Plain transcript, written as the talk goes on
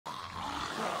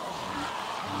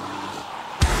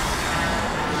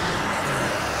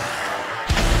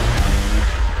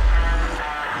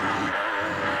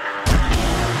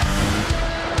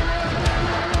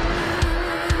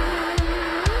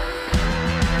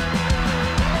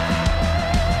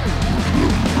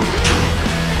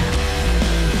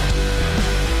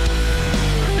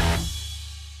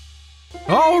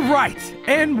All right,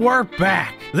 and we're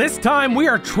back. This time we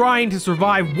are trying to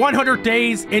survive 100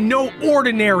 days in no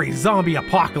ordinary zombie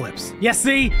apocalypse. You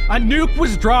see, a nuke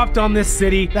was dropped on this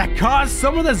city that caused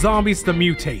some of the zombies to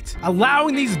mutate,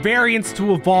 allowing these variants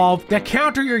to evolve that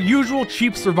counter your usual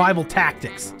cheap survival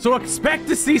tactics. So expect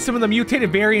to see some of the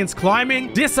mutated variants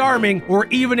climbing, disarming, or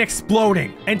even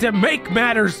exploding. And to make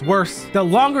matters worse, the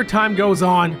longer time goes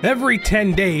on, every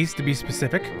 10 days to be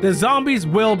specific, the zombies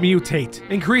will mutate,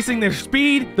 increasing their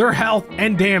speed, their health,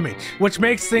 and damage, which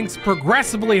makes things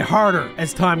progressively harder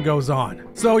as time goes on.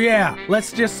 So yeah,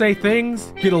 let's just say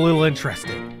things get a little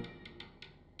interesting.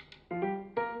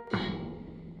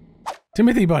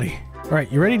 Timothy, buddy. All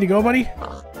right, you ready to go, buddy?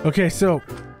 Okay, so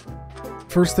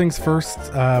first things first,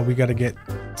 we gotta get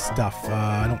stuff.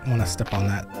 I don't want to step on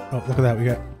that. Oh, look at that. We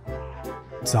got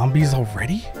zombies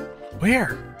already?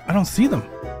 Where? I don't see them.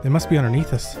 They must be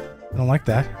underneath us. I don't like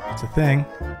that. It's a thing.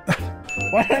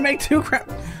 Why did I make two crap?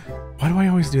 Why do I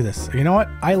always do this? You know what?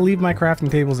 I leave my crafting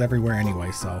tables everywhere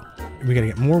anyway, so we gotta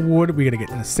get more wood. We gotta get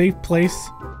in a safe place.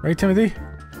 Right, Timothy?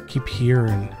 Keep here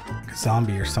and a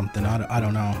zombie or something. I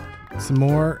don't know. Some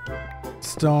more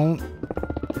stone.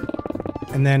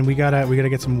 And then we gotta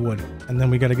get some wood. And then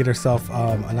we gotta get ourselves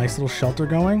a nice little shelter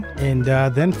going. And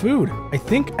then food. I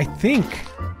think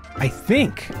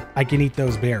I can eat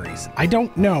those berries. I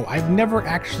don't know. I've never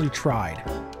actually tried.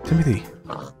 Timothy,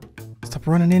 stop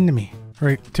running into me. All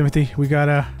right, Timothy, we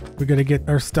gotta get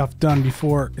our stuff done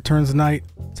before it turns night.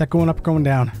 Is that going up or going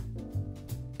down?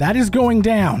 That is going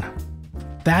down.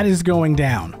 That is going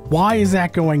down. Why is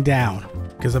that going down?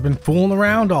 Because I've been fooling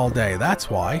around all day.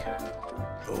 That's why.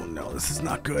 Oh no, this is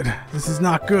not good. This is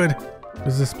not good. What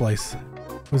is this place?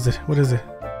 What is it? What is it?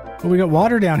 Oh, we got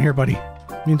water down here, buddy.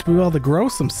 Means we will have to grow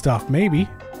some stuff, maybe.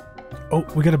 Oh,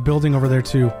 we got a building over there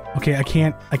too. Okay, I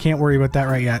can't worry about that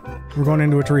right yet. We're going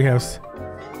into a treehouse.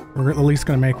 We're at least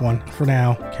gonna make one for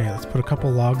now. Okay, let's put a couple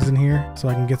logs in here so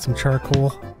I can get some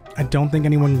charcoal. I don't think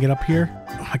anyone can get up here.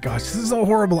 Oh my gosh, this is so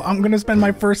horrible. I'm gonna spend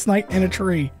my first night in a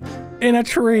tree. In a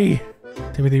tree.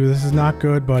 Timothy, this is not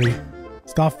good, buddy.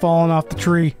 Stop falling off the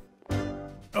tree.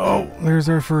 Oh, there's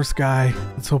our first guy.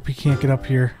 Let's hope he can't get up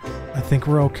here. I think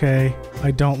we're okay.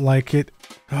 I don't like it.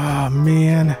 Oh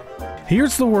man.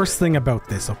 Here's the worst thing about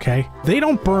this, okay? They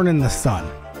don't burn in the sun.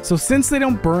 So since they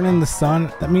don't burn in the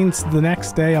sun, that means the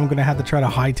next day I'm gonna have to try to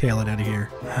hightail it out of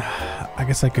here. I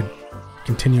guess I could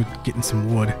continue getting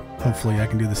some wood. Hopefully I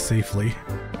can do this safely.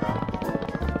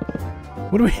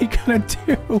 What are we gonna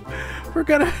do? We're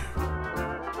gonna...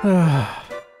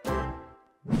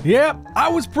 Yep, I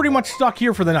was pretty much stuck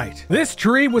here for the night. This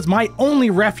tree was my only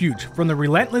refuge from the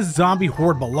relentless zombie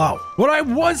horde below. But I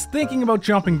was thinking about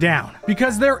jumping down,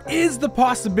 because there is the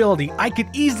possibility I could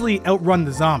easily outrun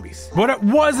the zombies. But it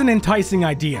was an enticing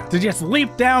idea to just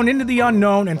leap down into the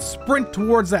unknown and sprint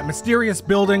towards that mysterious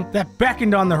building that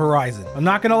beckoned on the horizon. I'm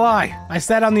not gonna lie, I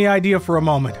sat on the idea for a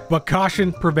moment, but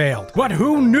caution prevailed. But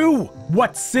who knew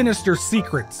what sinister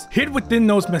secrets hid within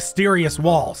those mysterious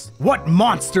walls? What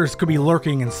monsters could be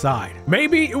lurking inside?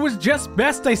 Maybe it was just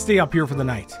best I stay up here for the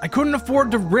night. I couldn't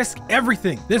afford to risk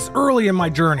everything this early in my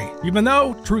journey, even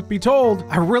though, truth be told,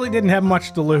 I really didn't have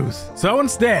much to lose. So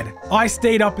instead, I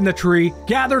stayed up in the tree,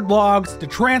 gathered logs to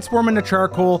transform into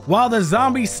charcoal while the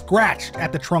zombies scratched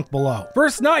at the trunk below.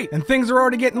 First night, and things are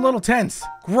already getting a little tense.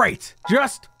 Great.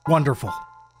 Just wonderful.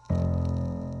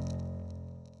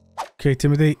 Okay,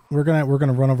 Timothy, we're gonna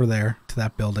run over there to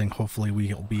that building. Hopefully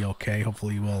we'll be okay.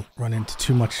 Hopefully we'll run into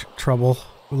too much trouble.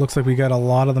 It looks like we got a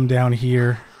lot of them down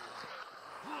here.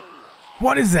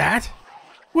 What is that?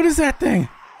 What is that thing?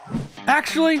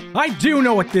 Actually, I do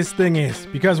know what this thing is,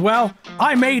 because, well,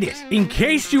 I made it. In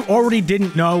case you already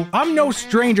didn't know, I'm no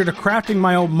stranger to crafting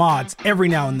my own mods every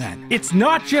now and then. It's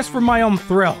not just for my own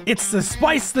thrill. It's to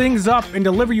spice things up and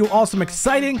deliver you all some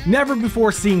exciting,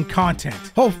 never-before-seen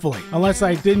content. Hopefully. Unless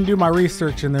I didn't do my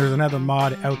research and there's another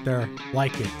mod out there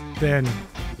like it. Then,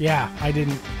 yeah, I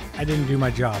didn't do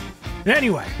my job.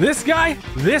 Anyway, this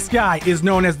guy is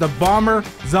known as the Bomber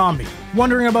Zombie.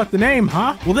 Wondering about the name,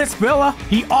 huh? Well, this fella,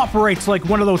 he operates like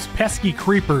one of those pesky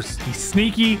creepers. He's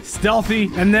sneaky,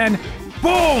 stealthy, and then,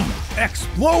 boom!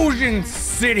 Explosion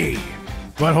City!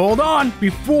 But hold on,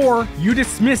 before you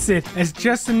dismiss it as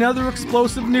just another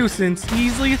explosive nuisance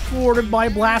easily thwarted by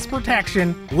blast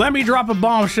protection, let me drop a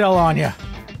bombshell on you.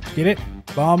 Get it?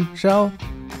 Bombshell?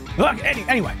 Look,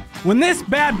 anyway. When this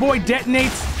bad boy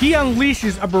detonates, he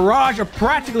unleashes a barrage of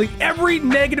practically every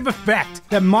negative effect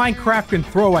that Minecraft can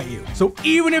throw at you. So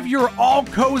even if you're all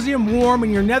cozy and warm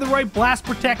in your netherite blast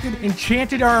protected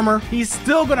enchanted armor, he's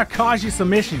still gonna cause you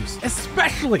some issues,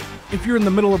 especially if you're in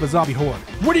the middle of a zombie horde.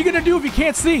 What are you gonna do if you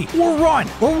can't see, or run,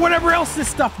 or whatever else this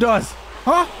stuff does?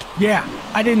 Huh? Yeah,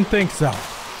 I didn't think so.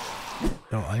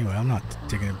 Oh, anyway, I'm not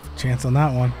taking a chance on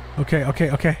that one. Okay.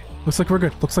 Looks like we're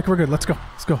good. Let's go.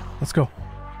 Let's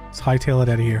hightail it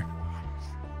out of here.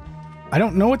 I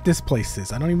don't know what this place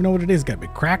is. I don't even know what it is. Got a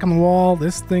big crack on the wall.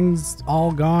 This thing's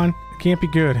all gone. It can't be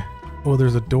good. Oh,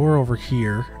 there's a door over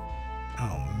here.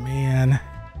 Oh, man.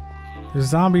 There's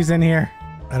zombies in here.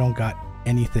 I don't got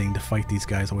anything to fight these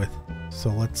guys with. So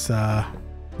let's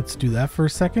do that for a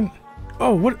second.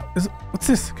 Oh, what's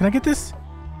this? Can I get this?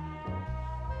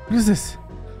 What is this?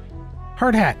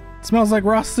 Hard hat. It smells like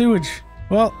raw sewage.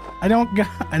 Well, I don't got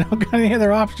any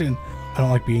other option. I don't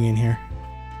like being in here.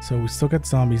 So we still got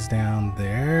zombies down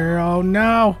there. Oh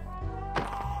no!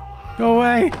 Go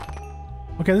away!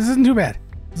 Okay, this isn't too bad.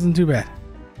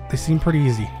 They seem pretty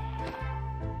easy.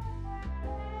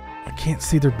 I can't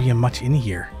see there being much in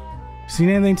here. Seen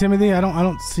anything, Timothy? I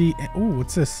don't see. Ooh,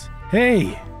 what's this?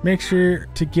 Hey, make sure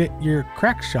to get your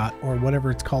crack shot or whatever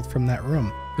it's called from that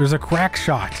room. There's a crack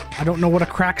shot. I don't know what a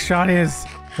crack shot is,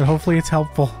 but hopefully it's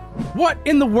helpful. What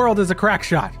in the world is a crack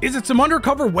shot? Is it some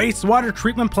undercover wastewater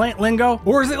treatment plant lingo?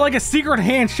 Or is it like a secret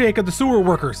handshake of the sewer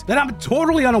workers that I'm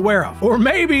totally unaware of? Or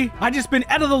maybe I just been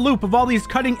out of the loop of all these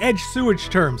cutting edge sewage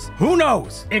terms. Who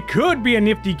knows? It could be a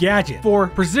nifty gadget for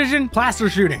precision plaster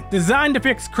shooting, designed to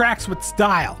fix cracks with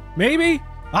style. Maybe?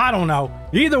 I don't know.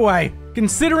 Either way,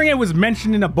 considering it was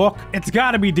mentioned in a book, it's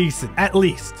gotta be decent, at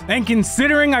least. And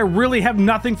considering I really have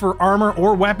nothing for armor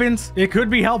or weapons, it could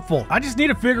be helpful. I just need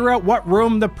to figure out what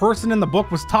room the person in the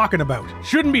book was talking about.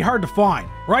 Shouldn't be hard to find,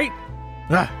 right?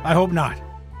 I hope not.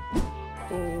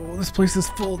 Oh, this place is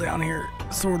full down here,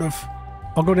 sort of.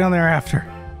 I'll go down there after.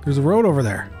 There's a road over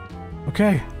there.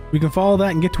 Okay, we can follow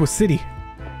that and get to a city.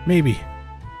 Maybe.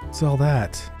 What's all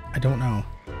that? I don't know.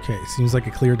 Okay, seems like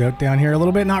it cleared out down here a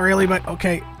little bit. Not really, but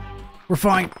okay. We're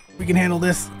fine. We can handle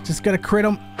this. Just gotta crit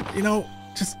them. You know,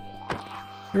 just...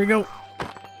 Here we go.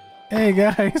 Hey,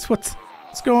 guys. What's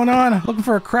going on? Looking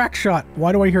for a crack shot.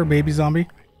 Why do I hear baby zombie?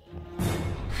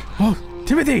 Oh,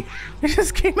 Timothy! It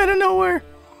just came out of nowhere!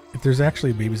 If there's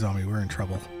actually a baby zombie, we're in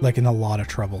trouble. Like, in a lot of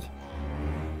trouble.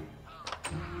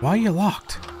 Why are you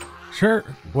locked? Sure.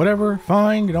 Whatever.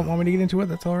 Fine. You don't want me to get into it?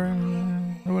 That's alright.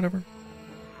 Or whatever.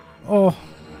 Oh.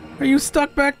 Are you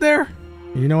stuck back there?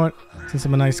 You know what? Since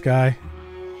I'm a nice guy,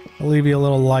 I'll leave you a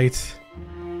little light.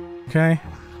 Okay?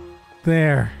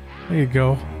 There. There you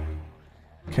go.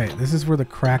 Okay, this is where the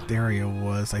cracked area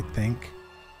was, I think.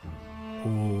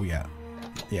 Oh, yeah.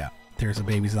 Yeah, there's a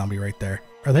baby zombie right there.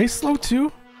 Are they slow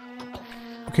too?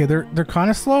 Okay, they're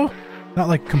kind of slow. Not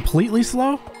like completely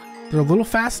slow. They're a little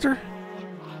faster.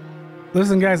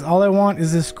 Listen, guys, all I want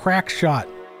is this crack shot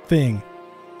thing.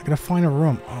 I gotta find a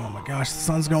room. Oh my gosh, the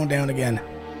sun's going down again.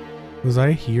 Was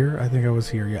I here? I think I was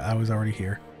here. Yeah, I was already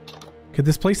here. Okay,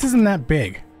 this place isn't that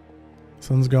big.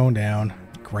 Sun's going down.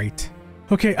 Great.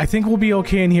 Okay, I think we'll be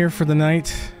okay in here for the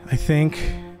night. I think.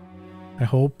 I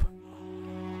hope.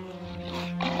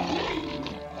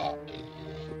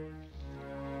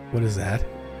 What is that?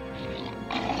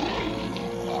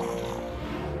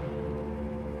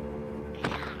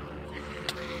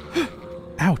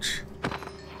 Ouch.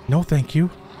 No, thank you.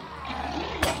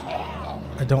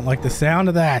 I don't like the sound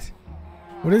of that.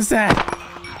 What is that?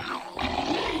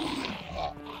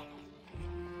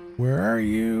 Where are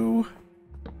you?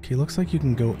 Okay, looks like you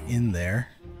can go in there.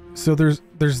 So there's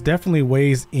definitely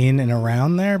ways in and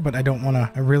around there, but I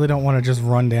really don't want to just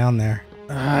run down there.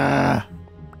 I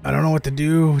don't know what to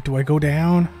do. Do I go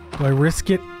down? Do I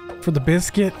risk it for the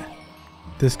biscuit?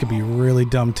 This could be really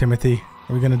dumb, Timothy.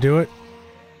 Are we gonna do it?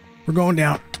 We're going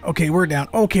down. Okay, we're down.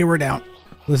 Okay, we're down.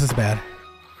 This is bad.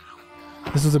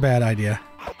 This was a bad idea.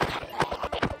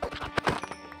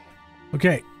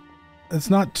 Okay. It's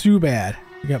not too bad.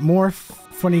 We got more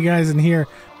funny guys in here.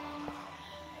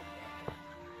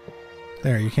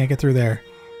 There, you can't get through there.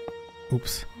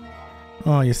 Oops.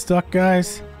 Oh, you stuck,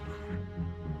 guys?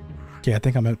 Okay, I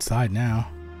think I'm outside now.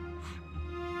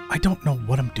 I don't know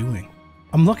what I'm doing.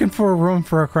 I'm looking for a room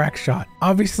for a crack shot.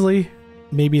 Obviously,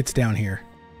 maybe it's down here.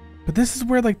 But this is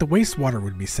where, like, the wastewater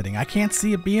would be sitting. I can't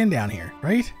see it being down here,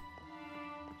 right?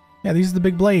 Yeah, these are the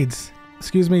big blades.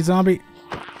 Excuse me, zombie.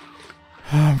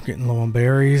 I'm getting low on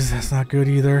berries. That's not good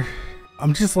either.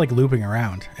 I'm just, like, looping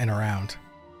around and around.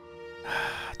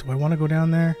 Do I want to go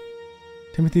down there?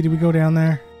 Timothy, did we go down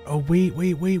there? Oh, wait.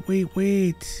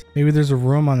 Maybe there's a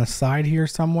room on the side here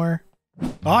somewhere.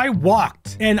 I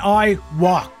walked and I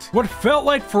walked what felt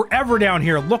like forever down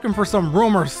here looking for some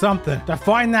room or something to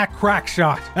find that crack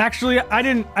shot. Actually, I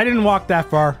didn't walk that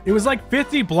far. It was like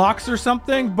 50 blocks or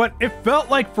something, but it felt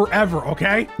like forever,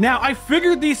 okay? Now, I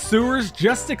figured these sewers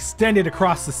just extended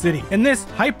across the city, and this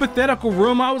hypothetical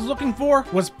room I was looking for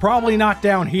was probably not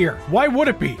down here. Why would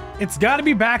it be? It's gotta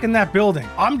be back in that building.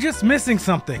 I'm just missing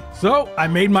something. So I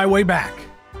made my way back.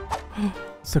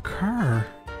 It's a car.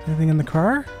 Anything in the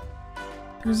car?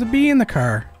 There's a bee in the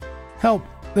car. Help.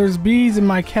 There's bees in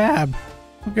my cab.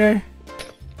 Okay.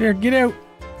 Here, get out.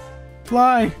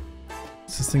 Fly.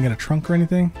 Does this thing got a trunk or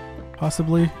anything?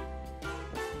 Possibly.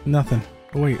 Nothing.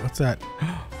 Oh, wait, what's that?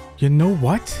 You know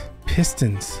what?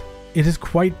 Pistons. It is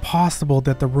quite possible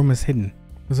that the room is hidden.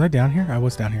 Was I down here? I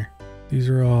was down here. These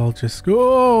are all just...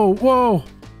 Oh, whoa.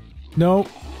 No.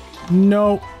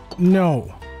 No.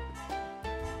 No.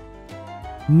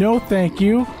 No, thank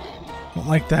you. Don't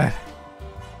like that.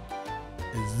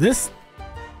 Is this?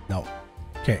 No.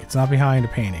 Okay, it's not behind a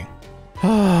painting.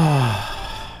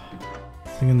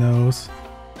 Thinking those.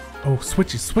 Oh,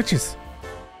 switches, switches.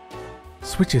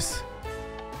 Switches.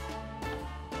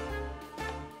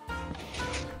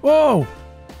 Whoa!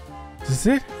 Is this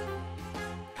it?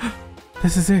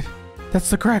 This is it. That's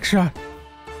the crack shot.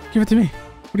 Give it to me.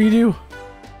 What do you do?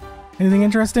 Anything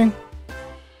interesting?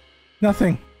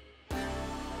 Nothing.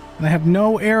 And I have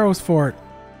no arrows for it.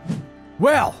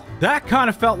 Well, that kind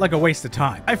of felt like a waste of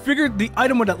time. I figured the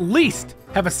item would at least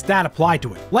have a stat applied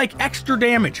to it, like extra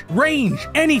damage, range,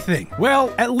 anything.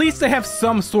 Well, at least I have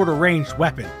some sort of ranged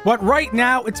weapon. But right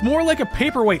now, it's more like a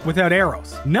paperweight without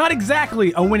arrows. Not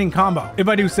exactly a winning combo, if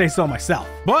I do say so myself.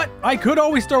 But I could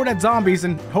always throw it at zombies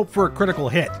and hope for a critical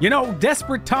hit. You know,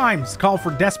 desperate times call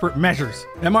for desperate measures.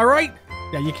 Am I right?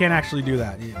 Yeah, you can't actually do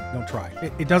that. Don't try.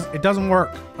 It doesn't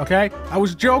work, okay? I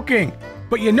was joking.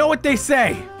 But you know what they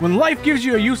say, when life gives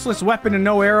you a useless weapon and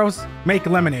no arrows, make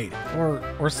lemonade.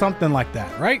 Or something like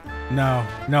that, right? No,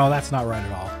 that's not right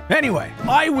at all. Anyway,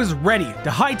 I was ready to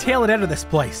hightail it out of this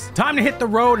place. Time to hit the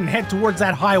road and head towards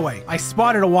that highway I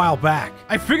spotted a while back.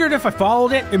 I figured if I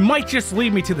followed it, it might just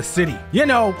lead me to the city. You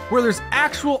know, where there's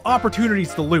actual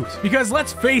opportunities to loot. Because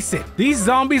let's face it, these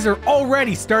zombies are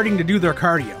already starting to do their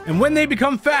cardio. And when they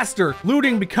become faster,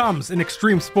 looting becomes an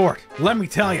extreme sport. Let me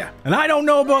tell you. And I don't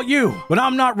know about you, but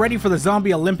I'm not ready for the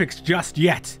zombie Olympics just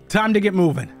yet. Time to get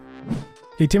moving.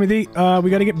 Hey, Timothy, we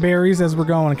gotta get berries as we're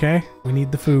going, okay? We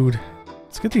need the food.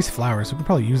 Let's get these flowers. We can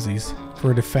probably use these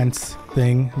for a defense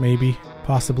thing, maybe,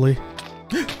 possibly.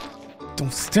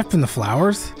 Don't step in the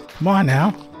flowers. Come on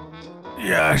now.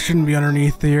 Yeah, I shouldn't be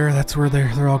underneath here. That's where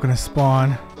they're all gonna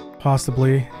spawn,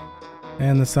 possibly.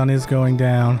 And the sun is going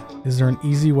down. Is there an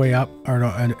easy way up? Or no,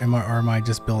 am I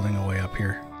just building a way up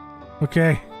here?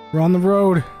 Okay, we're on the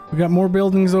road. We got more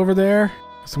buildings over there.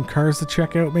 Some cars to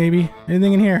check out, maybe.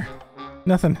 Anything in here?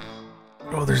 Nothing.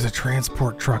 Oh, there's a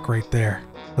transport truck right there.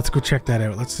 Let's go check that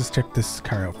out. Let's just check this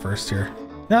car out first here.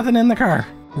 Nothing in the car.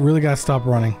 We really gotta stop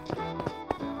running.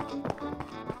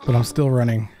 But I'm still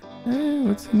running.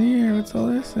 What's in here? What's all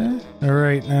this? All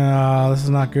right, this is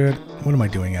not good. What am I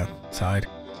doing outside?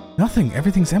 Nothing.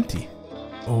 Everything's empty.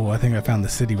 Oh, I think I found the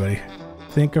city, buddy.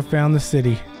 I think I found the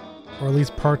city. Or at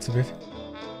least parts of it.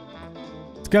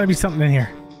 There's gotta be something in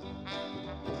here.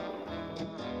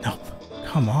 Nope.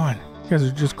 Come on. You guys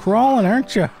are just crawling,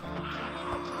 aren't you?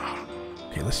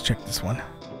 Okay, let's check this one.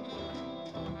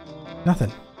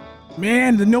 Nothing.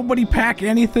 Man, did nobody pack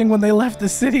anything when they left the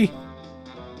city?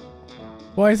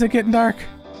 Why is it getting dark?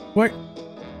 What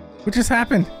just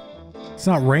happened? It's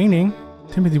not raining.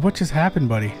 Timothy, what just happened,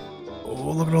 buddy?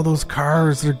 Oh, look at all those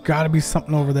cars. There gotta be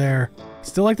something over there.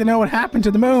 Still like to know what happened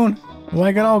to the moon. Why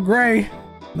it got all gray?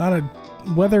 Not a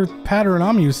weather pattern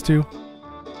I'm used to.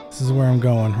 This is where I'm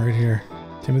going, right here.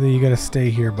 Timothy, you gotta stay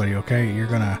here, buddy, okay? You're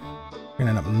gonna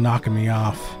end up knocking me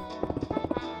off.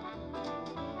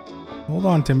 Hold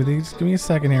on, Timothy. Just give me a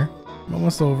second here. I'm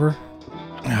almost over.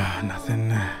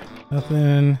 Nothing.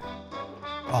 Nothing.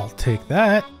 I'll take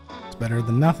that. It's better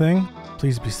than nothing.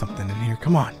 Please be something in here.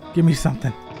 Come on. Give me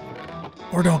something.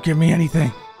 Or don't give me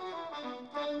anything.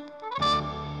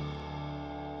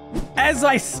 As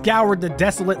I scoured the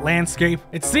desolate landscape,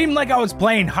 it seemed like I was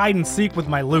playing hide and seek with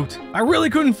my loot. I really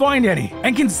couldn't find any.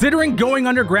 And considering going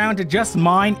underground to just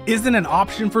mine isn't an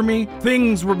option for me,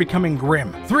 things were becoming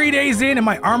grim. 3 days in and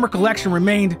my armor collection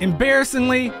remained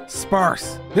embarrassingly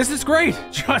sparse. This is great.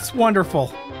 Just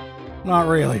wonderful. Not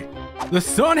really. The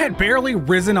sun had barely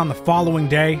risen on the following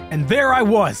day, and there I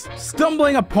was,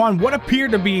 stumbling upon what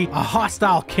appeared to be a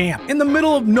hostile camp in the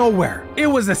middle of nowhere. It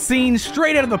was a scene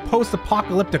straight out of a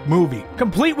post-apocalyptic movie,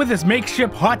 complete with its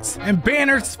makeshift huts and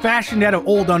banners fashioned out of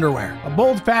old underwear. A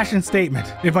bold-fashioned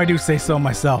statement, if I do say so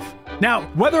myself. Now,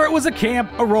 whether it was a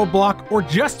camp, a roadblock, or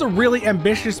just a really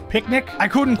ambitious picnic, I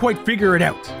couldn't quite figure it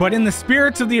out. But in the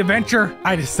spirits of the adventure,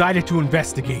 I decided to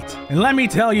investigate. And let me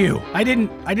tell you, I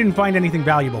didn't find anything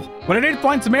valuable. But I did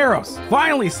find some arrows.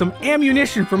 Finally, some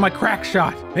ammunition for my crack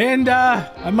shot. And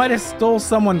I might have stole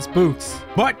someone's boots.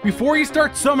 But before you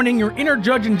start summoning your inner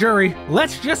judge and jury,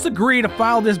 let's just agree to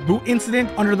file this boot incident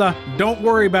under the don't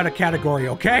worry about it category,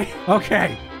 okay?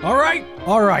 Okay. All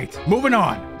right. Moving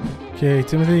on. Okay,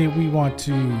 Timothy, we want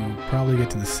to probably get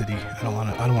to the city. I don't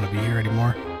want to be here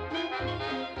anymore.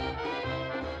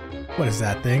 What is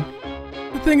that thing?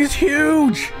 The thing is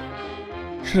huge!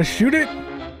 Should I shoot it?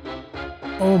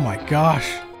 Oh my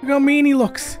gosh. Look how mean he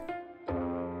looks.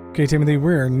 Okay, Timothy,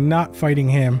 we're not fighting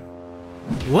him.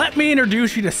 Let me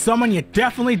introduce you to someone you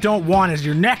definitely don't want as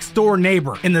your next door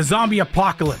neighbor in the zombie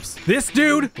apocalypse. This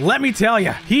dude, let me tell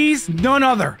you, he's none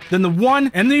other than the one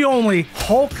and the only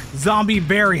Hulk zombie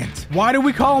variant. Why do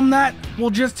we call him that? Well,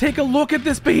 just take a look at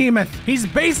this behemoth. He's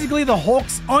basically the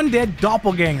Hulk's undead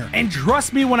doppelganger. And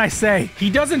trust me when I say, he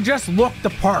doesn't just look the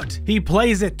part, he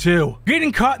plays it too.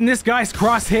 Getting caught in this guy's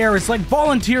crosshair is like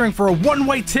volunteering for a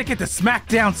one-way ticket to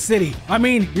SmackDown City. I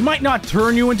mean, he might not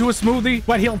turn you into a smoothie,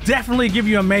 but he'll definitely give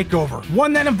you a makeover.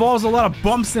 One that involves a lot of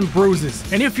bumps and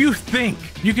bruises. And if you think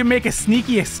you can make a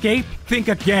sneaky escape, think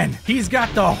again. He's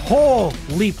got the whole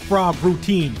leapfrog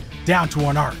routine down to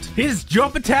an art. His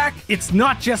jump attack, it's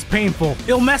not just painful.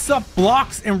 It'll mess up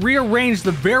blocks and rearrange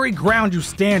the very ground you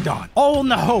stand on, all in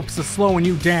the hopes of slowing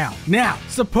you down. Now,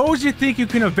 suppose you think you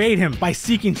can evade him by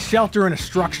seeking shelter in a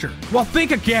structure. Well,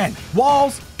 think again.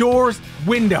 Walls, doors,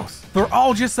 windows. They're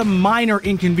all just a minor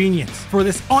inconvenience for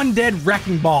this undead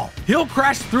wrecking ball. He'll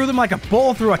crash through them like a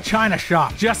bull through a china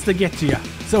shop just to get to you.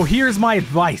 So here's my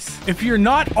advice. If you're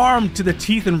not armed to the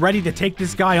teeth and ready to take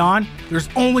this guy on, there's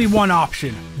only one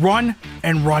option. Run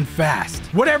and run fast.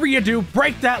 Whatever you do,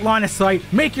 break that line of sight,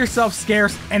 make yourself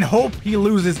scarce, and hope he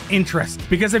loses interest.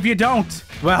 Because if you don't,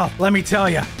 well, let me tell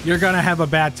you, you're gonna have a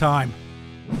bad time.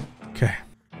 Okay.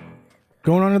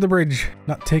 Going under the bridge.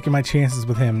 Not taking my chances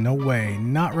with him. No way.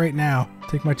 Not right now.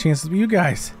 Take my chances with you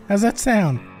guys. How's that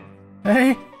sound?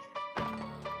 Hey?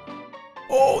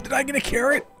 Oh, did I get a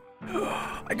carrot?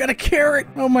 I got a carrot.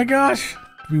 Oh my gosh.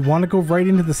 Do we want to go right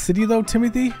into the city though,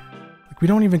 Timothy? Like, we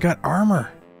don't even got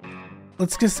armor.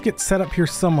 Let's just get set up here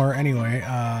somewhere anyway,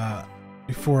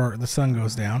 before the sun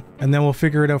goes down. And then we'll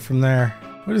figure it out from there.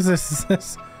 What is this?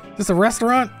 Is this a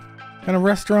restaurant? What kind of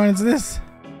restaurant is this?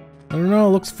 I don't know,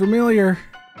 it looks familiar.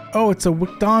 Oh, it's a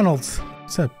McDonald's.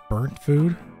 What's that, burnt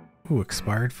food? Ooh,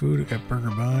 expired food. We got burger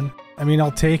bun. I mean, I'll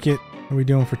take it. What are we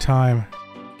doing for time?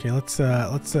 Okay, let's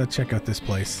check out this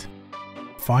place.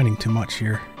 Finding too much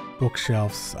here.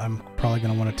 Bookshelves. I'm probably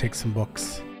gonna want to take some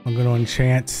books. I'm gonna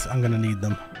enchant. I'm gonna need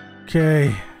them.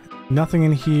 Okay, nothing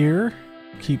in here.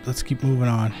 Let's keep moving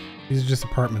on. These are just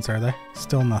apartments, are they?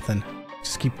 Still nothing.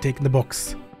 Just keep taking the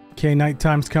books. Okay,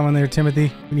 nighttime's coming there,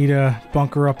 Timothy. We need to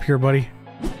bunker up here, buddy.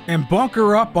 And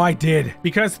bunker up I did,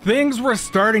 because things were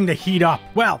starting to heat up.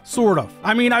 Well, sort of.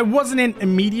 I mean, I wasn't in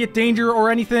immediate danger or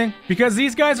anything, because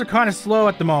these guys are kind of slow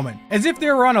at the moment. As if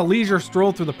they were on a leisure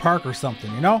stroll through the park or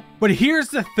something, you know? But here's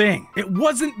the thing. It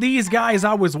wasn't these guys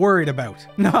I was worried about.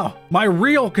 No, my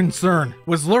real concern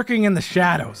was lurking in the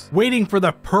shadows, waiting for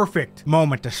the perfect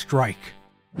moment to strike.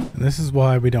 And this is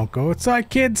why we don't go outside,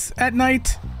 kids, at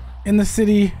night in the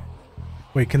city.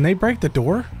 Wait, can they break the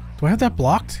door? Do I have that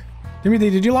blocked? Timothy,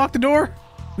 did you lock the door?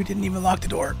 We didn't even lock the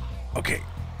door. Okay.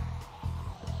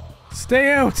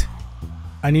 Stay out.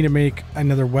 I need to make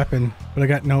another weapon, but I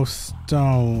got no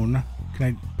stone. Can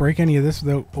I break any of this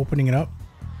without opening it up?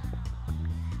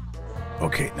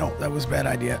 Okay, no, that was a bad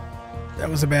idea. That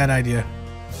was a bad idea.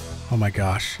 Oh my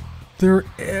gosh. They're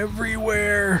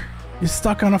everywhere. You're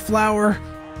stuck on a flower.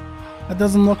 That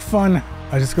doesn't look fun.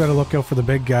 I just gotta look out for the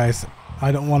big guys.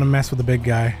 I don't want to mess with the big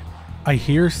guy. I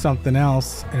hear something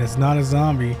else, and it's not a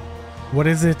zombie. What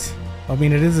is it? I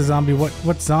mean, it is a zombie.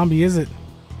 What zombie is it?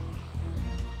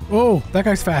 Oh, that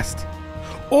guy's fast.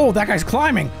 Oh, that guy's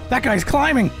climbing. That guy's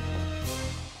climbing.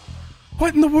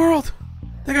 What in the world?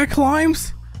 That guy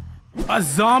climbs? A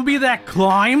zombie that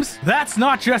climbs? That's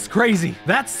not just crazy.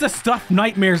 That's the stuff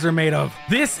nightmares are made of.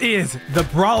 This is the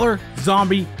Brawler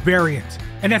Zombie variant.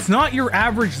 And it's not your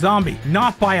average zombie,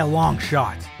 not by a long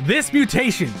shot. This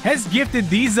mutation has gifted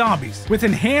these zombies with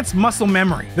enhanced muscle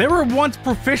memory. They were once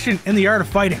proficient in the art of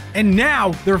fighting, and now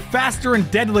they're faster and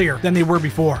deadlier than they were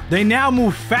before. They now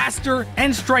move faster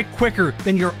and strike quicker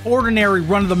than your ordinary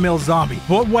run-of-the-mill zombie.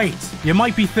 But wait, you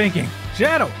might be thinking,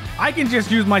 Shadow, I can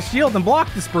just use my shield and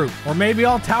block this brute. Or maybe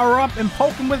I'll tower up and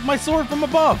poke him with my sword from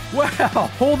above. Well,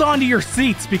 hold on to your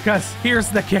seats because here's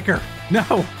the kicker.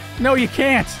 No, you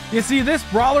can't. You see, this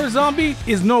Brawler zombie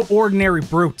is no ordinary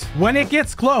brute. When it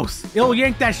gets close, it'll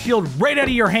yank that shield right out of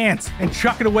your hands and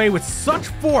chuck it away with such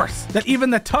force that even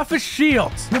the toughest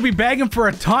shields will be begging for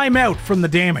a timeout from the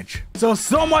damage.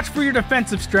 So much for your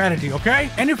defensive strategy,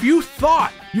 okay? And if you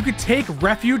thought you could take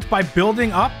refuge by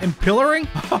building up and pillaring?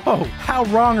 Oh, how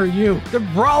wrong are you? The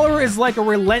Brawler is like a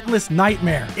relentless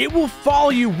nightmare. It will follow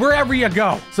you wherever you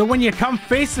go. So when you come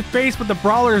face to face with the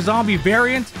Brawler zombie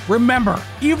variant, remember,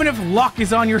 even if luck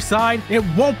is on your side, it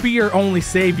won't be your only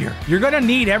savior. You're gonna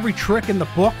need every trick in the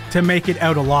book to make it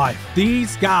out alive.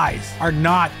 These guys are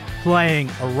not playing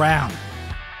around.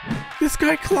 This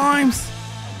guy climbs.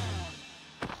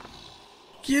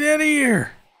 Get out of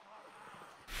here.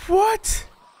 What?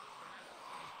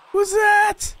 What's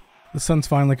that? The sun's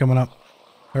finally coming up.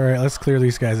 All right, let's clear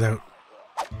these guys out.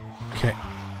 Okay.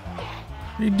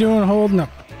 What are you doing holding a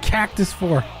cactus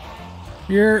for?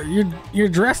 You're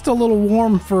dressed a little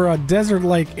warm for a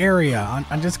desert-like area.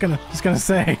 I'm just gonna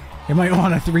say. You might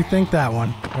want to rethink that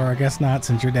one. Or I guess not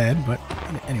since you're dead, but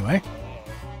anyway.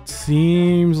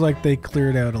 Seems like they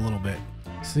cleared out a little bit.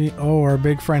 See, oh, our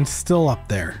big friend's still up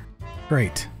there.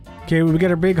 Great. Okay, we got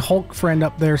our big Hulk friend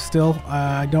up there still.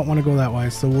 I don't want to go that way,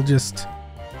 so we'll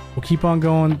keep on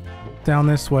going down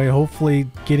this way, hopefully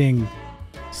getting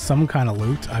some kind of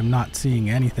loot. I'm not seeing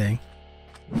anything.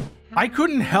 I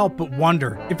couldn't help but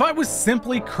wonder if I was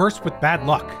simply cursed with bad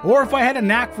luck, or if I had a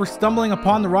knack for stumbling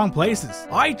upon the wrong places.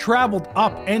 I traveled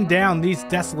up and down these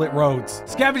desolate roads,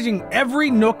 scavenging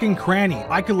every nook and cranny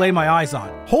I could lay my eyes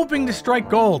on, hoping to strike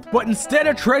gold, but instead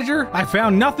of treasure, I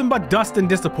found nothing but dust and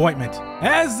disappointment.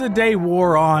 As the day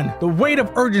wore on, the weight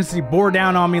of urgency bore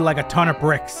down on me like a ton of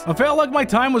bricks. I felt like my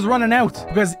time was running out,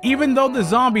 because even though the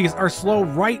zombies are slow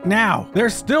right now, they're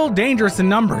still dangerous in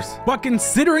numbers. But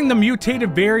considering the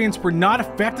mutated variants were not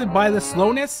affected by the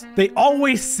slowness, they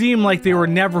always seemed like they were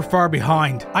never far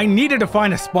behind. I needed to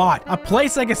find a spot, a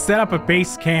place I could set up a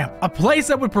base camp, a place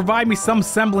that would provide me some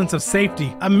semblance of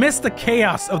safety amidst the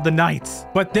chaos of the nights.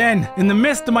 But then, in the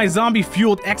midst of my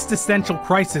zombie-fueled existential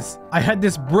crisis, I had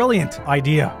this brilliant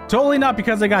idea. Totally not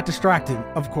because I got distracted,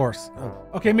 of course.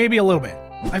 Okay, maybe a little bit.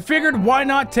 I figured why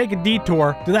not take a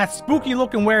detour to that spooky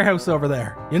looking warehouse over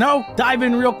there. You know, dive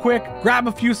in real quick, grab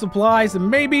a few supplies, and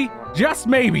maybe, just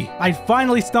maybe, I'd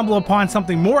finally stumble upon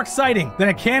something more exciting than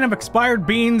a can of expired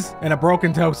beans and a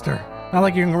broken toaster. Not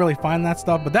like you can really find that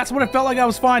stuff, but that's what it felt like I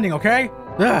was finding, okay?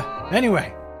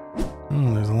 Anyway.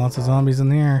 There's lots of zombies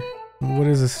in here. What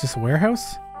is this, just a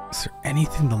warehouse? Is there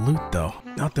anything to loot though?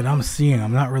 Not that I'm seeing,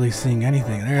 I'm not really seeing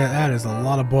anything. That is a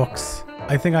lot of books.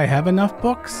 I think I have enough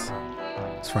books.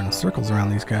 Just running circles around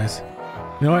these guys.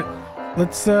 You know what?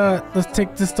 Let's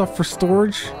take this stuff for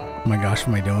storage. Oh my gosh, what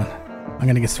am I doing? I'm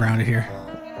gonna get surrounded here.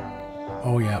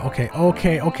 Oh yeah, okay.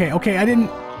 I didn't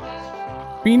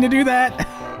mean to do that.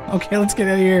 Okay, let's get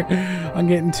out of here. I'm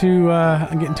getting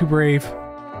too brave.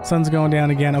 Sun's going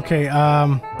down again. Okay,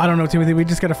 I don't know, Timothy. We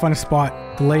just gotta find a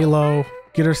spot to lay low,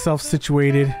 get ourselves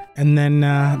situated, and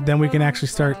then we can actually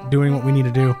start doing what we need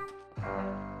to do.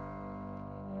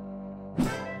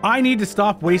 I need to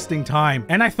stop wasting time,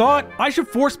 and I thought I should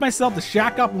force myself to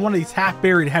shack up in one of these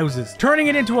half-buried houses, turning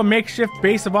it into a makeshift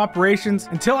base of operations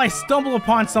until I stumble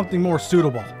upon something more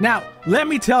suitable. Now, let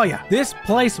me tell you, this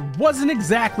place wasn't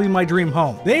exactly my dream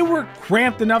home. They were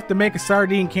cramped enough to make a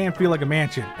sardine can feel like a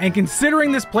mansion. And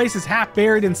considering this place is half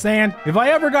buried in sand, if I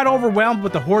ever got overwhelmed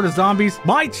with the horde of zombies,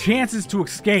 my chances to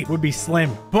escape would be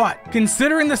slim. But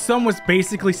considering the sun was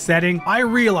basically setting, I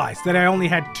realized that I only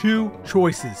had two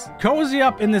choices. Cozy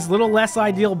up in this little less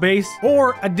ideal base,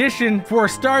 or audition for a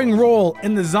starring role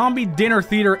in the zombie dinner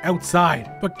theater outside.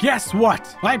 But guess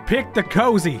what? I picked the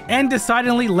cozy and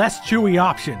decidedly less chewy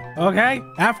option. Okay?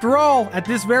 After all, at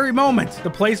this very moment, the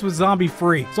place was zombie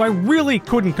free, so I really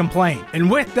couldn't complain. And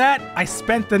with that, I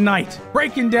spent the night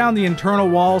breaking down the internal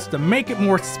walls to make it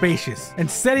more spacious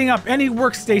and setting up any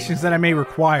workstations that I may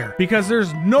require, because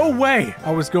there's no way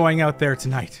I was going out there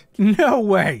tonight. No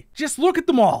way. Just look at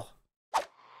them all.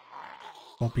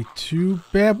 Won't be too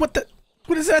bad. What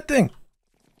is that thing?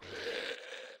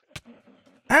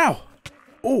 Ow.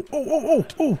 Oh, oh, oh, oh,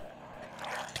 oh.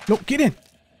 No, get in.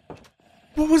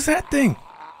 What was that thing?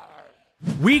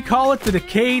 We call it the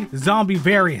Decayed Zombie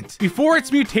variant. Before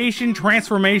its mutation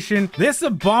transformation, this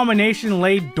abomination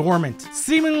lay dormant,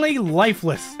 seemingly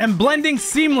lifeless, and blending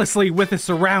seamlessly with its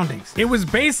surroundings. It was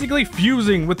basically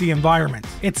fusing with the environment.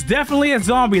 It's definitely a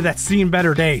zombie that's seen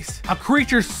better days. A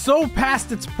creature so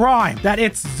past its prime that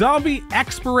its zombie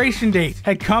expiration date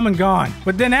had come and gone.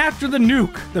 But then after the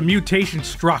nuke, the mutation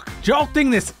struck, jolting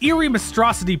this eerie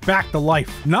monstrosity back to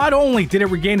life. Not only did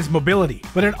it regain its mobility,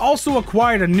 but it also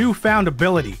acquired a newfound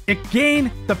ability. It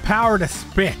gained the power to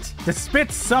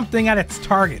spit something at its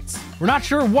targets. We're not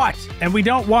sure what, and we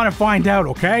don't want to find out,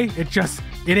 okay?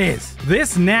 It is.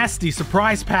 This nasty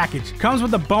surprise package comes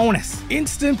with a bonus: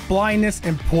 instant blindness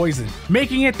and poison,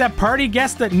 making it that party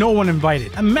guest that no one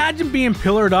invited. Imagine being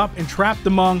pillared up and trapped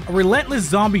among a relentless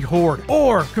zombie horde,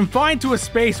 or confined to a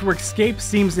space where escape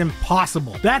seems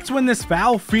impossible. That's when this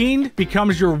foul fiend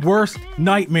becomes your worst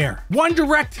nightmare. One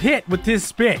direct hit with his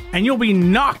spit, and you'll be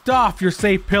knocked off your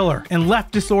safe pillar and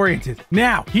left disoriented.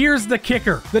 Now, here's the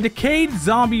kicker. The Decayed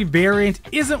Zombie variant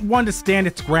isn't one to stand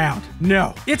its ground.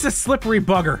 No, it's a slippery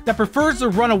bugger that prefers to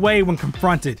run away when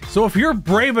confronted. So if you're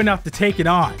brave enough to take it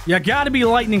on, you gotta be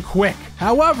lightning quick.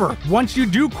 However, once you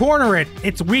do corner it,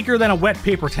 it's weaker than a wet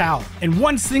paper towel, and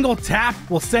one single tap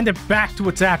will send it back to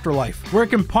its afterlife, where it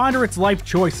can ponder its life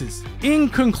choices. In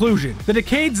conclusion, the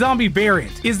Decayed Zombie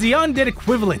variant is the undead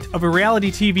equivalent of a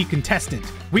reality TV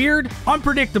contestant. Weird,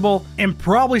 unpredictable, and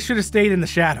probably should have stayed in the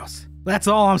shadows. That's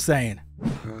all I'm saying.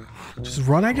 Just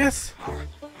run, I guess?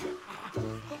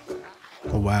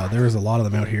 Oh wow, there is a lot of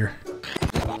them out here.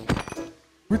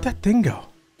 Where'd that thing go?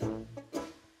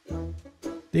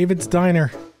 David's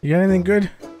Diner. You got anything good?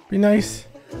 Be nice.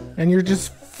 And you're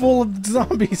just full of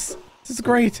zombies. This is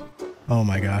great. Oh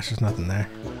my gosh, there's nothing there.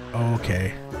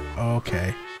 Okay.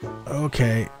 Okay.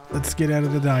 Okay. Let's get out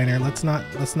of the diner. Let's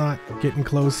not get in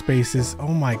closed spaces.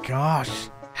 Oh my gosh.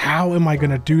 How am I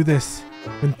gonna do this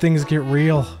when things get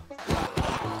real?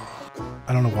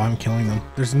 I don't know why I'm killing them.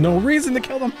 There's no reason to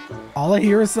kill them. All I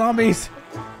hear is zombies.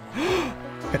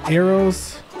 Got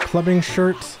arrows, clubbing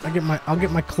shirts. I'll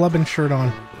get my clubbing shirt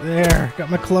on. There, got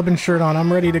my clubbing shirt on.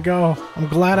 I'm ready to go. I'm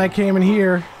glad I came in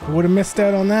here. I would have missed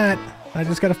out on that. I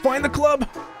just gotta find the club.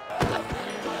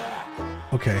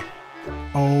 Okay.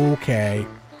 Okay.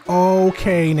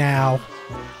 Okay now.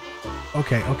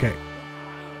 Okay, okay.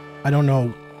 I don't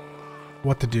know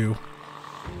what to do.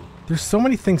 There's so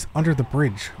many things under the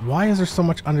bridge. Why is there so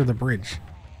much under the bridge?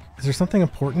 Is there something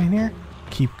important in here?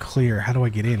 Keep clear. How do I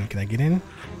get in? Can I get in?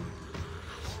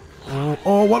 Oh,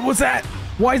 oh, what was that?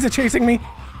 Why is it chasing me?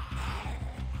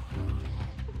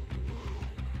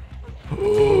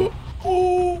 Oh,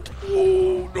 oh,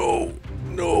 oh, no,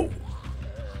 no.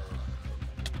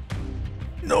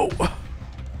 No.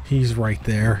 He's right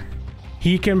there.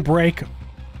 He can break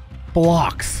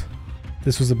blocks.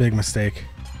 This was a big mistake.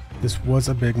 This was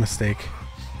a big mistake.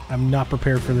 I'm not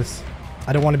prepared for this.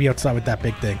 I don't want to be outside with that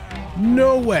big thing.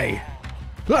 No way.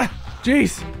 Ah,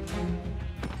 jeez.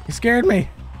 He scared me.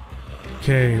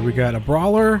 Okay, we got a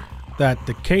brawler, that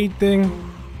decayed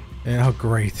thing, and oh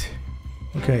great.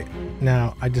 Okay,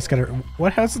 now I just gotta...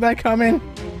 What house did I come in?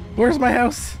 Where's my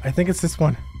house? I think it's this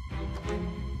one.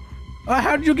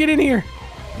 How did you get in here?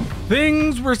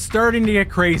 Things were starting to get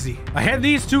crazy. I had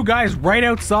these two guys right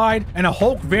outside and a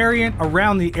Hulk variant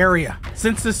around the area.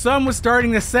 Since the sun was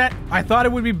starting to set, I thought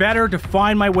it would be better to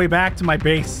find my way back to my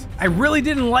base. I really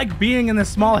didn't like being in this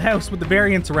small house with the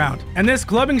variants around. And this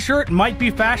clubbing shirt might be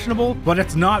fashionable, but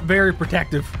it's not very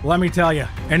protective, let me tell you.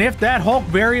 And if that Hulk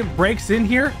variant breaks in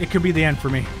here, it could be the end for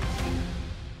me.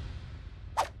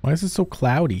 Why is it so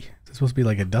cloudy? Is it supposed to be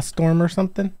like a dust storm or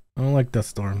something? I don't like dust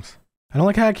storms. I don't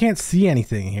like how I can't see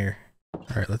anything here.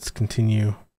 Alright, let's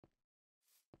continue.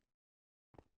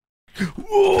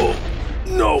 Whoa!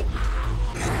 No!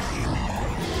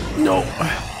 No!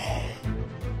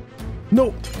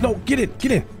 No! No! Get in!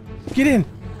 Get in! Get in!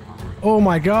 Oh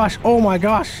my gosh! Oh my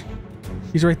gosh!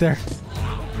 He's right there.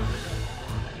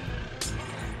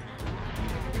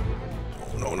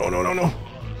 Oh, no, no, no, no, no!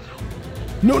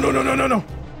 No, no, no, no, no, no!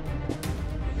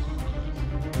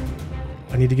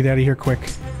 I need to get out of here quick.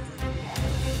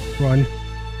 Run.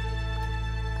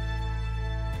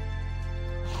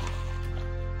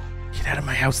 Get out of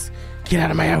my house. Get out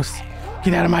of my house.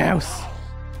 Get out of my house.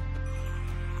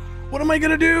 What am I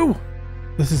gonna do?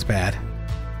 This is bad.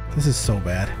 This is so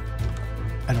bad.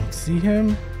 I don't see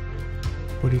him,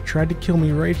 but he tried to kill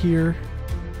me right here.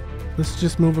 Let's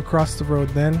just move across the road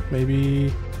then.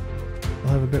 Maybe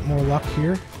I'll have a bit more luck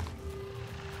here.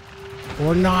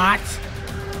 Or not.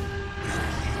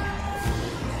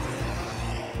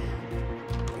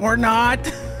 Or not.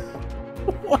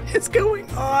 What is going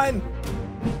on?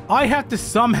 I have to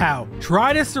somehow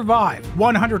try to survive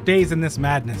 100 days in this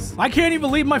madness. I can't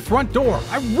even leave my front door.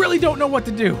 I really don't know what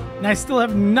to do. And I still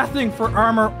have nothing for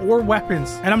armor or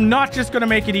weapons. And I'm not just gonna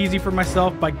make it easy for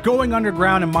myself by going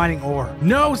underground and mining ore.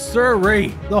 No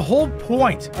sirree. The whole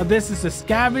point of this is to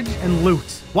scavenge and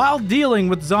loot while dealing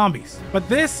with zombies. But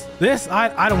this,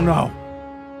 I don't know.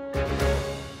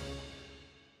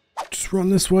 Just run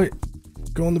this way.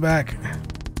 Go in the back.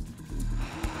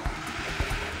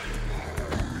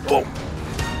 Oh!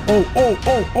 Oh, oh,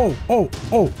 oh, oh, oh,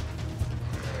 oh.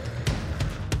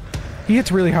 He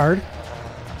hits really hard.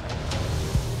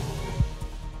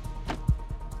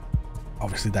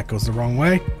 Obviously that goes the wrong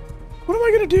way. What am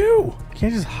I gonna do?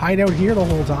 Can't just hide out here the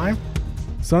whole time.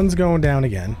 Sun's going down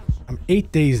again. I'm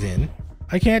 8 days in.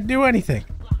 I can't do anything.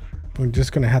 I'm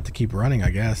just gonna have to keep running, I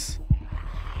guess.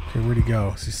 Okay, where'd he go?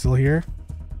 Is he still here?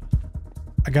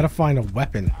 I gotta find a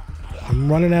weapon.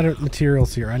 I'm running out of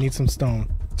materials here. I need some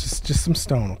stone. Just some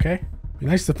stone, okay? Be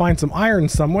nice to find some iron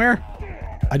somewhere.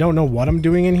 I don't know what I'm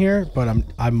doing in here, but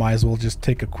I might as well just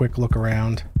take a quick look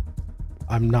around.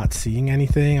 I'm not seeing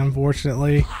anything,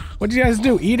 unfortunately. What'd you guys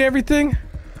do? Eat everything?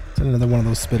 It's another one of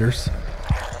those spitters.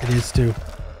 It is too.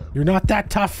 You're not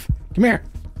that tough. Come here.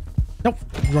 Nope.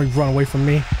 Run away from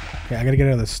me. Okay, I gotta get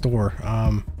out of the store.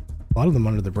 A lot of them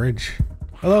under the bridge.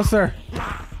 Hello, sir.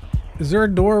 Is there a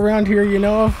door around here you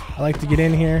know of? I'd like to get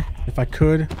in here if I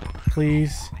could.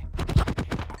 Please.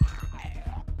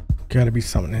 Gotta be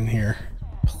something in here.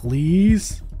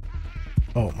 Please.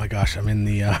 Oh my gosh, I'm in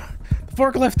the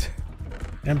forklift.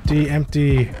 Empty,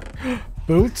 empty.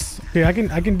 Boots. Okay, I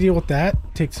can deal with that.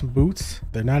 Take some boots.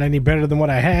 They're not any better than what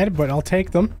I had, but I'll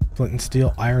take them. Flint and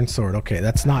steel, iron sword. Okay,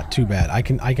 that's not too bad. I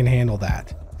can handle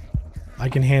that. I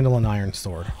can handle an iron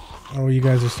sword. Oh, you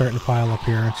guys are starting to pile up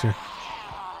here, aren't you?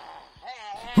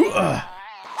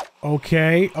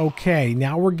 Okay, okay,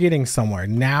 now we're getting somewhere.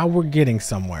 Now we're getting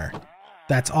somewhere.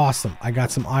 That's awesome. I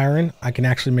got some iron. I can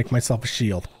actually make myself a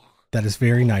shield. That is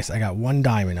very nice. I got 1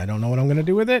 diamond. I don't know what I'm gonna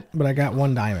do with it, but I got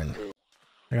 1 diamond.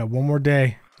 I got 1 more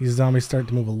day. These zombies start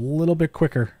to move a little bit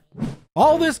quicker.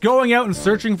 All this going out and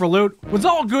searching for loot was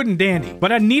all good and dandy,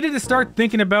 but I needed to start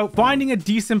thinking about finding a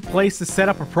decent place to set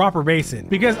up a proper base in,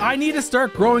 because I need to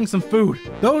start growing some food.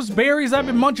 Those berries I've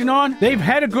been munching on, they've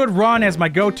had a good run as my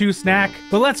go-to snack,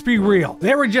 but let's be real,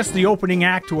 they were just the opening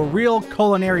act to a real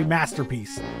culinary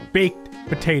masterpiece, baked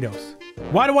potatoes.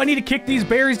 Why do I need to kick these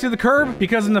berries to the curb?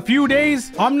 Because in a few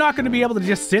days, I'm not going to be able to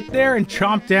just sit there and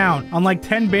chomp down on like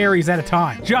 10 berries at a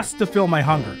time just to fill my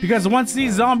hunger. Because once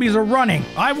these zombies are running,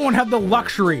 I won't have the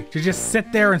luxury to just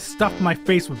sit there and stuff my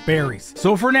face with berries.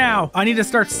 So for now, I need to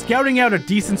start scouting out a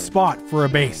decent spot for a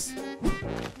base.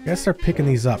 I gotta start picking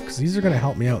these up because these are going to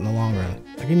help me out in the long run.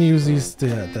 I can use these to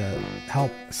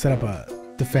help set up a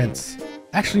defense.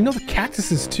 Actually, no, the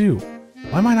cactuses too.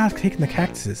 Why am I not taking the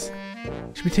cactuses?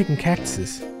 Should be taking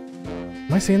cactuses.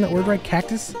 Am I saying that word right?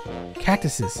 Cactus?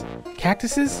 Cactuses.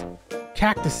 Cactuses?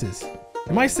 Cactuses.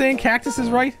 Am I saying cactuses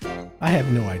right? I have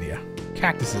no idea.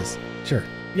 Cactuses. Sure.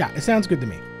 Yeah, it sounds good to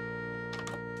me.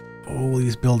 Oh,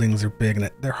 these buildings are big and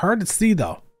they're hard to see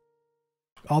though.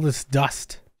 All this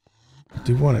dust. I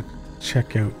do want to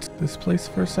check out this place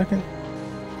for a second.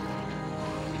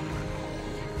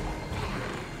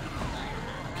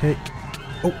 Okay.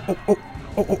 Oh, oh, oh.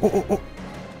 Oh, oh, oh, oh, oh.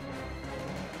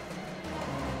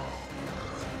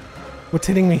 What's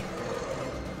hitting me?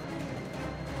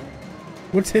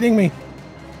 What's hitting me?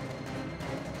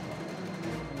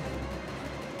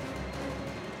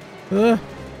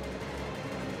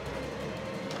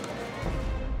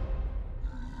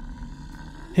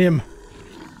 Him.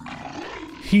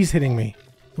 He's hitting me.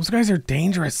 Those guys are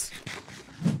dangerous.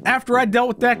 After I dealt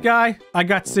with that guy, I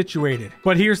got situated.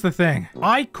 But here's the thing.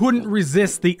 I couldn't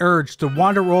resist the urge to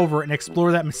wander over and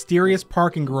explore that mysterious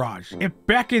parking garage. It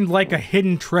beckoned like a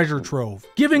hidden treasure trove,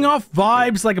 giving off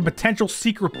vibes like a potential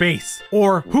secret base.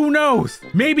 Or, who knows,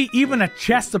 maybe even a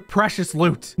chest of precious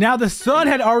loot. Now, the sun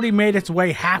had already made its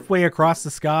way halfway across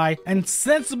the sky, and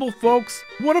sensible folks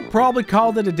would have probably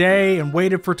called it a day and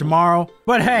waited for tomorrow.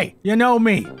 But hey, you know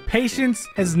me, patience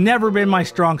has never been my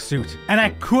strong suit, and I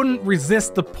couldn't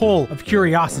resist the pull of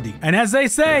curiosity. And as they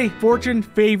say, fortune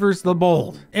favors the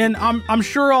bold. And I'm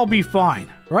sure I'll be fine,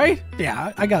 right?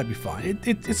 Yeah, I gotta be fine.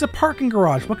 It's a parking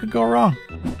garage. What could go wrong?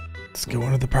 Let's go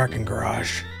into the parking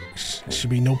garage. Should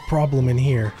be no problem in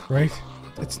here, right?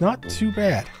 It's not too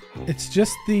bad. It's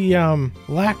just the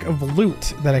lack of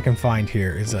loot that I can find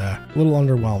here is a little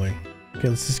underwhelming. Okay,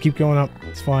 let's just keep going up.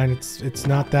 It's fine. It's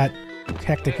not that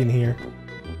hectic in here.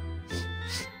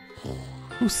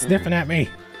 Who's sniffing at me?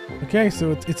 Okay,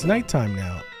 so it's nighttime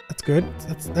now. That's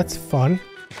good. That's fun.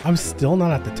 I'm still not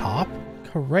at the top.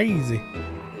 Crazy.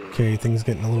 Okay, things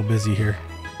getting a little busy here.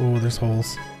 Oh, there's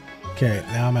holes. Okay,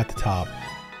 now I'm at the top.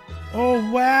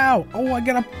 Oh, wow. Oh, I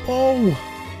got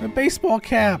a baseball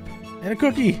cap and a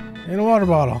cookie and a water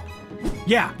bottle.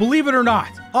 Yeah, believe it or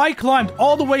not, I climbed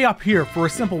all the way up here for a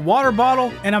simple water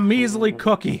bottle and a measly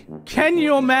cookie. Can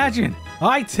you imagine?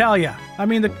 I tell ya. I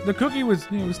mean, the cookie was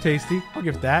tasty. I'll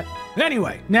give it that.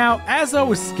 Anyway, now, as I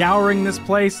was scouring this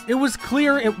place, it was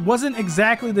clear it wasn't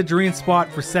exactly the dream spot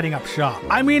for setting up shop.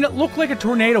 I mean, it looked like a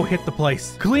tornado hit the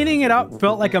place. Cleaning it up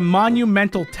felt like a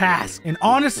monumental task, and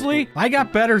honestly, I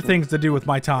got better things to do with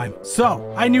my time.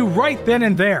 So, I knew right then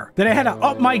and there that I had to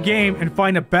up my game and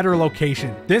find a better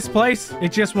location. This place,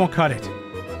 it just won't cut it.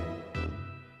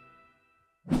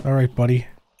 All right, buddy.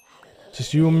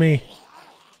 Just you and me.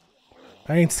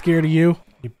 I ain't scared of you.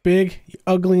 You're big, you're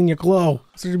ugly, and you glow.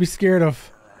 What's there to be scared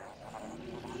of?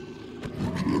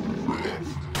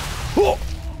 Oh!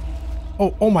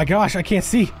 Oh my gosh, I can't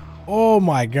see. Oh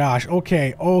my gosh.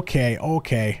 Okay.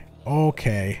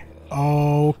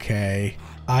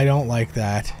 I don't like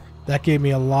that. That gave me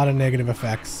a lot of negative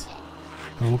effects.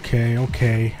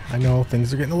 Okay. I know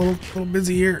things are getting a little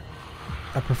busy here.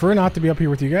 I prefer not to be up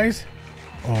here with you guys.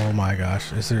 Oh my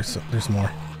gosh, there's more.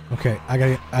 Okay, I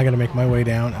gotta make my way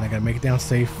down, and I gotta make it down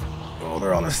safe. Oh,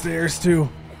 they're on the stairs too.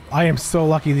 I am so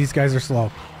lucky these guys are slow.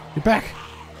 Get back!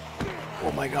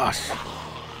 Oh my gosh.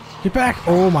 Get back!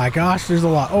 Oh my gosh, there's a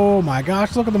lot. Oh my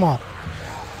gosh, look at them all.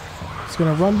 Just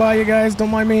gonna run by you guys,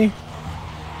 don't mind me.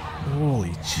 Holy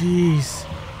jeez.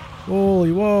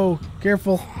 Holy whoa,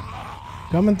 careful.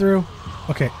 Coming through.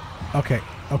 Okay.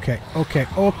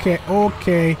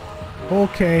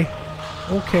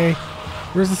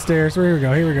 Where's the stairs? Here we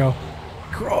go.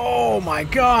 Oh my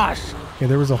gosh! Okay,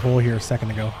 there was a hole here a second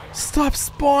ago. Stop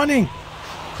spawning!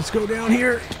 Just go down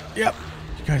here. Yep.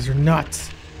 You guys are nuts.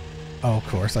 Oh, of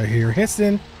course, I hear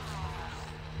hissing.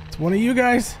 It's one of you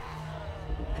guys.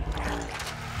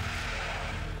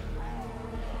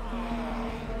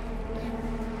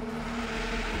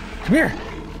 Come here!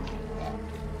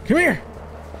 Come here!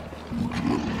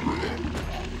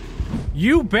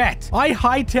 You bet! I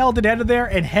hightailed it out of there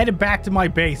and headed back to my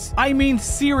base. I mean,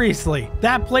 seriously,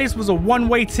 that place was a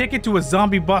one-way ticket to a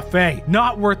zombie buffet.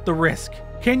 Not worth the risk.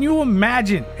 Can you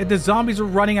imagine if the zombies were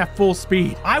running at full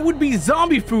speed? I would be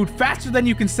zombie food faster than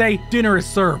you can say dinner is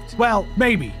served. Well,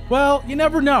 maybe. Well, you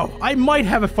never know. I might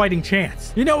have a fighting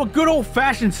chance. You know, a good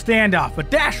old-fashioned standoff, a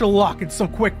dash of luck, and some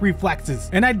quick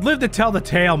reflexes. And I'd live to tell the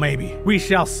tale, maybe. We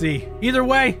shall see. Either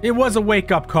way, it was a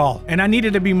wake-up call, and I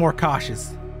needed to be more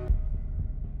cautious.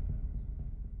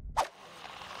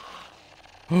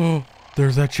 Oh,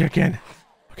 there's that chicken.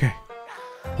 Okay.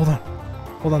 Hold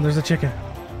on, there's a chicken.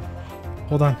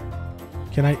 Hold on.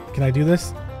 Can I do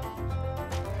this?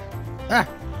 Ah!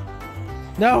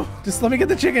 No, just let me get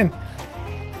the chicken.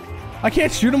 I can't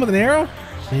shoot him with an arrow?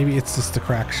 Maybe it's just a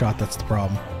crack shot that's the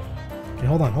problem. Okay,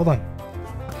 hold on.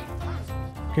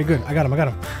 Okay, good. I got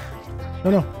him.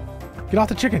 No. Get off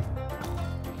the chicken.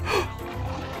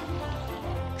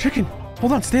 Chicken!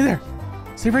 Hold on, stay there.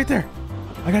 Stay right there.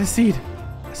 I got a seed.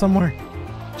 Somewhere.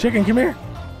 Chicken, come here.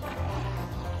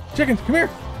 Chicken, come here.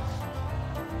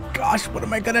 Gosh, what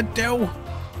am I gonna do?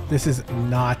 This is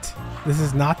not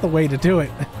the way to do it.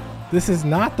 This is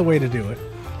not the way to do it.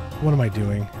 What am I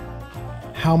doing?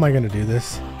 How am I gonna do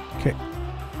this? Okay.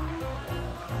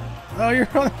 Oh, you're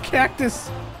on a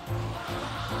cactus.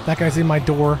 That guy's in my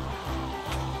door.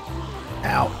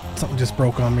 Ow, something just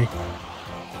broke on me.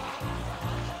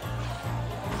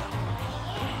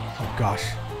 Oh gosh.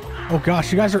 Oh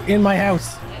gosh, you guys are in my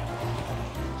house.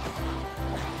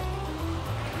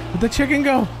 Where'd the chicken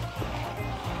go?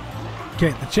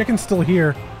 Okay, the chicken's still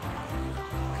here.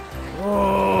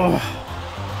 Oh.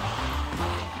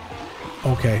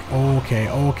 Okay.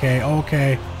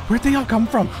 Where'd they all come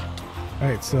from?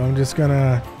 Alright, so I'm just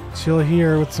gonna chill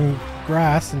here with some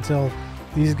grass until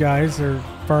these guys are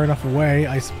far enough away,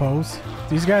 I suppose. If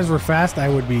these guys were fast, I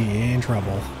would be in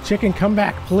trouble. Chicken, come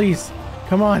back, please.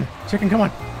 Come on. Chicken, come on.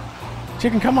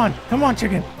 Chicken, come on. Come on,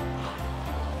 chicken.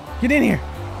 Get in here.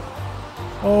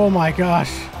 Oh my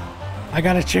gosh. I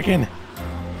got a chicken.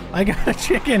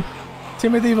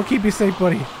 Timothy will keep you safe,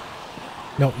 buddy.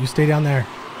 No, you stay down there.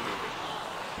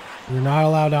 You're not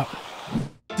allowed up.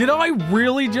 Did I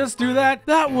really just do that?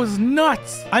 That was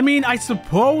nuts. I mean, I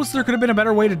suppose there could have been a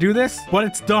better way to do this, but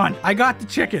it's done. I got the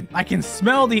chicken. I can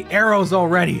smell the arrows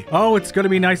already. Oh, it's gonna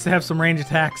be nice to have some range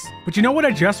attacks. But you know what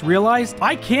I just realized?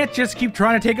 I can't just keep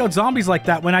trying to take out zombies like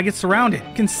that when I get surrounded.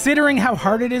 Considering how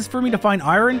hard it is for me to find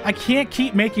iron, I can't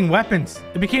keep making weapons.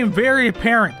 It became very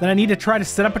apparent that I need to try to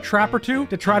set up a trap or two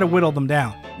to try to whittle them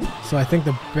down. So I think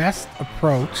the best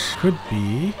approach could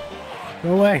be...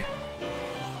 Go away.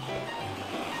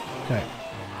 Okay.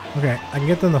 Okay, I can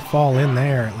get them to fall in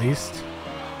there at least.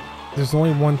 There's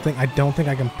only one thing. I don't think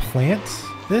I can plant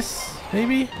this,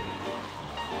 maybe?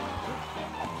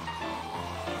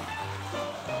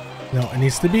 No, it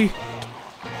needs to be.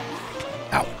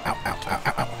 Ow, ow, ow, ow,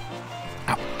 ow, ow.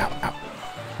 Ow, ow, ow.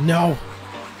 No.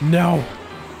 No.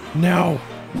 No.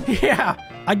 Yeah,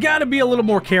 I gotta be a little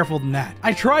more careful than that.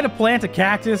 I tried to plant a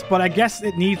cactus, but I guess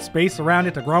it needs space around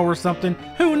it to grow or something.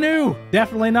 Who knew?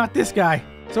 Definitely not this guy.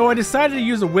 So I decided to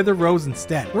use a wither rose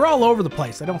instead. They're all over the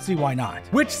place, I don't see why not.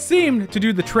 Which seemed to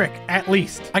do the trick, at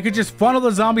least. I could just funnel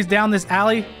the zombies down this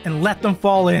alley and let them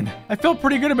fall in. I felt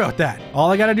pretty good about that.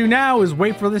 All I gotta do now is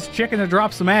wait for this chicken to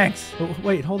drop some eggs. Oh,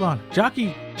 wait, hold on.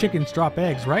 Jockey chickens drop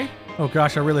eggs, right? Oh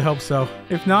gosh, I really hope so.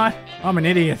 If not, I'm an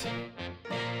idiot.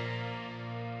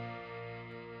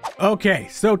 Okay,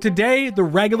 so today the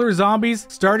regular zombies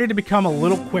started to become a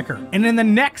little quicker. And in the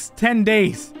next 10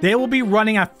 days, they will be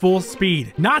running at full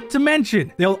speed. Not to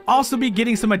mention, they'll also be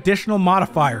getting some additional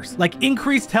modifiers, like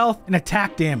increased health and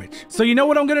attack damage. So you know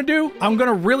what I'm gonna do? I'm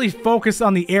gonna really focus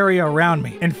on the area around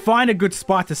me and find a good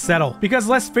spot to settle. Because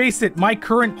let's face it, my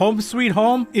current home sweet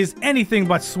home is anything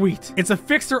but sweet. It's a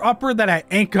fixer-upper that I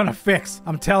ain't gonna fix,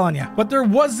 I'm telling you. But there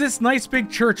was this nice big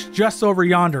church just over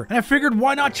yonder, and I figured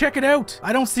why not check it out?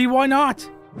 I don't see why not.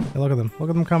 Hey, look at them. Look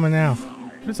at them coming now.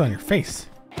 What's on your face?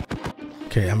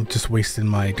 Okay, I'm just wasting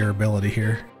my durability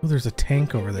here. Oh, there's a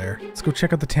tank over there. Let's go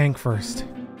check out the tank first.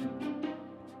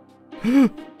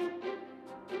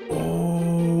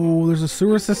 Oh, there's a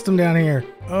sewer system down here.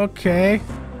 Okay. I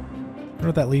wonder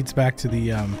if that leads back to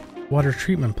the water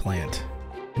treatment plant.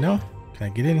 You know? Can I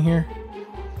get in here?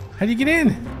 How do you get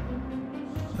in?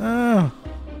 Oh.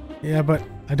 Yeah, but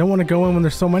I don't want to go in when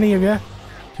there's so many of you.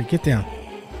 Okay, get down.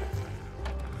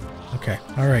 Okay,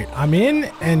 alright. I'm in,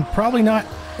 and probably not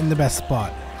in the best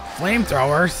spot.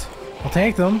 Flamethrowers. I'll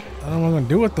take them. I don't know what I'm going to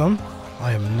do with them.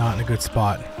 I am not in a good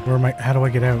spot. Where am I? How do I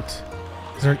get out?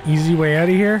 Is there an easy way out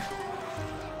of here?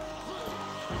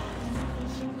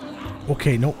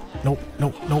 Okay, nope. Nope,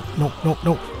 nope, nope, nope, nope,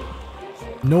 nope.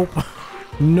 Nope.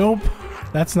 Nope.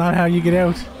 That's not how you get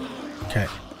out. Okay.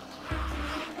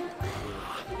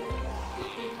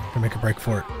 Gonna make a break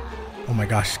for it. Oh my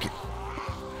gosh. Get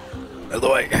out of the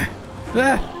way.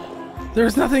 Ah,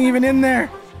 there's nothing even in there.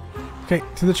 Okay,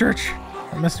 to the church.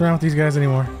 I'm not messing around with these guys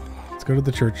anymore. Let's go to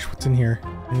the church. What's in here?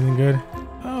 Anything good?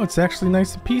 Oh, it's actually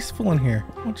nice and peaceful in here.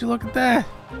 Won't you look at that?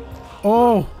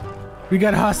 Oh, we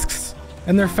got husks,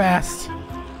 and they're fast.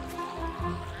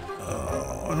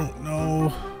 Oh, I don't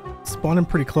know. It's spawning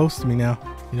pretty close to me now.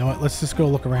 You know what? Let's just go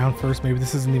look around first. Maybe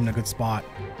this isn't even a good spot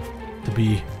to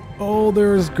be. Oh,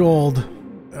 there's gold.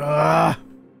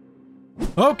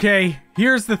 Okay,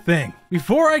 here's the thing.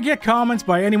 Before I get comments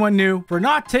by anyone new for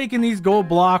not taking these gold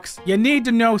blocks, you need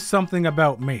to know something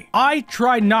about me. I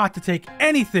try not to take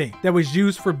anything that was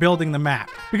used for building the map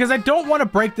because I don't want to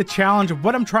break the challenge of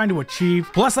what I'm trying to achieve.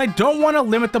 Plus, I don't want to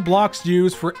limit the blocks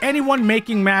used for anyone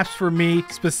making maps for me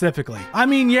specifically. I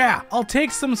mean, yeah, I'll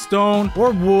take some stone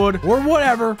or wood or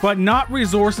whatever, but not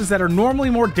resources that are normally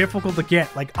more difficult to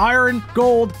get, like iron,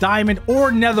 gold, diamond,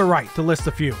 or netherite, to list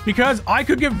a few. Because I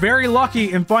could get very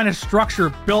lucky and find a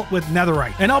structure built with netherite,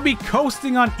 and I'll be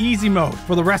coasting on easy mode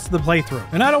for the rest of the playthrough,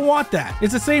 and I don't want that.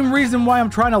 It's the same reason why I'm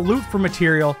trying to loot for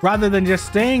material rather than just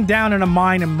staying down in a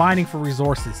mine and mining for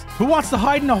resources. Who wants to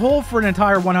hide in a hole for an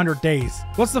entire 100 days?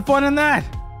 What's the fun in that?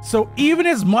 So even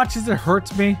as much as it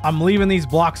hurts me, I'm leaving these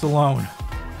blocks alone.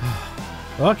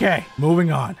 Okay,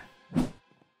 moving on.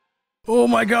 Oh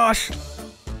my gosh.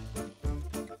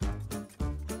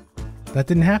 That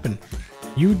didn't happen.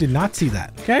 You did not see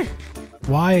that, okay?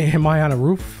 Why am I on a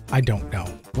roof? I don't know.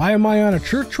 Why am I on a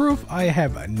church roof? I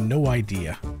have no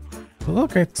idea. But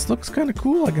look, it looks kind of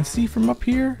cool. I can see from up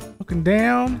here, looking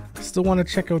down. I still want to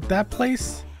check out that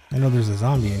place. I know there's a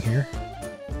zombie in here.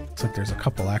 Looks like there's a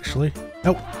couple actually.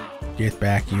 Oh, get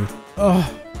back you. Oh,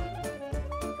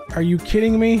 are you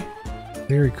kidding me?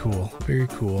 Very cool, very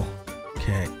cool.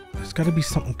 Okay, there's got to be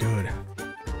something good.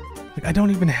 Like I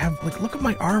don't even have, like look at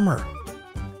my armor.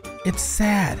 It's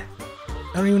sad.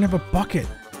 I don't even have a bucket.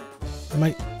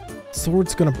 My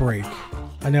sword's gonna break.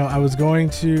 I know I was going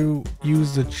to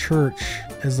use the church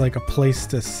as like a place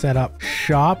to set up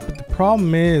shop. But the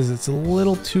problem is it's a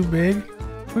little too big.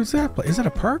 What is that? Is that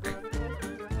a park?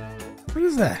 What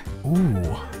is that?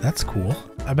 Ooh, that's cool.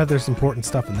 I bet there's important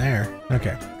stuff in there.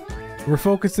 Okay. We're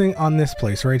focusing on this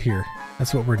place right here.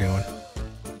 That's what we're doing.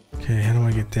 Okay, how do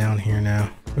I get down here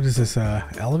now? What is this,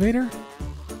 elevator?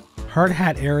 Hard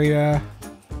hat area.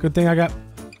 Good thing I got...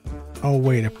 Oh,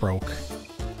 wait, it broke.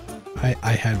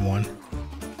 I had one.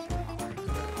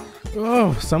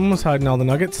 Oh, someone was hiding all the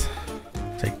nuggets.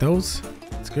 Take those.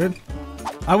 That's good.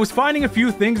 I was finding a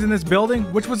few things in this building,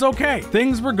 which was okay.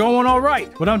 Things were going all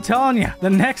right. But I'm telling you, the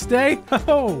next day,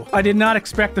 oh, I did not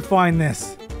expect to find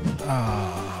this.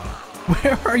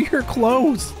 Where are your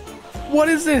clothes? What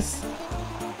is this?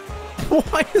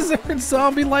 Why is there a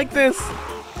zombie like this?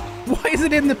 Why is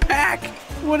it in the pack?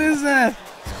 What is that?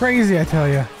 It's crazy, I tell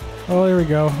you. Oh, there we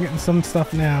go. Getting some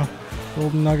stuff now.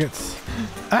 Golden nuggets.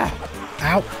 Ah!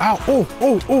 Ow! Ow! Oh!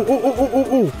 Oh! Oh! Oh! Oh! Oh!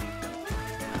 Oh!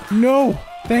 Oh! No!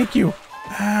 Thank you.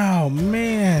 Oh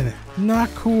man, not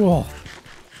cool.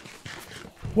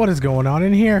 What is going on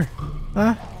in here?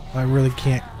 Huh? I really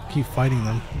can't keep fighting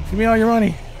them. Give me all your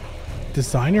money.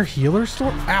 Designer healer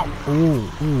store? Ow! Ooh!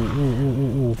 Ooh! Ooh!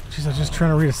 Ooh! Ooh! Jeez, I was just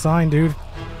trying to read a sign, dude.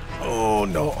 Oh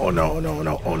no! Oh no! No!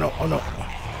 No! Oh no! Oh no!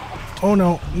 Oh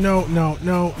no! No! No!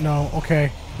 No! No!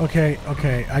 Okay. Okay.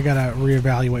 Okay. I gotta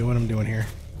reevaluate what I'm doing here.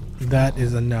 That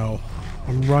is a no.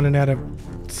 I'm running out of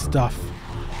stuff.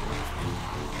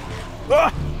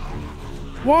 Ah!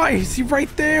 Why? Is he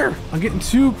right there? I'm getting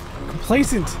too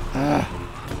complacent. Ah.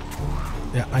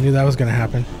 Yeah, I knew that was gonna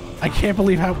happen. I can't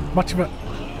believe how much of a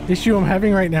issue I'm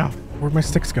having right now. Where'd my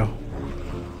sticks go?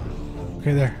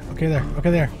 Okay, there. Okay, there.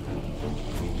 Okay, there.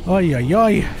 Oy, oy,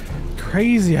 oy.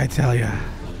 Crazy, I tell ya.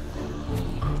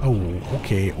 Oh,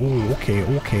 okay. Oh, okay,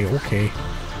 okay, okay.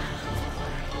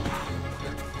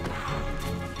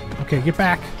 Okay, get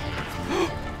back.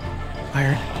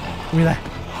 Iron. Give me that.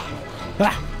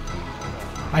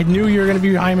 Ah! I knew you were going to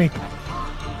be behind me.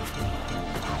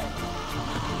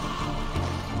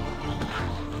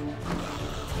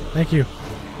 Thank you.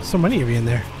 So many of you in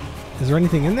there. Is there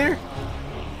anything in there?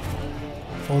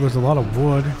 Oh, there's a lot of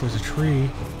wood. There's a tree.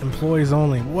 Employees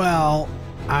only. Well,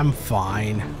 I'm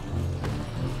fine.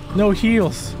 No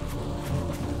heals.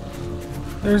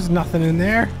 There's nothing in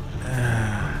there.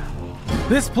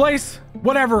 This place,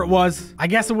 whatever it was, I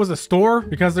guess it was a store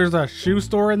because there's a shoe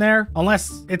store in there.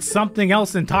 Unless it's something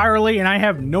else entirely and I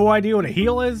have no idea what a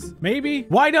heel is, maybe?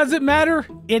 Why does it matter?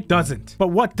 It doesn't.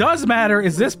 But what does matter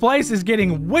is this place is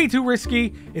getting way too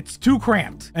risky. It's too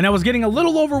cramped. And I was getting a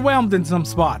little overwhelmed in some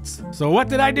spots. So what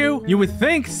did I do? You would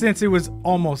think since it was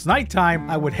almost nighttime,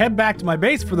 I would head back to my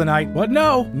base for the night. But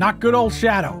no, not good old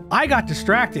Shadow. I got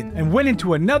distracted and went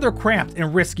into another cramped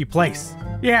and risky place.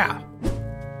 Yeah.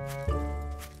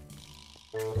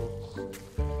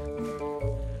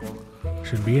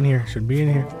 Shouldn't be in here. Shouldn't be in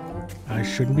here. I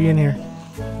shouldn't be in here.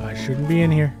 I shouldn't be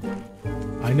in here.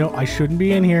 I know I shouldn't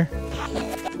be in here.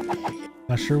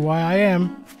 Not sure why I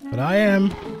am, but I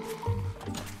am.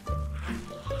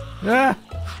 Ah!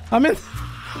 I'm in.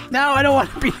 No, I don't want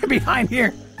to be behind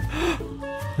here.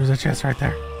 There's a chest right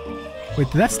there. Wait,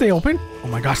 did that stay open? Oh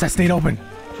my gosh, that stayed open.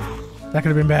 That could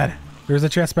have been bad. There's a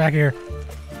chest back here.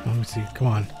 Let me see. Come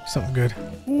on. Something good.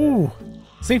 Ooh.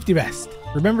 Safety vest.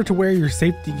 Remember to wear your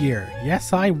safety gear.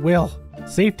 Yes, I will.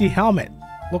 Safety helmet.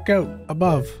 Look out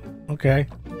above. Okay.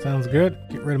 Sounds good.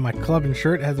 Get rid of my club and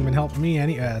shirt. It hasn't been helping me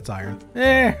any. That's iron.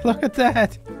 There. Look at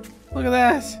that. Look at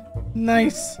that.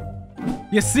 Nice.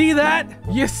 You see that?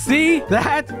 You see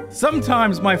that?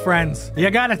 Sometimes, my friends,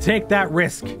 you gotta take that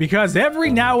risk because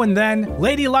every now and then,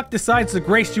 Lady Luck decides to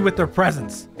grace you with their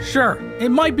presence. Sure, it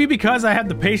might be because I have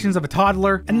the patience of a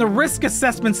toddler and the risk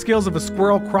assessment skills of a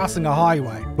squirrel crossing a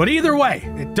highway. But either way,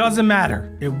 it doesn't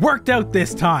matter. It worked out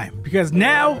this time because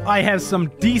now I have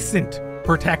some decent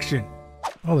protection.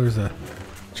 Oh, there's a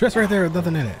chest right there with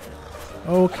nothing in it.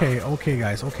 Okay, okay,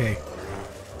 guys, okay.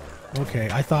 Okay,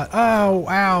 I thought, ow,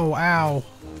 ow, ow.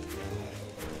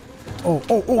 Oh,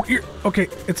 oh, oh, here. Okay,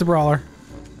 it's a brawler.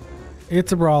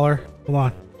 It's a brawler. Hold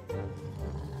on.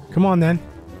 Come on, then.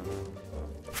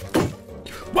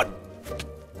 What?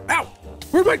 Ow!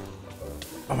 Where'd my...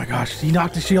 Oh my gosh, he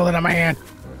knocked the shield out of my hand.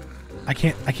 I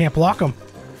can't block him.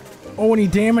 Oh, and he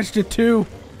damaged it too.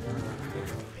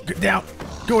 Get down.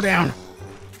 Go down.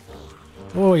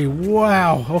 Oh,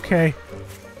 wow. Okay.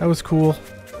 That was cool.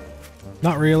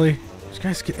 Not really. Just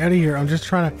guys, get out of here. I'm just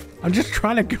trying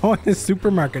to go in this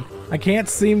supermarket. I can't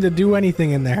seem to do anything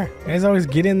in there. You guys always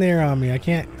get in there on me. I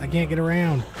can't get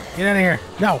around. Get out of here.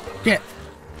 No, get.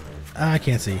 I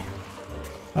can't see.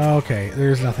 Okay,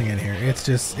 there's nothing in here. It's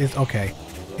okay.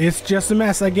 It's just a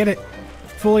mess. I get it.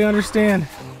 fully understand.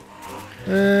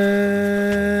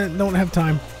 Don't have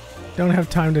time. Don't have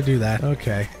time to do that.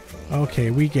 Okay.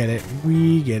 Okay, we get it.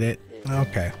 We get it.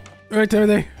 Okay. All right,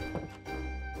 Timothy.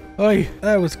 Oi,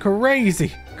 that was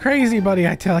crazy. Crazy, buddy,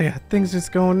 I tell you. Things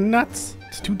just going nuts.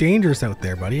 It's too dangerous out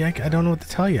there, buddy. I don't know what to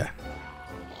tell you.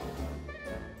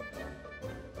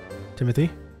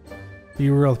 Timothy? Be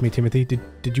real with me, Timothy.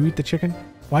 Did you eat the chicken?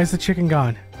 Why is the chicken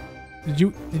gone? Did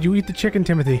you eat the chicken,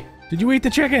 Timothy? Did you eat the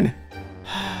chicken?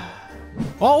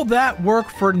 All that work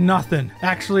for nothing.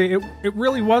 Actually, it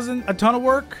really wasn't a ton of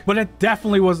work, but it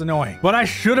definitely was annoying. But I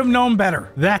should have known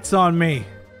better. That's on me.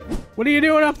 What are you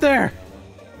doing up there?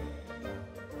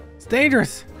 It's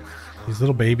dangerous. These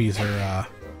little babies are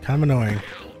kind of annoying.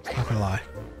 Not gonna lie.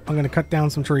 I'm gonna cut down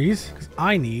some trees because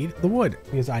I need the wood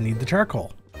because I need the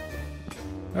charcoal.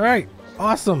 All right,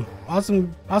 awesome,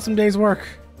 awesome day's work.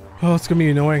 Oh, it's gonna be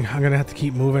annoying. I'm gonna have to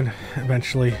keep moving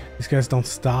eventually. These guys don't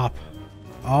stop.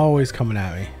 Always coming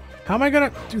at me. How am I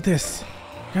gonna do this?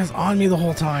 You guys on me the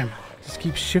whole time. Just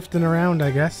keep shifting around,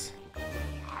 I guess.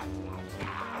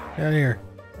 Get out of here.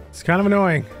 It's kind of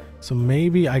annoying. So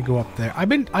maybe I go up there. I've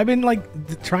been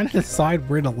like trying to decide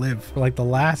where to live for like the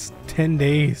last 10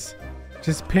 days.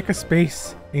 Just pick a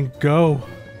space and go.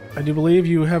 I do believe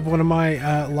you have one of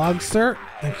my logs, sir.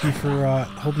 Thank you for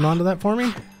holding on to that for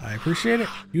me. I appreciate it.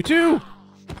 You too.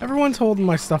 Everyone's holding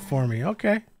my stuff for me.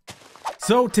 Okay.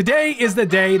 So today is the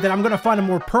day that I'm gonna find a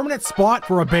more permanent spot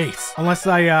for a base. Unless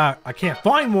I can't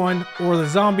find one, or the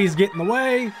zombies get in the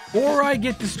way, or I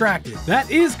get distracted.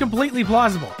 That is completely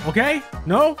plausible, okay?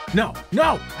 No, no,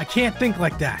 no, I can't think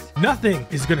like that. Nothing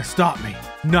is gonna stop me.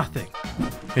 Nothing.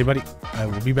 Hey buddy, I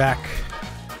will be back.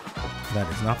 That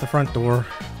is not the front door.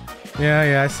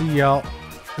 Yeah, I see y'all.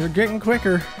 You're getting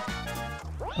quicker.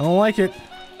 I don't like it.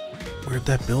 Where'd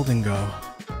that building go?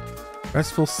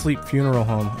 Restful Sleep Funeral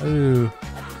Home. Ooh.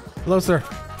 Hello, sir.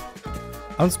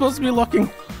 I'm supposed to be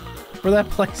looking for that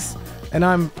place, and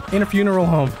I'm in a funeral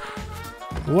home.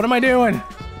 What am I doing?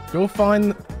 Go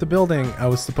find the building I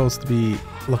was supposed to be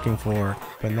looking for,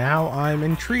 but now I'm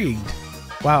intrigued.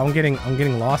 Wow, I'm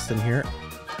getting lost in here.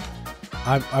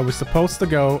 I was supposed to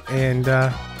go and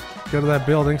go to that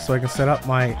building so I can set up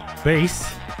my base.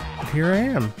 But here I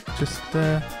am, just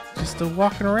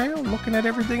walking around, looking at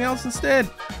everything else instead.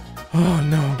 Oh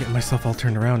no, I'm getting myself all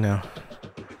turned around now.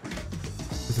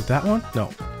 Is it that one? No.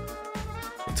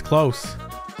 It's close.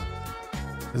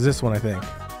 It's this one, I think.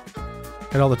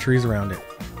 Got all the trees around it.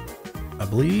 I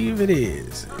believe it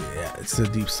is. Yeah, it's the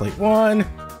deep slate one.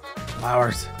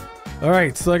 Flowers.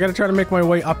 Alright, so I gotta try to make my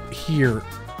way up here.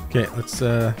 Okay, let's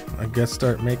I guess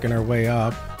start making our way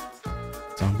up.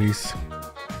 Zombies.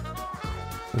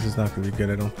 This is not gonna be good,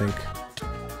 I don't think.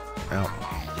 Ow.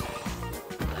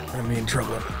 I'm gonna be in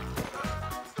trouble.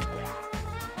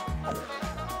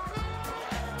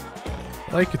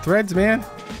 I like your threads, man.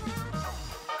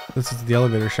 This is the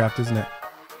elevator shaft, isn't it?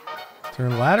 Is there a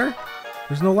ladder?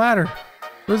 There's no ladder.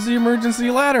 Where's the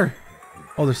emergency ladder?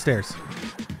 Oh, there's stairs.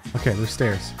 Okay, there's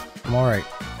stairs. I'm alright.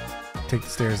 Take the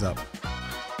stairs up.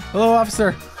 Hello,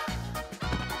 officer.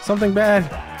 Something bad,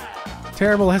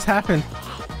 terrible has happened.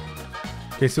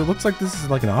 Okay, so it looks like this is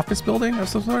like an office building of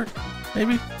some sort,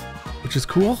 maybe? Which is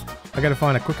cool. I gotta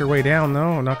find a quicker way down, though.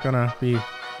 I'm not gonna be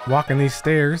walking these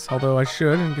stairs, although I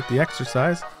should and get the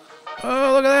exercise.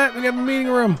 Oh, look at that. We got a meeting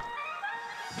room.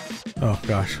 Oh,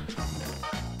 gosh.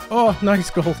 Oh,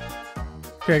 nice gold.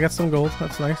 Okay, I got some gold.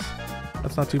 That's nice.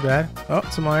 That's not too bad. Oh,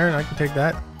 some iron. I can take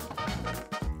that.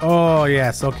 Oh,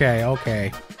 yes. Okay,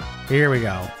 okay. Here we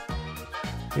go.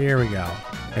 Here we go.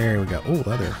 There we go. Oh,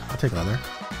 leather. I'll take leather.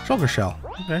 Shulker shell.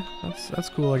 Okay, that's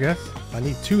cool, I guess. I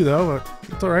need 2 though, but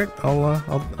it's all right.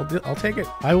 I'll take it.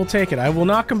 I will take it. I will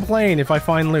not complain if I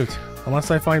find loot,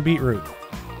 unless I find beetroot,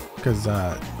 because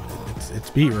it's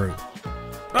beetroot.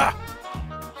 Ah!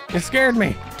 It scared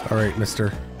me. All right,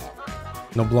 mister.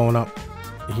 No blowing up.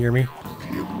 You hear me?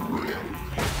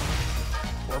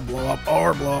 Or blow up.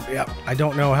 Or blow up. Yep. I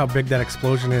don't know how big that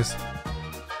explosion is.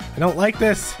 I don't like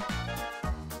this.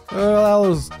 Oh, all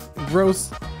those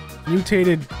gross,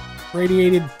 mutated,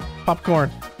 radiated popcorn.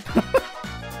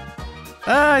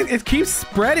 It keeps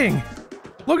spreading.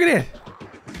 Look at it.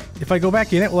 If I go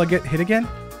back in it, will I get hit again?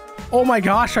 Oh my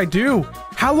gosh, I do.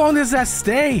 How long does that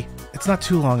stay? It's not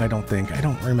too long, I don't think. I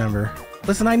don't remember.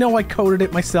 Listen, I know I coded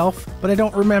it myself, but I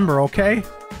don't remember, okay?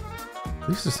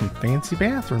 These are some fancy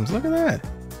bathrooms. Look at that.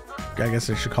 I guess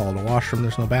I should call it a washroom.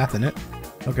 There's no bath in it.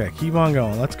 Okay, keep on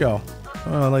going. Let's go.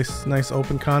 Oh, nice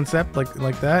open concept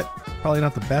like that. Probably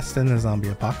not the best in the zombie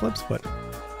apocalypse, but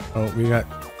oh, we got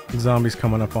zombies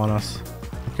coming up on us.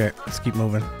 Okay, let's keep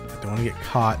moving. I don't want to get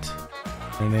caught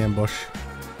in an ambush.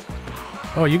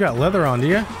 Oh, you got leather on, do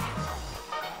you?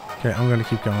 Okay, I'm gonna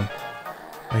keep going.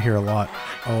 I hear a lot.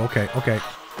 Oh, okay, okay.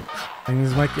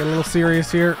 Things might get a little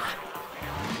serious here.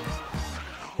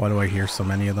 Why do I hear so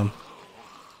many of them?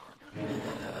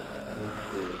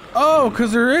 Oh,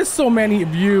 because there is so many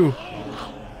of you.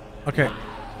 Okay.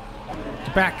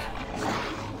 Get back.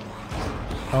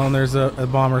 Oh, and there's a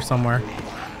bomber somewhere.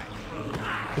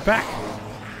 Get back.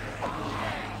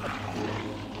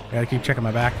 I gotta keep checking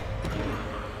my back.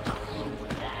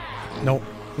 Nope.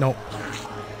 Nope.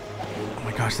 Oh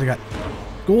my gosh, they got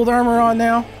gold armor on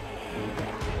now.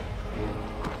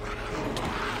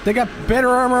 They got better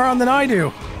armor on than I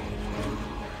do.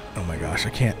 Oh my gosh, I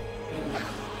can't.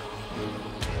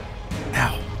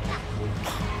 Ow.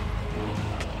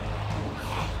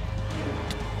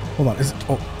 Hold on. Is it,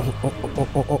 oh,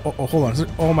 hold on. Is it,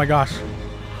 oh my gosh.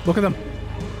 Look at them.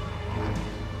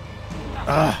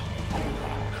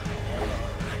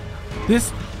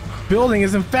 This building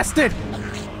is infested.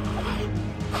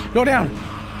 Go down.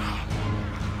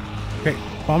 Okay,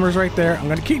 bomber's right there. I'm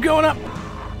gonna keep going up.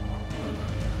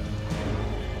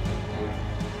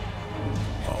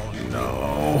 Oh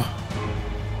no.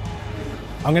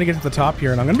 I'm gonna get to the top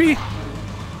here and I'm gonna be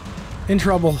in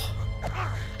trouble.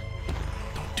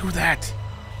 Don't do that.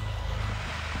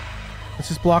 Let's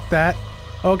just block that.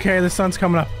 Okay, the sun's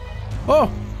coming up. Oh,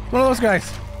 one of those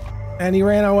guys. And he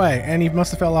ran away, and he must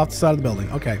have fell off the side of the building.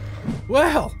 Okay.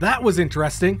 Well, that was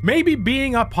interesting. Maybe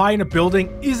being up high in a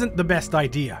building isn't the best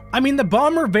idea. I mean, the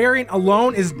bomber variant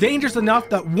alone is dangerous enough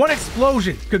that one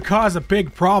explosion could cause a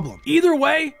big problem. Either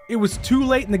way, it was too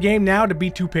late in the game now to be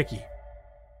too picky.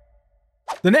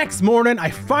 The next morning, I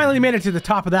finally made it to the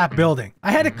top of that building.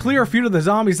 I had to clear a few of the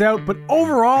zombies out, but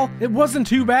overall, it wasn't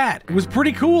too bad. It was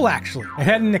pretty cool, actually. I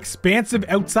had an expansive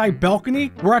outside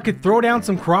balcony where I could throw down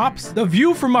some crops. The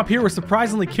view from up here was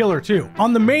surprisingly killer, too.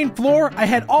 On the main floor, I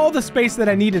had all the space that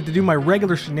I needed to do my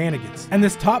regular shenanigans. And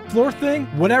this top floor thing,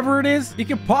 whatever it is, it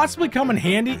could possibly come in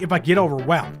handy if I get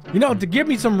overwhelmed. You know, to give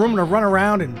me some room to run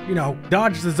around and, you know,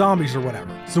 dodge the zombies or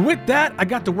whatever. So with that, I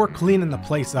got to work cleaning the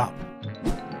place up.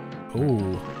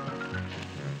 Ooh.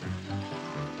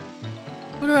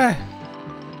 Look at that.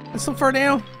 That's so far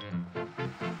down.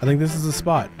 I think this is the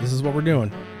spot. This is what we're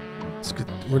doing. Let's get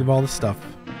rid of all this stuff.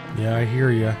 Yeah, I hear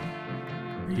you.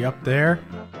 Are you up there?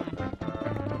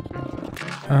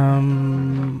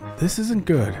 This isn't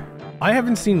good. I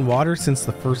haven't seen water since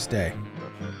the first day.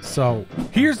 So,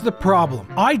 here's the problem.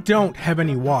 I don't have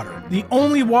any water. The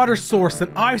only water source that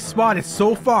I've spotted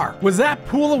so far was that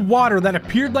pool of water that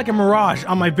appeared like a mirage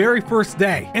on my very first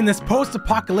day in this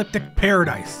post-apocalyptic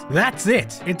paradise. That's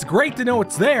it. It's great to know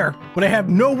it's there, but I have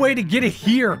no way to get it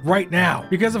here right now.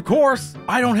 Because of course,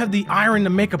 I don't have the iron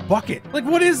to make a bucket. Like,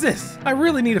 what is this? I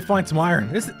really need to find some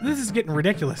iron. This is getting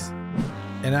ridiculous.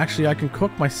 And actually, I can cook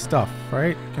my stuff,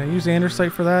 right? Can I use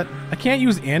andesite for that? I can't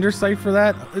use andesite for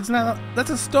that. It's not.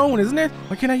 That's a stone, isn't it?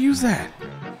 Why can't I use that?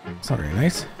 It's not very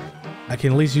nice. I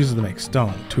can at least use it to make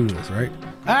stone tools, right?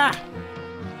 Ah!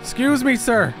 Excuse me,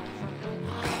 sir.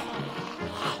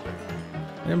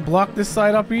 I didn't block this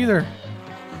side up either.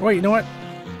 Wait, you know what?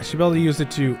 I should be able to use it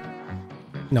to...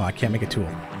 No, I can't make a tool.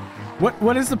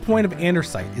 What is the point of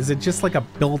andesite? Is it just like a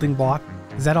building block?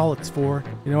 Is that all it's for?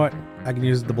 You know what? I can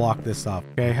use it to block this up.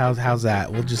 Okay, how's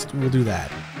that? We'll do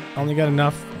that. I only got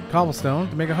enough cobblestone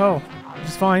to make a hoe. Which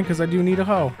is fine, because I do need a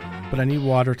hoe. But I need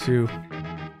water to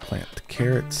plant the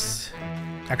carrots.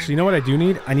 Actually, you know what I do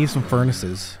need? I need some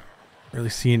furnaces. Really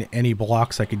seeing any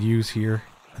blocks I could use here.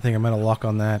 I think I'm out of luck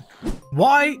on that.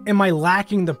 Why am I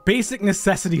lacking the basic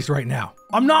necessities right now?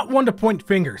 I'm not one to point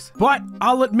fingers, but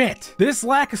I'll admit, this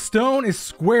lack of stone is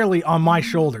squarely on my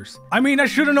shoulders. I mean, I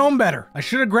should have known better. I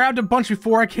should have grabbed a bunch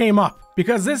before I came up,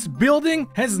 because this building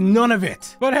has none of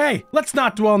it. But hey, let's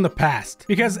not dwell in the past,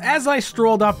 because as I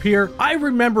strolled up here, I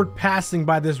remembered passing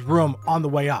by this room on the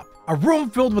way up. A room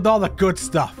filled with all the good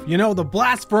stuff. You know, the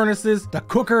blast furnaces, the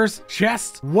cookers,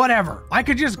 chests, whatever. I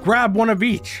could just grab one of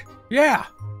each. Yeah,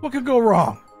 what could go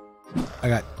wrong? I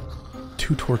got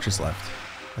 2 torches left.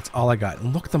 That's all I got.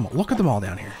 And look at them all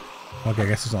down here. Okay, I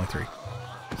guess there's only 3.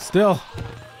 Still.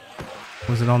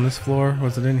 Was it on this floor?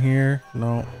 Was it in here?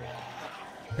 No.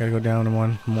 Gotta go down to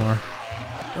one more.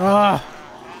 Ah!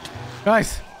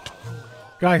 Guys!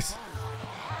 Guys!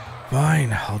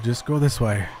 Fine, I'll just go this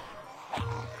way.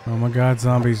 Oh my god,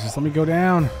 zombies, just let me go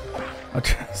down. I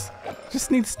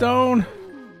just need stone.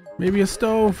 Maybe a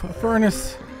stove, a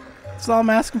furnace. That's all I'm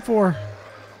asking for.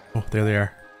 Oh, there they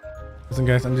are. Listen,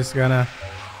 guys, I'm just gonna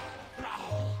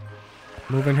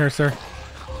move in here, sir.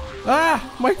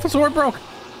 Ah! My sword broke!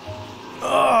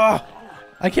 Ugh!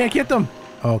 I can't get them!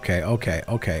 Okay.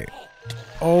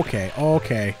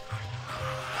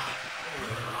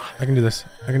 I can do this.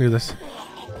 I can do this.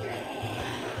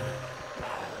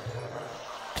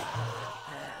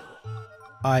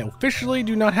 I officially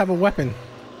do not have a weapon.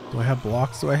 Do I have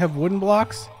blocks? Do I have wooden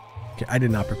blocks? Okay, I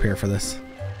did not prepare for this.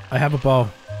 I have a bow.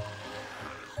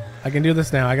 I can do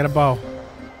this now. I got a bow.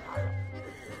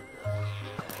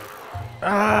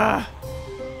 Ah!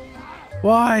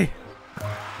 Why?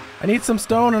 I need some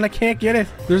stone and I can't get it.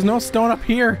 There's no stone up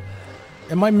here.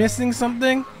 Am I missing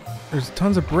something? There's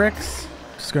tons of bricks.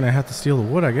 Just gonna have to steal the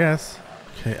wood, I guess.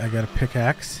 Okay, I got a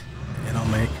pickaxe. And I'll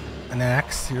make an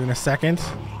axe here in a second.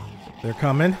 They're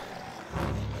coming.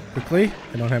 Quickly.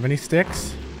 I don't have any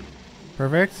sticks.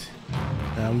 Perfect.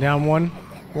 I'm down one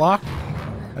block.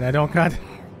 And I don't got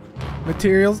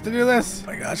materials to do this.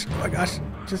 Oh my gosh. Oh my gosh.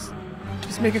 Just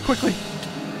make it quickly.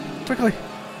 Quickly.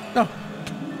 No.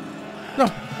 No.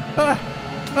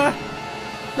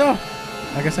 No.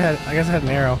 I guess I had an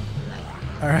arrow.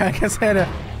 Alright, I guess I had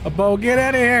a bow. Get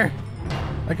out of here.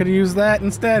 I could have used that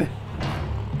instead.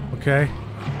 Okay.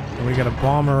 And we got a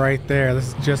bomber right there. This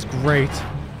is just great.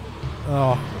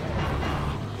 Oh.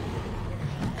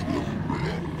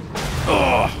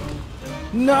 Oh.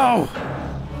 No.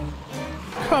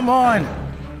 Come on.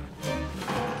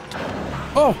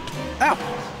 Oh. Ow.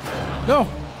 No.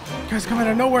 You guys come out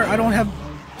of nowhere. I don't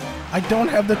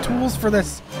have the tools for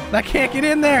this. I can't get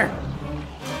in there.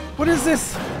 What is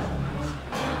this?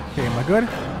 Okay, am I good?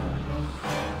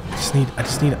 I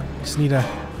just need a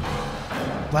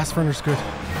blast furnace is good.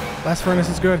 Blast furnace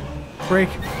is good. Break.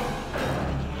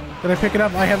 Did I pick it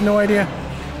up? I have no idea.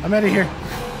 I'm out of here.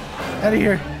 Out of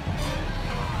here.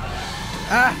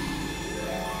 Ah!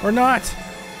 Or not.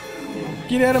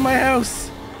 Get out of my house.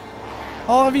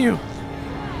 All of you.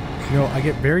 You know, I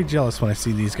get very jealous when I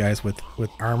see these guys with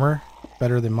armor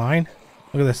better than mine.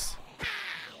 Look at this.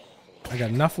 I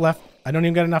got enough left. I don't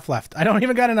even got enough left. I don't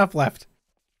even got enough left.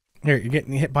 Here, you're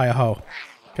getting hit by a hoe.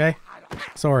 Okay?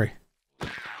 Sorry.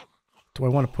 Do I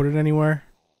want to put it anywhere?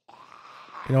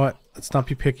 You know what? Let's not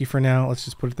be picky for now. Let's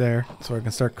just put it there so I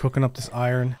can start cooking up this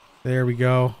iron. There we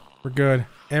go. We're good.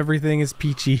 Everything is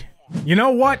peachy. You know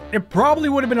what? It probably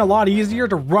would have been a lot easier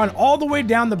to run all the way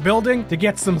down the building to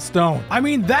get some stone. I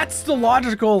mean, that's the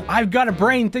logical, I've got a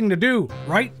brain thing to do,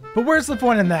 right? But where's the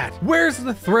fun in that? Where's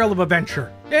the thrill of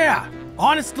adventure? Yeah.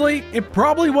 Honestly, it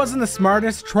probably wasn't the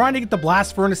smartest trying to get the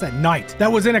blast furnace at night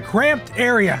that was in a cramped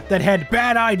area that had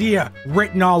bad idea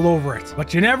written all over it.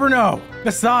 But you never know.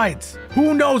 Besides,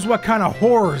 who knows what kind of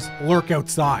horrors lurk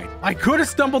outside? I could have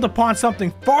stumbled upon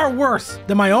something far worse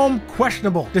than my own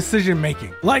questionable decision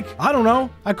making. Like, I don't know,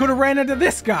 I could have ran into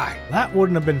this guy. That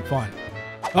wouldn't have been fun.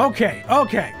 Okay.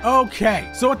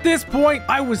 So at this point,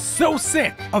 I was so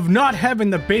sick of not having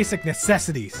the basic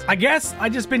necessities. I guess I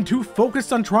just been too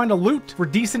focused on trying to loot for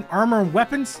decent armor and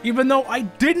weapons, even though I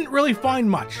didn't really find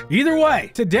much. Either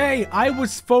way, today I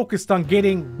was focused on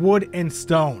getting wood and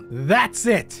stone. That's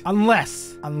it.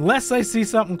 Unless I see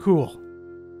something cool.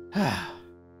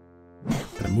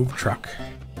 Gotta move truck.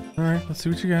 All right, let's see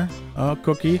what you got. Oh,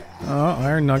 cookie. Oh,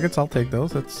 iron nuggets. I'll take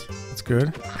those. That's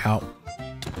good. Ow.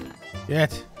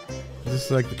 Yet. Is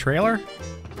this like the trailer?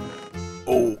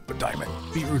 Oh, a diamond.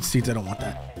 Beetroot seeds, I don't want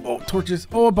that. Oh, torches.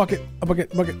 Oh, a bucket. A bucket.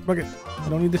 I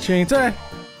don't need the chains.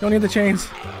 Don't need the chains.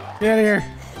 Get out of here.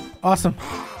 Awesome.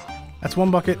 That's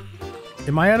one bucket.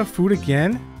 Am I out of food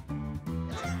again?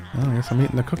 Oh, I guess I'm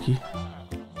eating the cookie.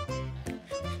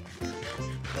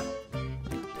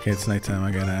 Okay, it's nighttime.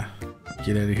 I gotta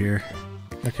get out of here.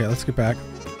 Okay, let's get back.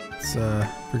 Let's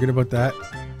forget about that.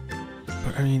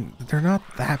 But I mean, they're not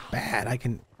that bad. I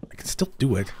can still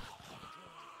do it.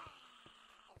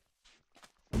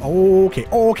 Okay.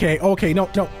 No.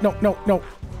 No.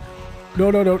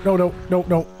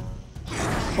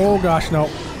 Oh gosh, no.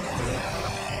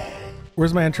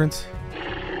 Where's my entrance?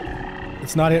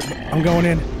 It's not it. I'm going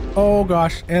in. Oh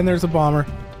gosh, and there's a bomber.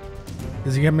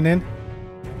 Is he coming in?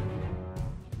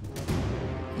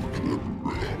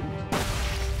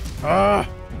 I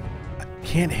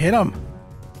can't hit him.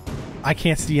 I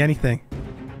can't see anything.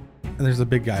 And there's a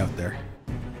big guy out there.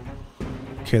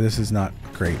 Okay, this is not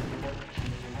great.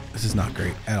 This is not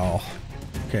great at all.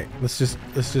 Okay, let's just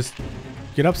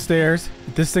get upstairs.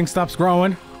 If this thing stops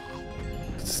growing.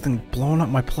 This thing blowing up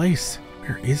my place.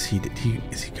 Where is he?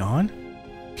 Is he gone?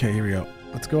 Okay, here we go.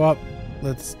 Let's go up.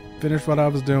 Let's finish what I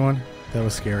was doing. That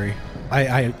was scary.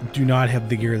 I do not have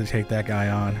the gear to take that guy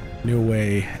on. No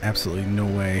way. Absolutely no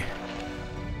way.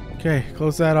 Okay,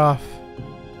 close that off.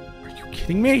 Are you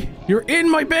kidding me? You're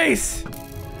in my base!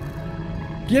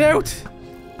 Get out!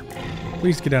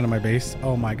 Please get out of my base.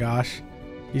 Oh my gosh.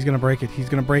 He's gonna break it. He's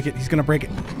gonna break it. He's gonna break it.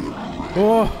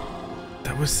 Oh,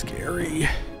 that was scary.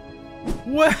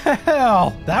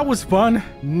 Well, that was fun.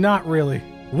 Not really.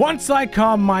 Once I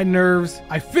calmed my nerves,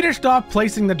 I finished off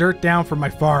placing the dirt down for my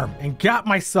farm and got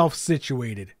myself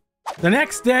situated. The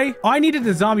next day, I needed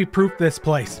to zombie-proof this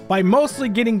place by mostly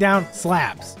getting down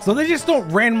slabs, so they just don't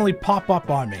randomly pop up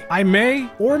on me. I may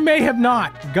or may have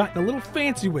not gotten a little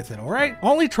fancy with it, alright?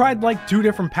 Only tried like 2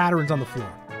 different patterns on the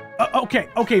floor.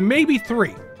 Okay, maybe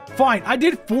 3. Fine, I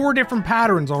did 4 different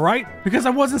patterns, alright? Because I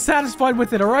wasn't satisfied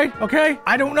with it, alright? Okay?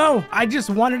 I don't know. I just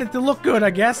wanted it to look good,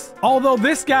 I guess. Although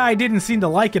this guy didn't seem to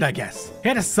like it, I guess. He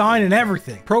had a sign and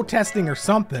everything, protesting or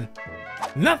something.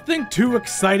 Nothing too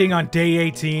exciting on day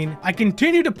 18. I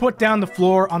continued to put down the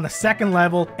floor on the 2nd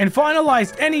level and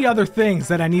finalized any other things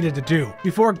that I needed to do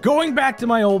before going back to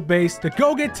my old base to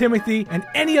go get Timothy and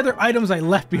any other items I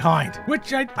left behind,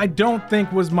 which I don't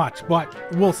think was much, but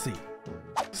we'll see.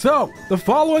 So, the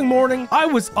following morning, I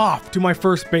was off to my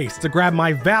first base to grab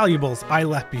my valuables I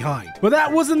left behind. But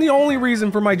that wasn't the only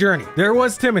reason for my journey. There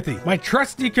was Timothy, my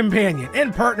trusty companion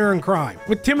and partner in crime.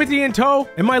 With Timothy in tow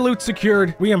and my loot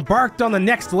secured, we embarked on the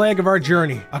next leg of our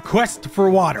journey, a quest for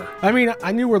water. I mean,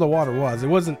 I knew where the water was. It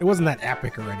wasn't that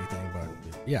epic or anything, but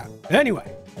yeah.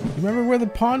 Anyway, you remember where the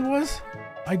pond was?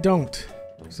 I don't.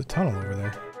 There's a tunnel over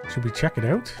there. Should we check it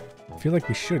out? I feel like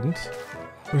we shouldn't.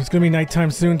 It's gonna be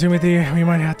nighttime soon, Timothy. We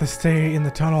might have to stay in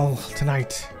the tunnel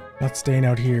tonight. Not staying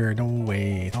out here. No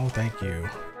way. Oh, thank you.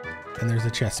 And there's a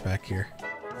chest back here.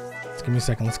 Just give me a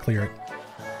second. Let's clear it.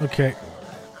 Okay.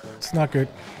 It's not good.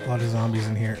 A lot of zombies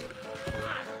in here.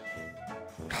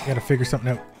 Gotta figure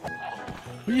something out.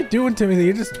 What are you doing, Timothy?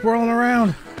 You're just twirling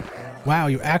around. Wow,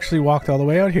 you actually walked all the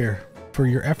way out here. For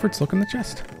your efforts, look in the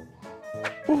chest.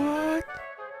 What?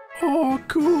 Oh,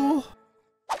 cool.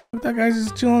 Look, that guy's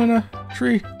just chilling in a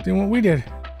tree, doing what we did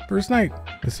first night.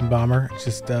 Listen, Bomber,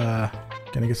 just gonna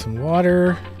get some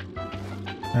water.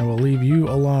 I will leave you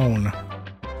alone.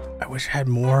 I wish I had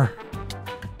more.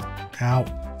 Ow,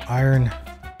 iron.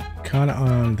 Kinda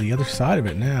on the other side of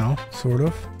it now, sort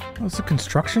of. Oh, it's a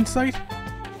construction site?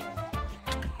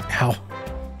 Ow.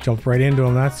 Jumped right into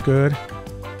him, that's good.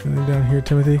 Anything down here,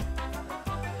 Timothy?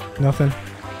 Nothing.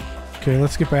 Okay,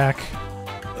 let's get back.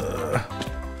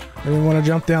 I didn't want to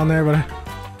jump down there, but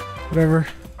whatever.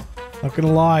 Not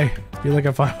gonna lie. I feel like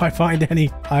if I find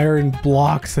any iron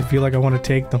blocks, I feel like I want to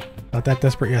take them. Not that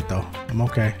desperate yet, though. I'm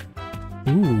okay.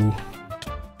 Ooh.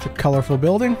 It's a colorful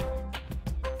building.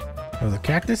 Oh, the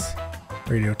cactus?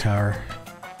 Radio tower.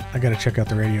 I gotta check out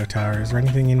the radio tower. Is there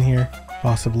anything in here?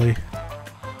 Possibly.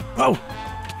 Oh!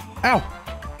 Ow!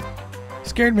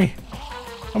 Scared me.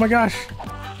 Oh my gosh.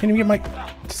 Can't even get my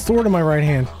sword in my right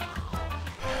hand.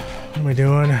 What am I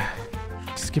doing?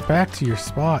 Just get back to your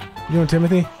spot. You doing,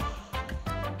 Timothy?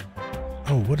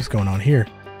 Oh, what is going on here?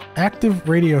 Active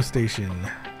radio station.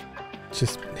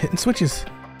 Just hitting switches.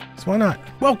 So why not?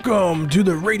 Welcome to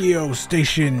the radio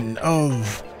station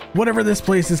of whatever this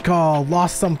place is called.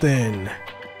 Lost something.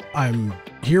 I'm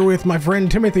here with my friend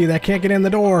Timothy that can't get in the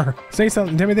door. Say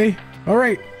something, Timothy. All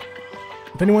right.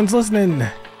 If anyone's listening,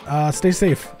 stay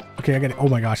safe. Okay, I got it. Oh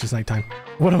my gosh, it's nighttime.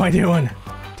 What am I doing?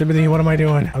 Timothy, what am I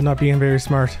doing? I'm not being very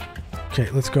smart. Okay,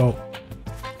 let's go.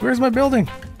 Where's my building?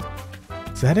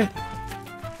 Is that it?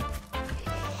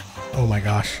 Oh my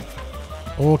gosh.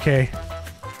 Okay.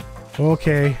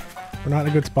 Okay. We're not in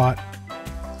a good spot.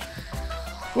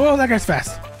 Whoa, that guy's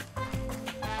fast.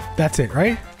 That's it,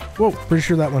 right? Whoa, pretty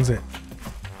sure that one's it.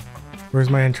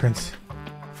 Where's my entrance?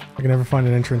 I can never find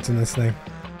an entrance in this thing.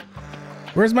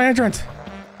 Where's my entrance?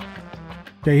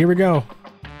 Okay, here we go.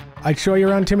 I'd show you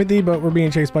around, Timothy, but we're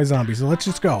being chased by zombies, so let's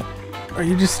just go. Are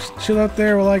you just chill out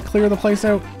there while I clear the place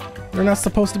out? They're not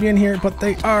supposed to be in here, but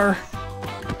they are.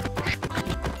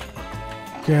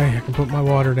 Okay, I can put my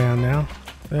water down now.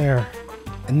 There.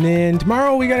 And then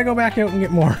tomorrow we gotta go back out and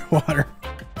get more water.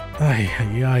 Ay,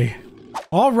 ay, ay.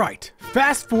 All right.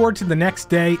 Fast forward to the next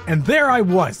day, and there I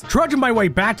was, trudging my way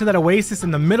back to that oasis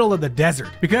in the middle of the desert,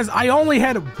 because I only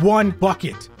had 1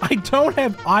 bucket. I don't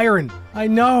have iron. I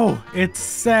know, it's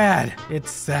sad.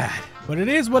 It's sad. But it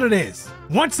is what it is.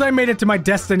 Once I made it to my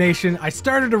destination, I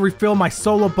started to refill my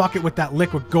solo bucket with that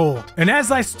liquid gold. And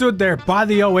as I stood there by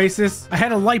the oasis, I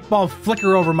had a light bulb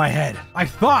flicker over my head. I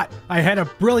thought I had a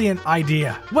brilliant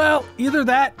idea. Well, either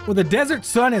that or the desert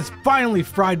sun has finally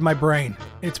fried my brain.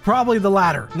 It's probably the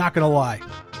latter, not gonna lie.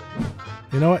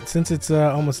 You know what? Since it's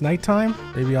almost nighttime,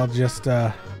 maybe I'll just do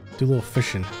a little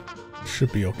fishing.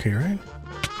 Should be okay, right?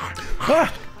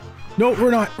 Ah! No,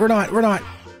 we're not. We're not. We're not.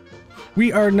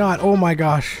 We are not. Oh my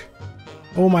gosh.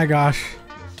 Oh my gosh.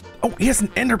 Oh, he has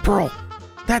an ender pearl.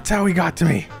 That's how he got to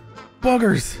me.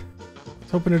 Buggers. I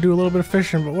was hoping to do a little bit of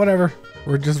fishing, but whatever.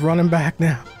 We're just running back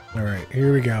now. All right,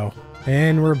 here we go.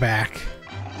 And we're back.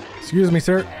 Excuse me,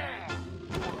 sir.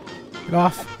 Get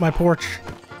off my porch.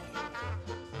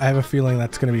 I have a feeling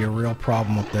that's going to be a real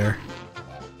problem up there.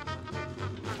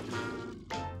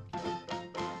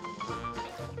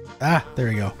 Ah,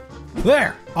 there you go.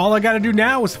 There! All I gotta do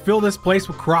now is fill this place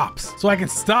with crops, so I can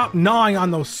stop gnawing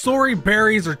on those sorry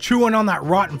berries or chewing on that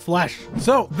rotten flesh.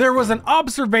 So, there was an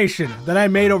observation that I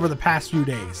made over the past few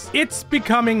days. It's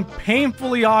becoming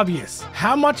painfully obvious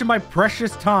how much of my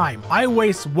precious time I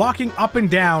waste walking up and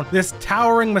down this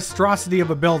towering monstrosity of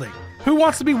a building. Who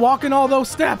wants to be walking all those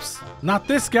steps? Not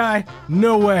this guy.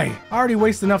 No way. I already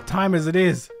waste enough time as it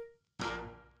is.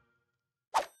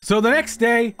 So the next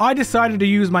day, I decided to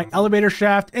use my elevator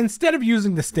shaft instead of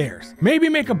using the stairs. Maybe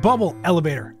make a bubble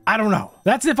elevator. I don't know.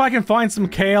 That's if I can find some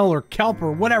kale or kelp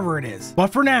or whatever it is. But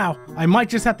for now, I might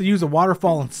just have to use a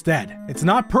waterfall instead. It's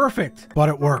not perfect, but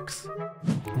it works.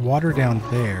 Water down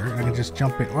there. I can just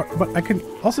jump in. But I can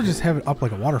also just have it up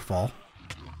like a waterfall.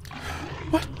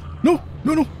 What? No,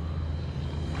 no, no.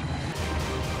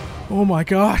 Oh my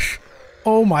gosh.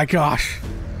 Oh my gosh.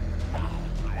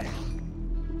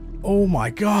 Oh my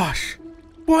gosh.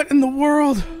 What in the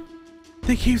world?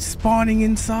 They keep spawning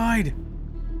inside.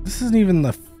 This isn't even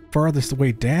the farthest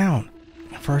way down.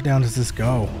 How far down does this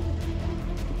go?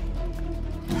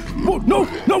 Oh, no,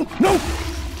 no, no. No.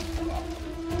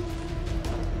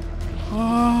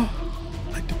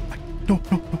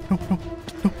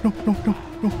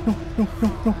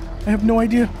 I have no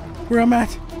idea where I'm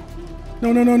at.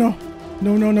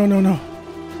 No.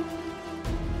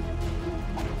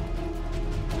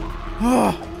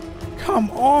 Oh, come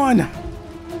on.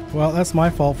 Well, that's my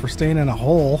fault for staying in a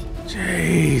hole.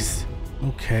 Jeez.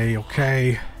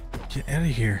 Okay. Get out of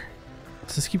here.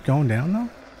 Does this keep going down though?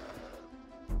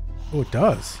 Oh, it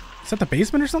does. Is that the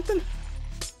basement or something?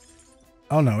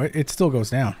 Oh no, it still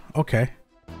goes down. Okay.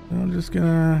 I'm just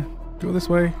gonna go this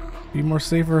way. Be more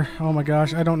safer. Oh my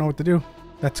gosh, I don't know what to do.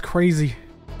 That's crazy.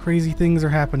 Crazy things are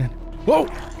happening. Whoa,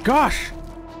 gosh.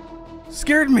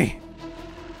 Scared me.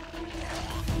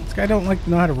 This guy don't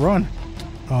know how to run.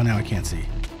 Oh, now I can't see.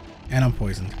 And I'm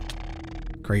poisoned.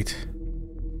 Great.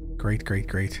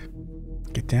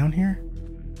 Get down here.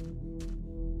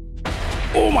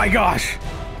 Oh my gosh!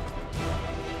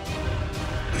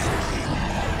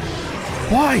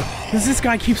 Why does this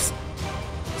guy keep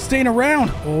staying around?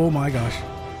 Oh my gosh.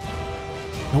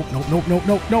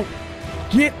 Nope.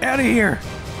 Get out of here.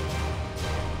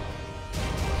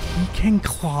 He can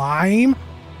climb?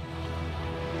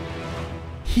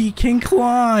 He can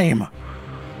climb.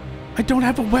 I don't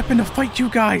have a weapon to fight you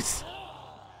guys.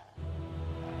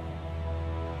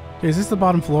 Okay, is this the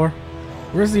bottom floor?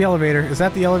 Where's the elevator? Is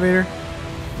that the elevator?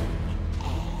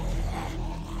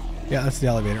 Yeah, that's the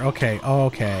elevator. Okay.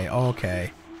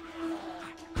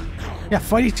 Yeah,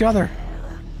 fight each other.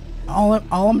 All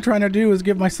I'm trying to do is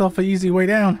give myself an easy way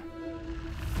down.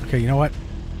 Okay, you know what?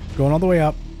 Going all the way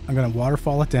up. I'm gonna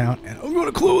waterfall it down, and I'm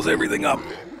gonna close everything up.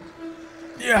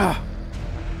 Yeah.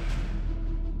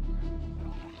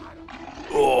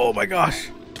 Oh my gosh.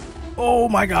 Oh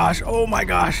my gosh.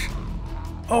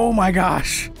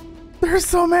 There's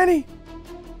so many.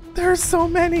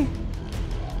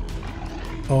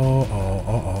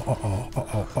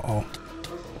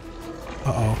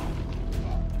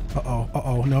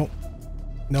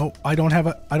 No, I don't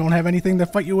have anything to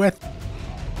fight you with.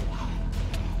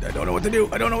 I don't know what to do.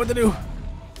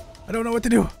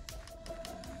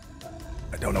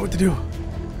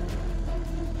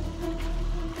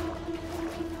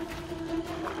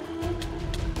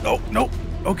 No.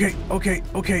 Okay.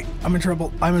 I'm in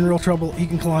trouble. I'm in real trouble. He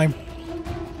can climb.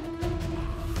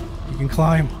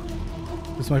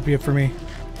 This might be it for me.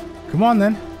 Come on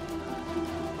then.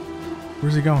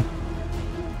 Where's he going?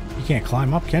 He can't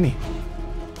climb up, can he?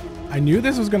 I knew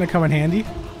this was going to come in handy.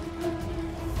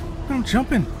 I'm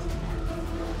jumping.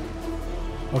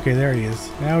 Okay, there he is.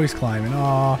 Now he's climbing.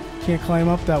 Aw, can't climb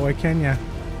up that way, can ya?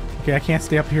 Okay, I can't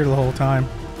stay up here the whole time.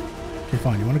 Okay,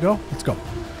 fine. You want to go? Let's go.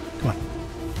 Come on.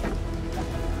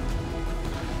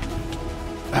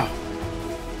 Ow.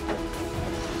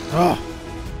 Oh,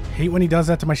 hate when he does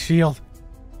that to my shield.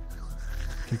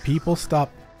 Can people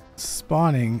stop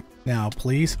spawning now,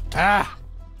 please? Ah,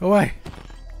 go away.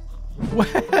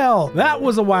 Well, that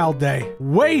was a wild day.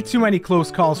 Way too many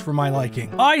close calls for my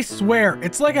liking. I swear,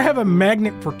 it's like I have a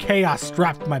magnet for chaos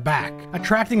strapped to my back,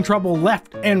 attracting trouble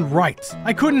left and right.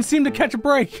 I couldn't seem to catch a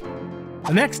break.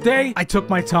 The next day, I took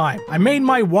my time. I made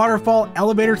my waterfall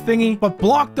elevator thingy, but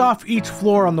blocked off each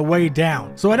floor on the way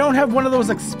down, so I don't have one of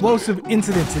those explosive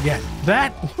incidents again.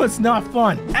 That was not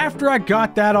fun. After I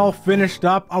got that all finished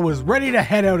up, I was ready to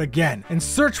head out again and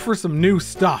search for some new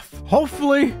stuff.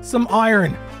 Hopefully, some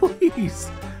iron. Please.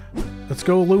 Let's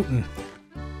go looting.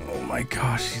 Oh my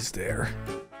gosh, he's there.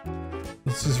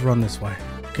 Let's just run this way.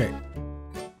 Okay.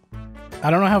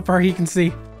 I don't know how far he can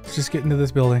see. Let's just get into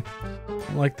this building.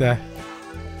 Like that.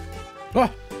 Oh!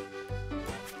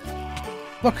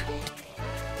 Look!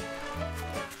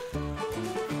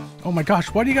 Oh my gosh,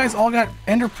 why do you guys all got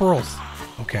ender pearls?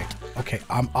 Okay, okay,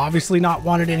 I'm obviously not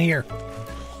wanted in here.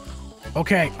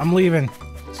 Okay, I'm leaving.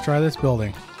 Let's try this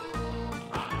building.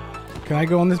 Can I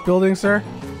go in this building, sir?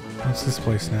 What's this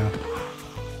place now?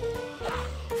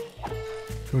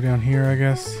 Go down here, I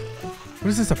guess. What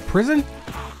is this, a prison?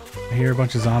 I hear a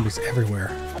bunch of zombies everywhere.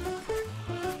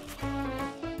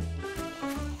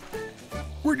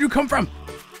 Where'd you come from?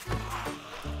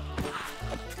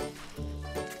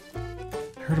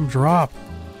 I heard him drop.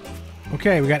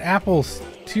 Okay, we got apples,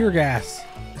 tear gas.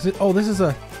 Is it? Oh, this is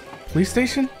a police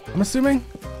station, I'm assuming?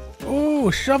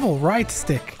 Oh, shovel, right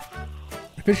stick.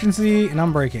 Efficiency and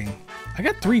unbreaking. I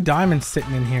got 3 diamonds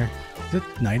sitting in here. Is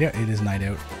it night out? It is night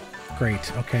out.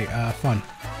 Great. Okay, fun.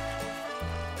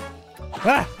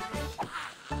 Ah!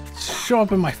 Show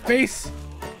up in my face.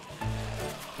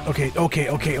 Okay, okay,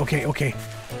 okay, okay, okay.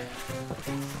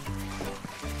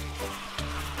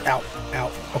 Ow,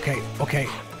 ow. Okay, okay.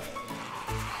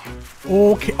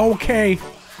 Okay, okay,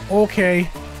 okay.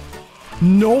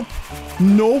 Nope,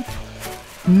 nope,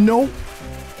 nope.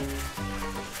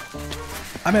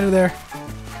 I'm out of there.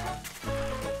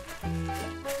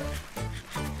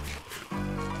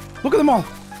 Look at them all.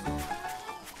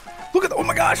 Look at, oh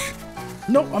my gosh.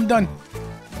 Nope, I'm done.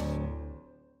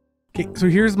 Okay, so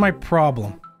here's my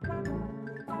problem.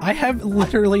 I have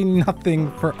literally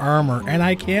nothing for armor, and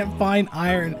I can't find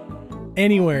iron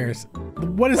anywheres.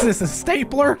 What is this, a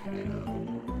stapler?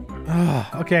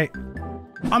 Okay.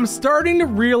 I'm starting to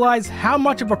realize how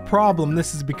much of a problem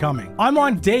this is becoming. I'm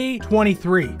on day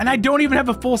 23, and I don't even have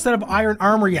a full set of iron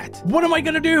armor yet. What am I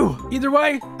gonna do? Either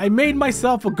way, I made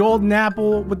myself a golden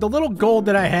apple with the little gold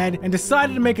that I had and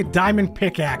decided to make a diamond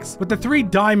pickaxe with the 3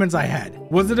 diamonds I had.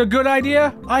 Was it a good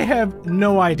idea? I have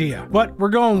no idea, but we're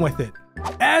going with it.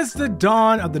 As the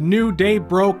dawn of the new day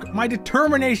broke, my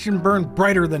determination burned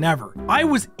brighter than ever. I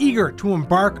was eager to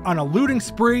embark on a looting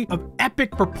spree of epic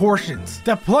proportions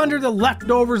to plunder the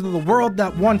leftovers of the world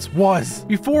that once was.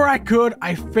 Before I could,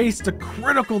 I faced a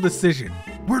critical decision.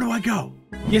 Where do I go?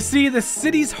 You see, the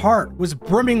city's heart was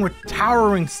brimming with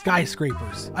towering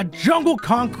skyscrapers, a jungle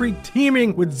concrete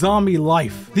teeming with zombie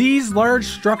life. These large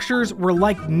structures were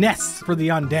like nests for the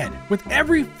undead, with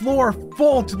every floor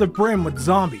full to the brim with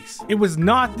zombies. It was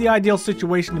not the ideal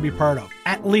situation to be part of,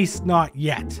 at least not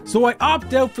yet. So I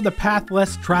opt out for the path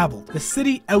less traveled, the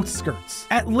city outskirts.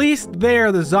 At least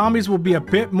there, the zombies will be a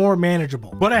bit more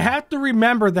manageable. But I have to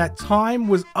remember that time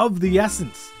was of the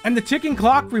essence. And the ticking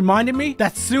clock reminded me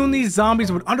that soon these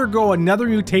zombies would undergo another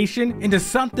mutation into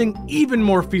something even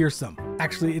more fearsome.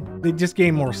 Actually, they just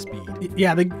gain more speed.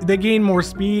 Yeah, they gain more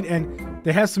speed and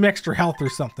they have some extra health or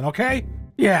something, okay?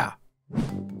 Yeah.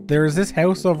 There's this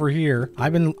house over here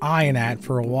I've been eyeing at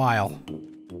for a while.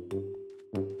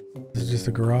 This is just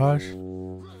a garage.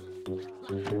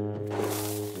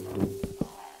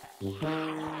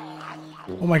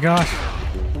 Oh my gosh.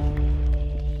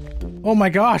 Oh my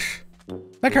gosh.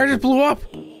 That car just blew up.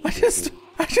 I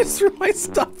just threw my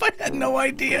stuff. I had no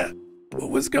idea what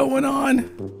was going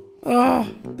on. Oh,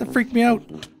 that freaked me out.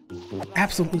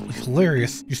 Absolutely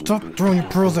hilarious. You stop throwing your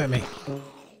pearls at me.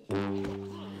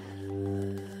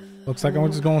 Looks like I'm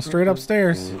just going straight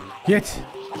upstairs. Get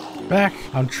back.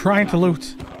 I'm trying to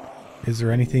loot. Is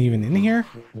there anything even in here?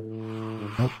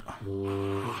 Nope.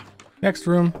 Next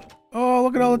room. Oh,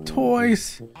 look at all the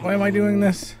toys. Why am I doing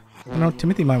this? I know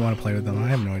Timothy might want to play with them. I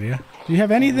have no idea. Do you have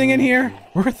anything in here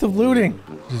worth of looting?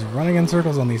 Just running in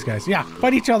circles on these guys. Yeah,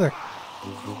 fight each other.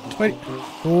 Fight.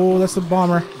 Oh, that's the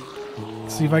bomber.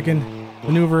 Let's see if I can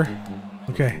maneuver.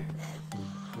 Okay.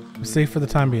 I'm safe for the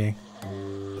time being.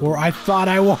 Or I thought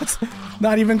I was.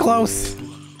 Not even close.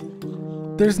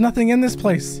 There's nothing in this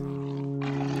place.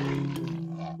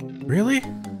 Really?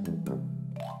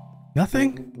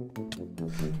 Nothing?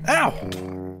 Ow!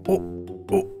 Oh,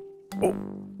 oh, oh.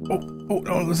 Oh,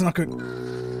 no, this is not good.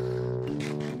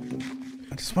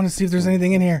 I just want to see if there's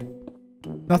anything in here.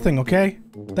 Nothing, okay?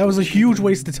 That was a huge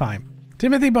waste of time.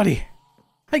 Timothy, buddy,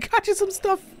 I got you some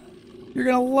stuff. You're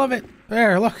gonna love it.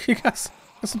 There, look, you got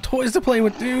some toys to play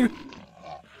with, dude.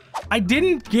 I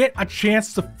didn't get a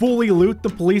chance to fully loot the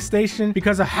police station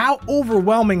because of how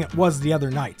overwhelming it was the other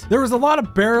night. There was a lot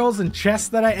of barrels and chests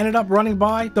that I ended up running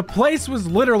by. The place was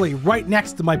literally right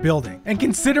next to my building. And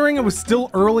considering it was still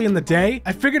early in the day,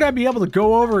 I figured I'd be able to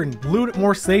go over and loot it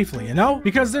more safely, you know?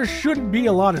 Because there shouldn't be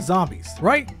a lot of zombies,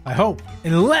 right? I hope.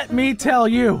 And let me tell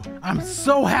you, I'm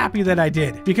so happy that I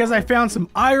did because I found some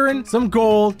iron, some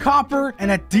gold, copper,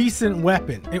 and a decent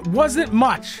weapon. It wasn't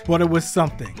much, but it was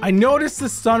something. I noticed the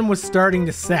sun was starting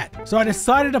to set, so I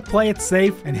decided to play it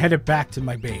safe and headed back to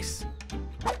my base.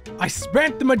 I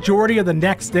spent the majority of the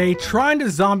next day trying to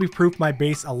zombie-proof my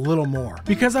base a little more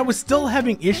because I was still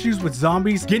having issues with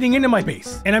zombies getting into my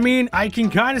base. And I mean, I can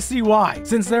kind of see why,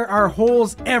 since there are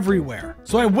holes everywhere.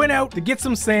 So I went out to get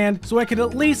some sand so I could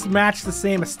at least match the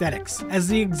same aesthetics as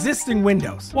the existing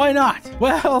windows. Why not?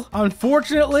 Well,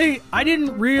 unfortunately, I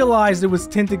didn't realize it was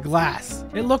tinted glass.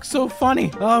 It looks so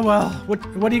funny. Oh well,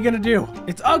 what are you gonna do?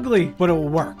 It's ugly, but it will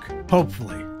work.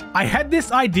 Hopefully. I had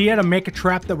this idea to make a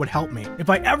trap that would help me if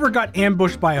I ever got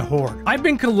ambushed by a horde. I've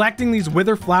been collecting these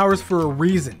wither flowers for a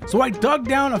reason, so I dug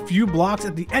down a few blocks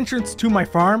at the entrance to my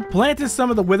farm, planted some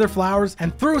of the wither flowers,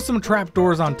 and threw some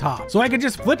trapdoors on top, so I could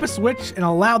just flip a switch and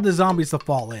allow the zombies to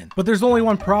fall in. But there's only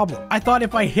one problem. I thought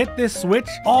if I hit this switch,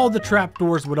 all the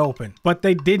trapdoors would open, but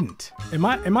they didn't. Am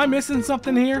I missing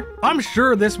something here? I'm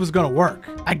sure this was gonna work.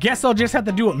 I guess I'll just have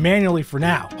to do it manually for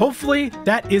now. Hopefully,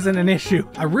 that isn't an issue.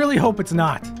 I really hope it's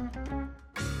not.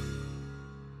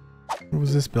 What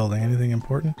was this building? Anything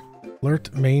important?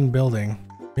 Alert main building.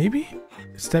 Maybe?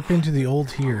 Step into the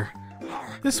old here.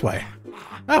 This way.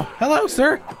 Oh, hello,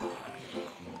 sir.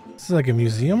 This is like a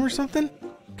museum or something?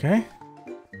 Okay.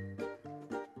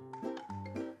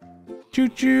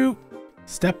 Choo-choo.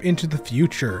 Step into the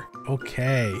future.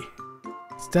 Okay.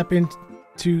 Step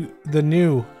into the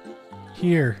new.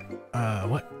 Here.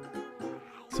 What?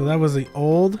 So that was the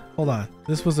old. Hold on.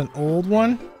 This was an old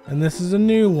one, and this is a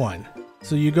new one.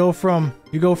 So you go from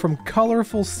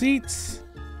colorful seats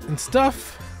and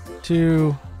stuff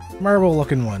to marble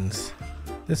looking ones.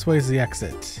 This way's the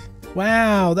exit.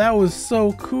 Wow, that was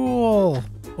so cool.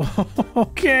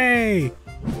 Okay.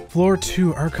 Floor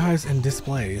 2, archives and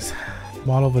displays.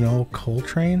 Model of an old coal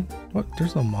train. What?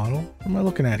 There's no model. What am I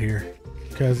looking at here?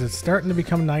 Because it's starting to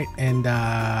become night, and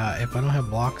if I don't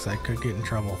have blocks, I could get in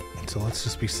trouble. So let's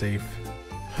just be safe.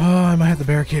 Oh, I might have to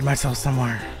barricade myself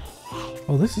somewhere.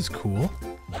 Oh, this is cool.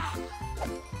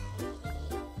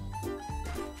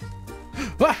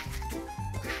 Ah!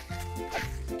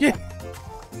 Yeah.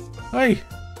 Hey,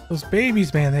 those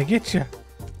babies, man, they get you.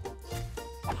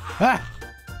 Ah!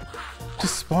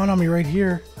 Just spawn on me right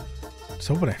here.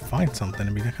 So would I find something?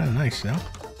 It'd be kind of nice, you know?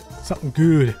 Something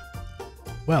good.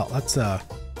 Well, that's a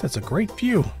great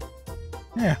view.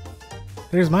 Yeah.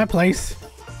 There's my place.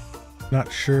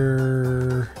 Not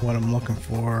sure what I'm looking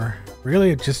for.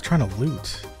 Really, just trying to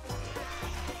loot.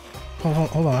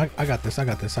 Hold on. I got this. Eat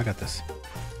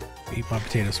my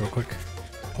potatoes real quick.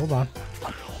 Hold on.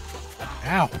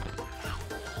 Ow.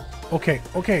 Okay.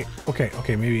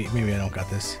 Maybe I don't got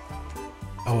this.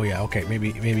 Oh yeah. Okay.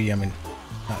 Maybe I'm in.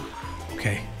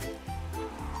 Okay.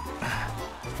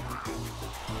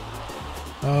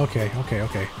 Okay.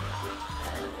 Okay.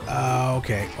 Oh,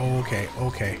 get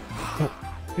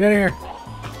out of here.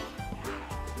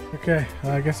 Okay,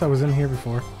 I guess I was in here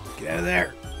before. Get out of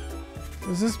there.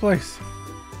 What's this place?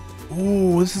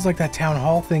 Ooh, this is like that town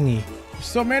hall thingy. There's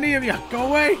so many of you. Go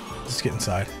away. Let's get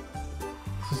inside.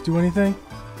 Does this do anything?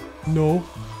 No.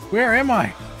 Where am I?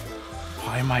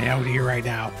 Why am I out here right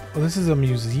now? Oh, this is a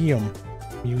museum.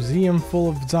 Museum full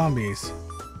of zombies.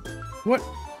 What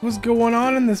was going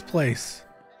on in this place?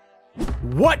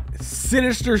 What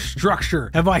sinister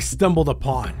structure have I stumbled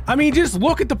upon? I mean, just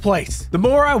look at the place. The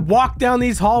more I walk down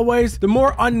these hallways, the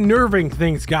more unnerving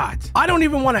things got. I don't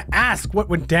even want to ask what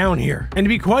went down here. And to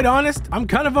be quite honest, I'm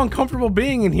kind of uncomfortable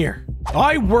being in here.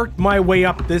 I worked my way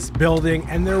up this building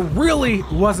and there really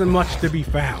wasn't much to be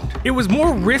found. It was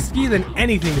more risky than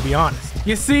anything, to be honest.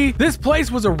 You see, this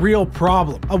place was a real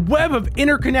problem. A web of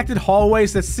interconnected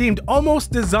hallways that seemed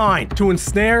almost designed to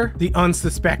ensnare the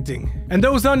unsuspecting. And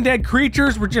those undead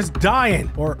creatures were just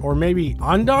dying, or maybe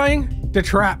undying, to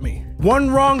trap me.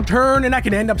 One wrong turn and I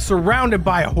could end up surrounded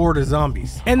by a horde of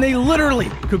zombies. And they literally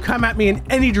could come at me in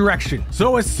any direction.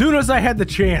 So as soon as I had the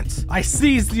chance, I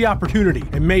seized the opportunity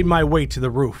and made my way to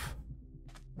the roof.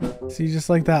 See,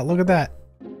 just like that. Look at that.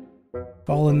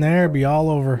 Fall in there, be all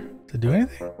over. Does it do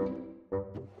anything?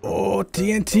 Oh,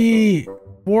 TNT.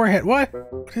 Warhead. What?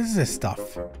 What is this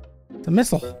stuff? It's a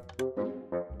missile.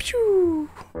 Pew.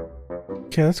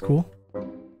 Okay, that's cool.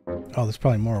 Oh, there's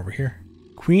probably more over here.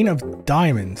 Queen of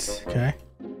Diamonds. Okay.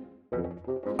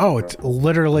 Oh, it's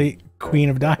literally Queen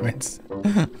of Diamonds.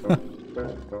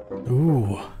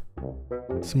 Ooh.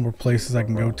 Some more places I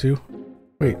can go to.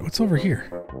 Wait, what's over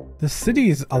here? The city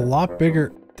is a lot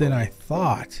bigger than I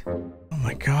thought. Oh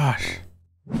my gosh.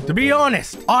 To be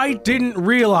honest, I didn't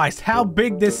realize how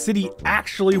big this city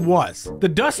actually was. The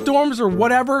dust storms or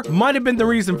whatever might have been the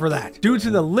reason for that, due to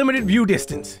the limited view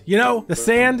distance. You know, the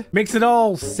sand makes it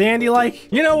all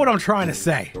sandy-like. You know what I'm trying to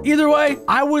say. Either way,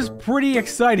 I was pretty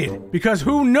excited because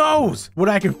who knows what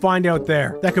I can find out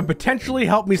there that could potentially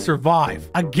help me survive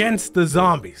against the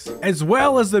zombies, as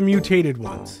well as the mutated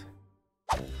ones.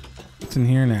 What's in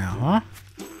here now, huh?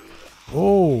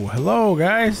 Oh, hello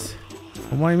guys.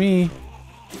 Don't mind me.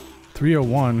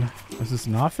 301. Is this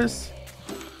an office?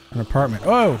 An apartment.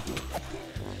 Oh!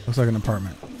 Looks like an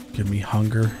apartment. Give me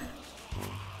hunger.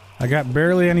 I got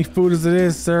barely any food as it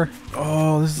is, sir.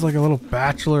 Oh, this is like a little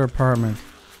bachelor apartment.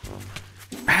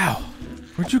 Ow!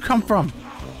 Where'd you come from?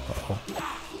 Uh-oh.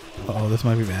 Uh-oh, this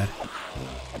might be bad.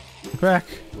 Get back.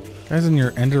 Guys in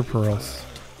your ender pearls.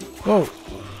 Whoa!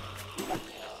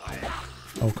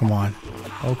 Oh, come on.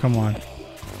 Oh, come on.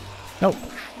 Nope.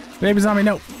 Baby zombie,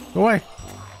 no. Go away.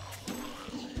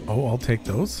 Oh, I'll take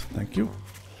those. Thank you.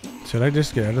 Should I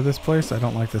just get out of this place? I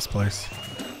don't like this place.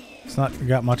 It's not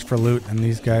got much for loot, and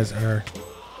these guys are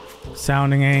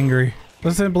sounding angry.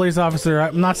 Listen, police officer,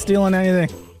 I'm not stealing anything.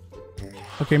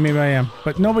 Okay, maybe I am,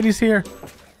 but nobody's here.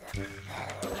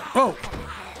 Oh!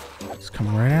 It's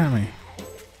coming right at me.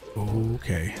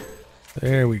 Okay.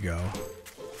 There we go.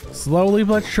 Slowly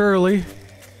but surely,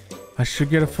 I should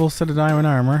get a full set of diamond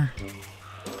armor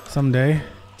someday.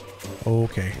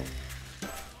 Okay.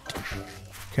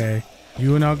 Okay.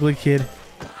 You an ugly kid.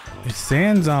 These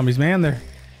sand zombies, man. They're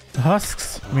the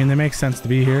husks. I mean, they make sense to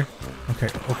be here. Okay.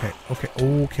 Okay. Okay.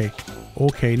 Okay.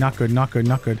 Okay. Not good. Not good.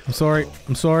 Not good. I'm sorry.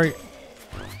 I'm sorry.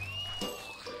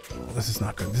 Oh, this is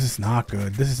not good. This is not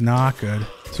good. This is not good.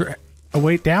 Is there a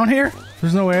way down here?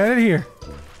 There's no way out of here.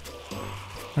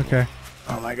 Okay.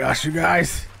 Oh my gosh, you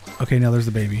guys. Okay, now there's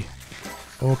the baby.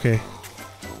 Okay.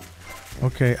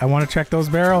 Okay, I want to check those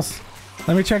barrels.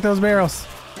 Let me check those barrels.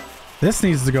 This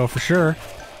needs to go for sure.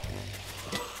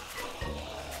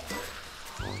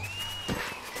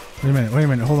 Wait a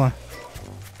minute, hold on.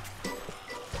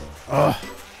 Oh.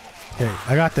 Okay,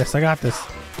 I got this,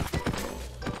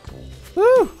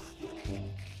 Woo!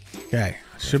 Okay,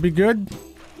 should be good.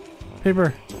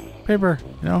 Paper, you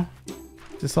know?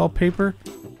 Is this all paper?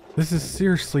 This is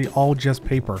seriously all just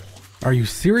paper. Are you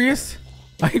serious?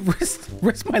 I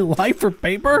risked my life for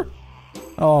paper?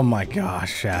 Oh my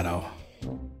gosh, Shadow.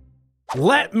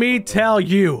 Let me tell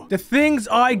you, the things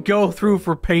I go through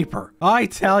for paper, I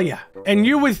tell ya. And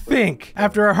you would think,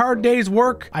 after a hard day's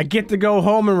work, I get to go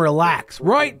home and relax,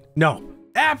 right? No,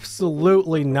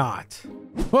 absolutely not.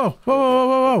 Whoa, whoa, whoa,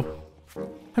 whoa, whoa.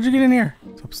 How'd you get in here?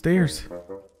 It's upstairs.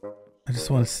 I just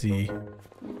want to see.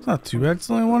 It's not too bad, it's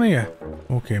only one of you.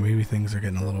 Okay, maybe things are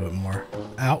getting a little bit more.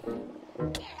 Ow.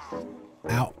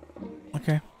 Ow.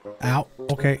 Okay. Ow.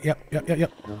 Okay,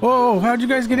 yep. Whoa, how'd you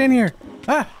guys get in here?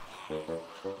 Ah!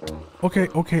 Okay.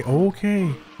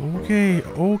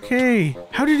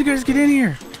 How did you guys get in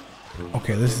here?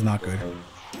 Okay, this is not good.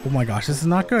 Oh my gosh, this is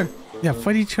not good. Yeah,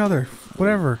 fight each other.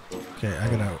 Whatever. Okay, I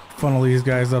gotta funnel these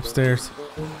guys upstairs.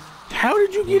 How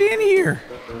did you get in here?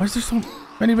 Why is there so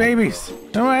many babies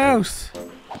in my house?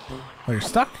 Oh, you're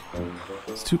stuck?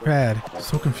 It's too bad. I'm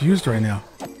so confused right now.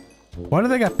 Why do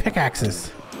they got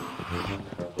pickaxes?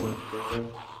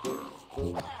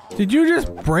 Did you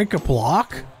just break a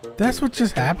block? That's what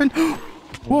just happened?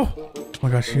 Whoa! Oh my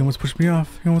gosh, he almost pushed me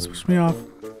off.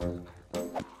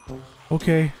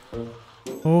 Okay.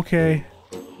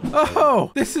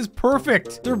 Oh, this is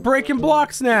perfect. They're breaking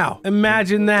blocks now.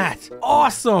 Imagine that.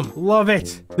 Awesome. Love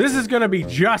it. This is gonna be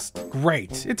just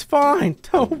great. It's fine.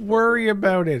 Don't worry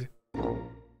about it.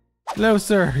 Hello,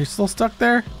 sir. You're still stuck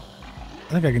there?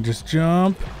 I think I can just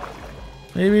jump.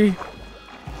 Maybe.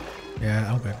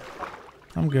 Yeah,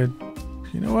 I'm good.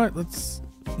 You know what? Let's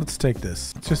take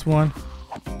this. It's just one.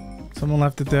 Someone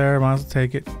left it there. Might as well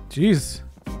take it. Jeez.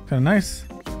 Kind of nice.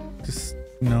 Just,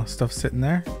 you know, stuff sitting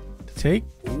there to take.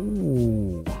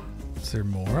 Ooh. Is there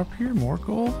more up here? More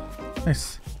gold?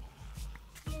 Nice.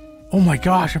 Oh my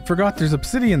gosh, I forgot there's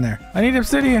obsidian there. I need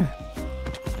obsidian.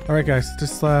 All right, guys.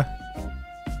 Just let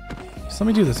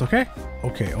me do this, okay?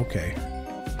 Okay.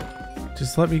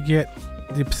 Just let me get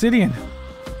the obsidian.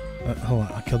 Hold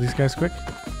on. I'll kill these guys quick.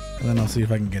 And then I'll see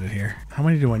if I can get it here. How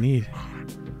many do I need?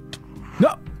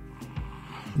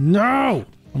 No!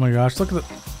 Oh my gosh, look at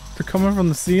they're coming from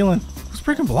the ceiling. Who's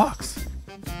breaking blocks?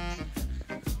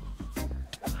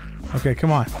 Okay,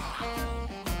 come on.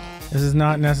 This is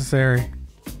not necessary.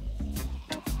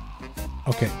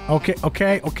 Okay.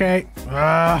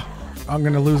 I'm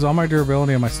gonna lose all my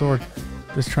durability on my sword.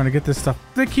 Just trying to get this stuff.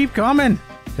 They keep coming.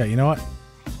 Okay, you know what?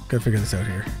 Gotta figure this out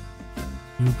here.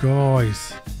 You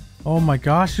guys. Oh my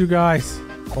gosh, you guys.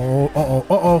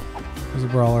 Oh. There's a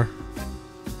brawler.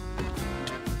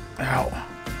 Ow.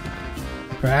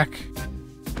 Back.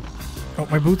 Oh,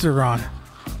 my boots are gone.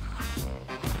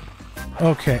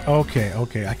 Okay.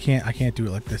 I can't do it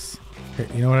like this. Okay,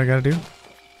 you know what I gotta do?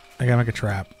 I gotta make a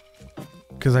trap.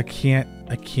 Because I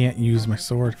can't use my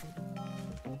sword.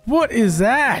 What is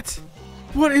that?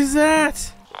 What is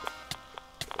that?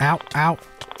 Ow.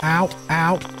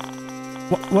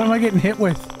 What am I getting hit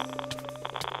with?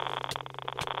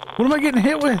 What am I getting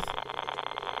hit with?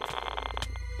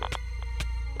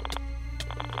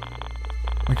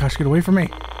 Oh my gosh, get away from me.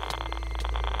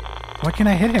 Why can't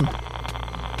I hit him?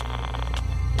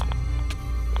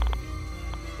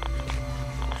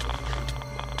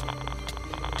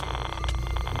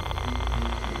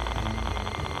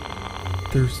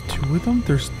 There's 2 of them?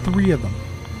 There's 3 of them.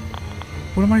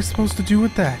 What am I supposed to do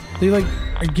with that? They like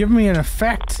give me an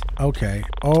effect. Okay.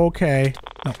 No, okay,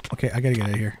 I gotta get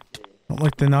out of here. Don't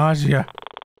like the nausea.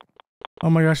 Oh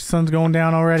my gosh, the sun's going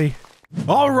down already.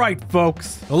 Alright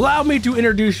folks, allow me to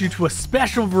introduce you to a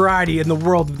special variety in the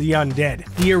world of the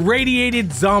undead, the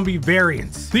irradiated zombie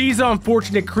variants. These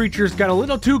unfortunate creatures got a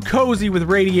little too cozy with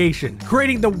radiation,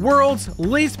 creating the world's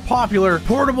least popular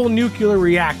portable nuclear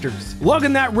reactors,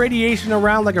 lugging that radiation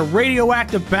around like a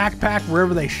radioactive backpack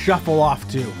wherever they shuffle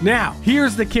off to. Now,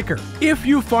 here's the kicker. If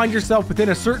you find yourself within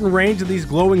a certain range of these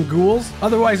glowing ghouls,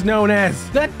 otherwise known as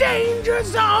the danger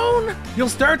zone, you'll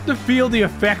start to feel the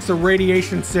effects of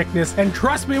radiation sickness. And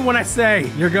trust me when I say,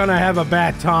 you're gonna have a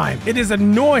bad time. It is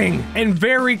annoying and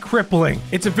very crippling.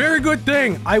 It's a very good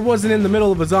thing I wasn't in the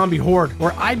middle of a zombie horde,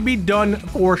 or I'd be done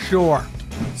for sure.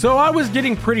 So I was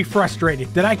getting pretty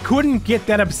frustrated that I couldn't get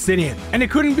that obsidian, and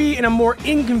it couldn't be in a more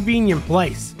inconvenient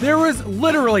place. There was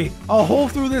literally a hole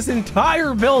through this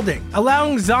entire building,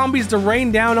 allowing zombies to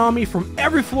rain down on me from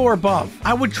every floor above.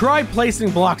 I would try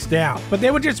placing blocks down, but they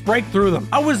would just break through them.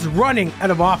 I was running out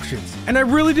of options, and I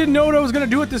really didn't know what I was gonna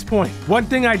do at this point. One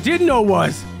thing I did know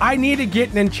was I need to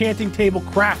get an enchanting table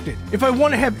crafted if I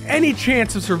want to have any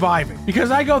chance of surviving,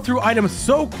 because I go through items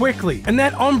so quickly, and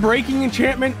that unbreaking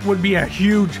enchantment would be a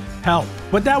huge help.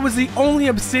 But that was the only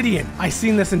obsidian I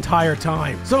seen this entire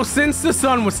time. So since the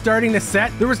sun was starting to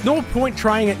set, there was no point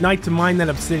trying at night to mine that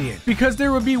obsidian, because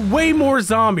there would be way more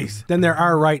zombies than there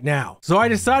are right now. So I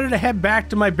decided to head back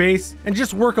to my base and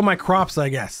just work on my crops, I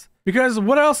guess. Because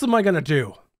what else am I gonna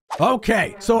do?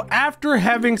 Okay, so after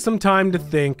having some time to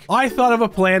think, I thought of a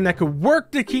plan that could work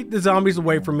to keep the zombies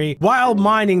away from me while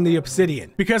mining the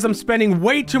obsidian, because I'm spending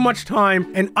way too much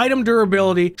time and item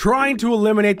durability trying to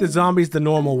eliminate the zombies the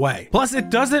normal way. Plus, it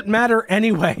doesn't matter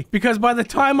anyway, because by the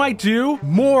time I do,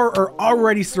 more are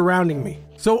already surrounding me.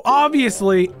 So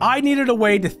obviously, I needed a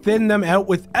way to thin them out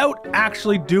without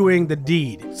actually doing the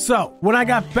deed. So when I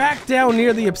got back down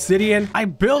near the obsidian, I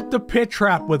built the pit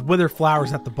trap with wither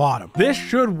flowers at the bottom. This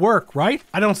should work, right?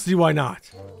 I don't see why not.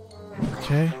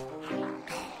 Okay.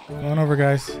 Go on over,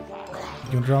 guys. You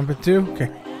gonna drop it too?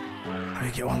 Okay.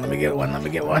 Let me get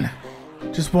one.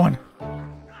 Just one.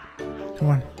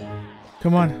 Come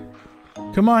on.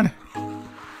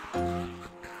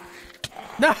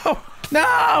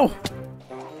 No!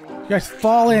 You guys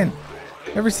fall in.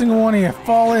 Every single one of you,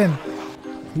 fall in.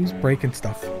 Who's breaking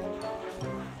stuff?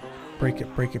 Break it.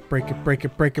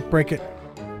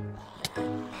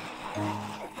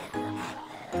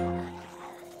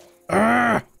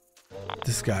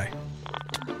 This guy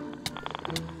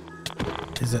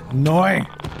is annoying.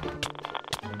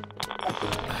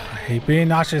 I hate being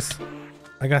nauseous.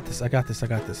 I got this. I don't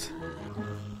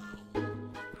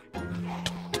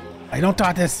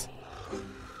got this.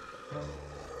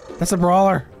 That's a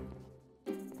brawler.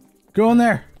 Go in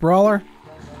there, brawler.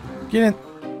 Get in.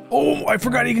 Oh, I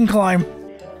forgot he can climb.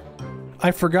 Oh,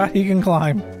 I forgot he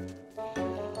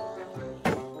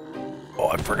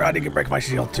can break my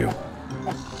shield too.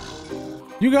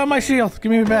 You got my shield.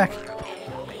 Give me back.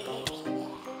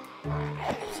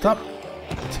 Stop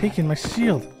taking my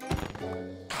shield.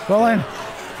 Fall in.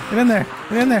 Get in there.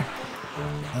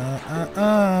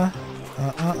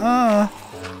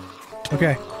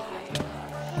 Okay.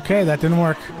 Okay, that didn't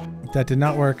work. That did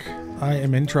not work. I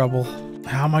am in trouble.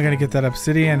 How am I gonna get that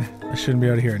obsidian? I shouldn't be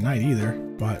able to hear at night either,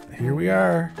 but here we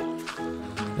are.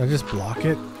 Did I just block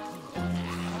it?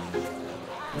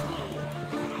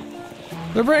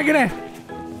 They're breaking it!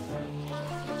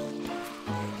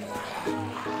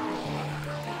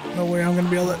 No way I'm gonna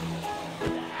be able to...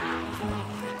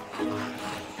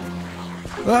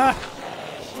 Ah!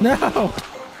 No!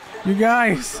 You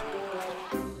guys.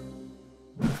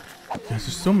 There's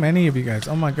just so many of you guys.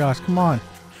 Oh my gosh, come on.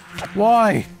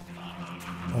 Why?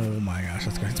 Oh my gosh,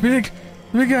 let's go. It's big.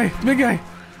 The big guy. The big guy.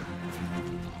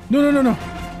 No, no, no, no.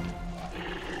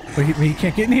 But he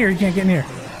can't get in here. He can't get in here.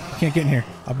 He can't get in here.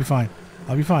 I'll be fine.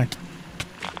 I'll be fine.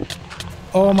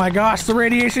 Oh my gosh, the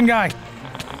radiation guy.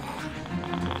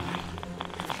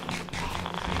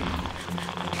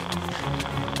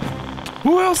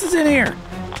 Who else is in here?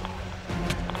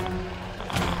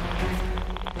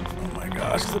 Oh my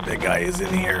gosh, the big guy is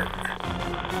in here.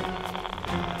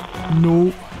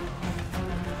 Nope.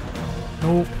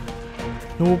 Nope.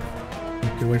 Nope.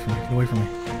 Get away from me. Get away from me.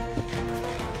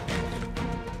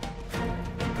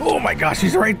 Oh my gosh,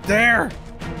 he's right there.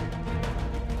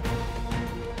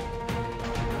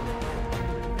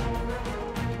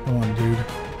 Come on, dude.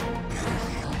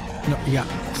 No,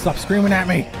 yeah. Stop screaming at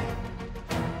me.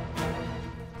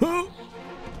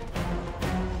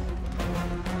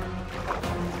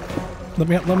 Let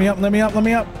me up, let me up, let me up, let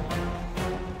me up.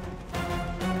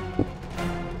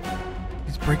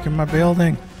 He's breaking my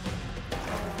building.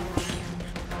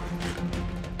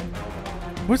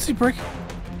 What's he breaking?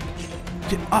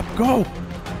 Get up, go.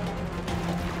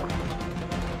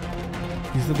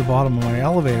 He's at the bottom of my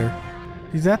elevator.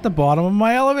 He's at the bottom of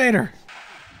my elevator.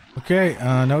 Okay,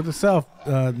 note to self,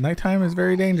 nighttime is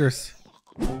very dangerous.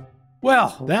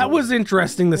 Well, that was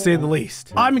interesting to say the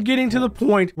least. I'm getting to the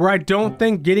point where I don't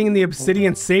think getting in the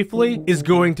obsidian safely is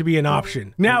going to be an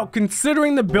option. Now,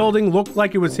 considering the building looked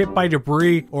like it was hit by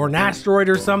debris or an asteroid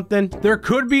or something, there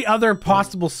could be other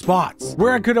possible spots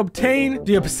where I could obtain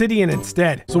the obsidian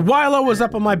instead. So while I was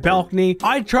up on my balcony,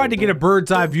 I tried to get a bird's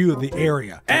eye view of the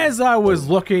area. As I was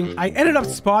looking, I ended up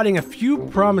spotting a few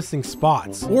promising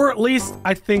spots, or at least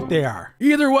I think they are.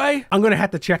 Either way, I'm gonna have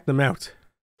to check them out.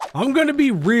 I'm gonna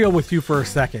be real with you for a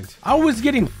second. I was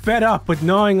getting fed up with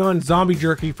gnawing on zombie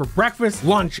jerky for breakfast,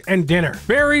 lunch, and dinner.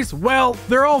 Berries, well,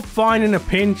 they're all fine in a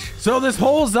pinch. So this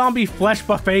whole zombie flesh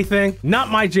buffet thing, not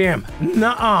my jam.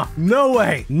 Nuh-uh, no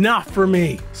way, not for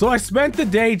me. So I spent the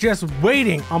day just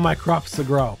waiting on my crops to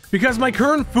grow. Because my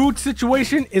current food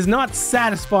situation is not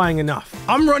satisfying enough.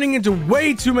 I'm running into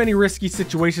way too many risky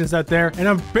situations out there, and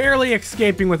I'm barely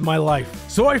escaping with my life.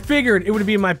 So I figured it would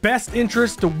be in my best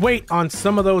interest to wait on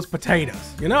some of those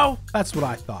potatoes. You know, that's what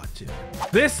I thought too.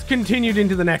 This continued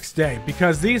into the next day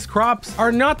because these crops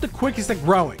are not the quickest at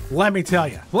growing, let me tell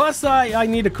you. Plus, I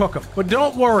need to cook them. But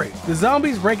don't worry, the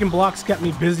zombies breaking blocks kept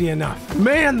me busy enough.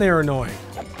 Man, they're annoying.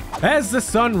 As the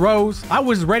sun rose, I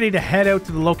was ready to head out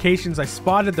to the locations I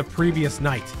spotted the previous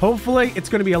night. Hopefully, it's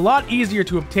going to be a lot easier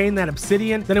to obtain that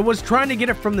obsidian than it was trying to get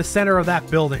it from the center of that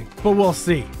building. But we'll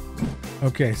see.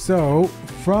 Okay, so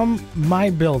from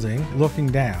my building, looking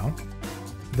down,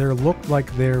 there looked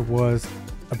like there was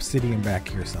obsidian back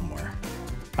here somewhere.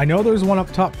 I know there's one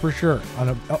up top for sure.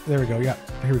 Oh, there we go. Yeah,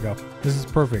 here we go. This is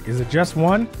perfect. Is it just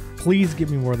one? Please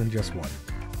give me more than just one.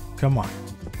 Come on.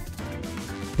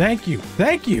 Thank you.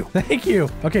 Thank you. Thank you.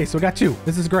 Okay, so we got two.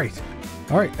 This is great.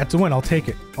 All right, that's a win. I'll take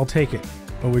it. I'll take it.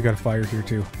 Oh, we got a fire here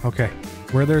too. Okay.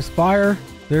 Where there's fire,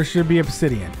 there should be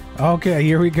obsidian. Okay,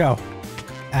 here we go.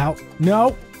 Ow.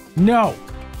 No. No.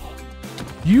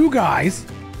 You guys.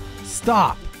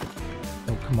 Stop.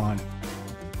 Oh, come on.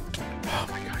 Oh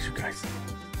my gosh, you guys.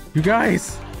 You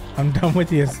guys. I'm done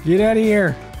with you. Get out of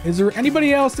here. Is there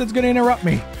anybody else that's going to interrupt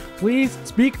me? Please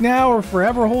speak now or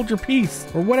forever hold your peace.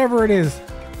 Or whatever it is.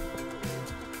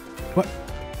 What?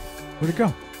 Where'd it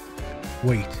go?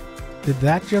 Wait. Did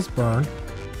that just burn?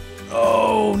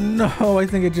 Oh no, I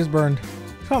think it just burned.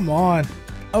 Come on.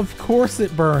 Of course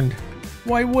it burned.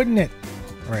 Why wouldn't it?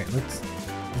 All right, let's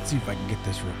see if I can get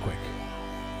this real quick.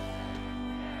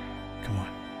 Come on.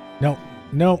 No,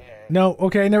 no, no.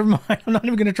 Okay, never mind. I'm not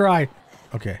even gonna try.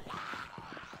 Okay.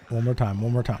 One more time,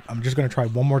 one more time. I'm just gonna try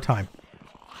one more time.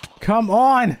 Come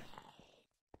on.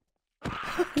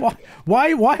 Why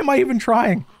am I even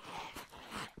trying?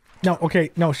 No, okay,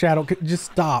 no, Shadow, just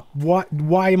stop. What?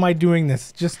 Why am I doing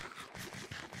this? Just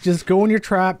go in your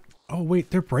trap. Oh wait,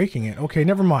 they're breaking it. Okay,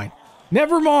 never mind.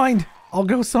 Never mind. I'll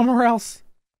go somewhere else.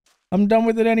 I'm done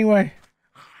with it anyway.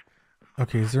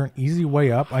 Okay, is there an easy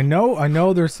way up? I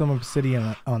know there's some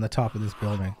obsidian on the top of this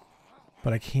building,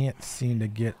 but I can't seem to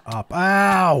get up.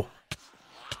 Ow!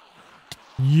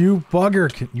 You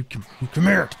bugger! You come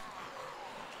here.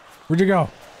 Where'd you go?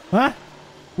 Huh?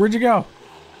 Where'd you go?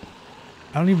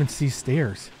 I don't even see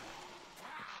stairs.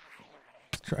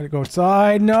 Let's try to go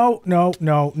outside. No, no,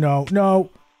 no, no, no.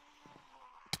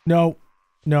 No,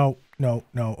 no, no,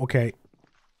 no. Okay.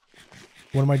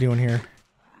 What am I doing here?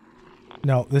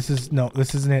 No, this isn't it.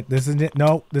 This isn't it.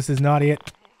 No, this is not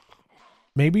it.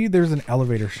 Maybe there's an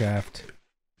elevator shaft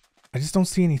I just don't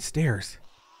see any stairs.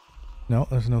 No,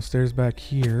 there's no stairs back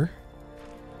here.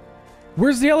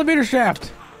 Where's the elevator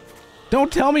shaft?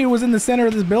 Don't tell me it was in the center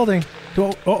of this building.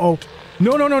 Uh-oh.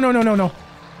 No, no, no, no, no, no, no.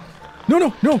 No,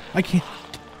 no, no. I can't.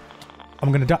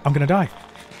 I'm gonna die. I'm gonna die.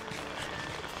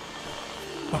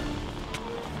 Oh.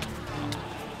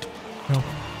 No.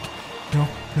 No,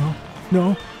 no,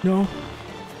 no, no.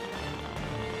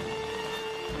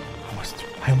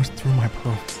 I almost threw my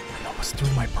pearl. I almost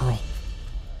threw my pearl.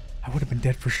 I would have been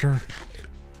dead for sure.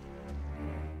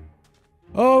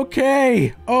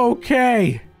 Okay,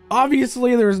 okay.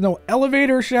 Obviously, there's no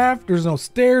elevator shaft. There's no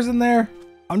stairs in there.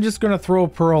 I'm just gonna throw a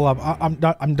pearl up.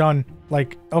 I'm done.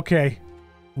 Like, okay.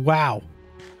 Wow.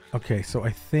 Okay, so I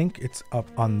think it's up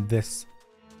on this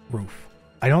roof.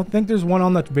 I don't think there's one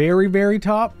on the very, very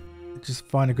top. Just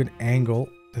find a good angle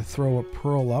to throw a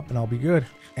pearl up and I'll be good.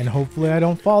 And hopefully I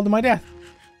don't fall to my death.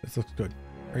 This looks good.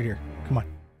 Right here. Come on.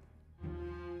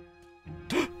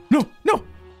 No, no.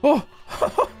 Oh,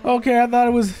 okay. I thought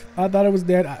it was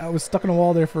dead. I was stuck in a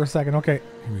wall there for a second. Okay,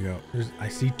 here we go. I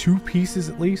see 2 pieces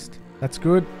at least. That's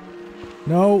good.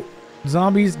 No,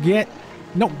 zombies get.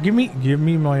 No, give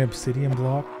me my obsidian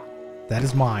block. That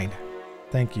is mine.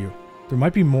 Thank you. There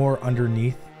might be more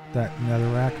underneath that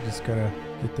netherrack. I just gotta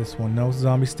get this one. No,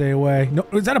 zombie, stay away. No,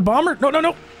 is that a bomber? No, no,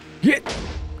 no. Get.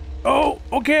 Oh,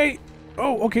 okay.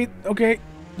 Oh, okay, okay.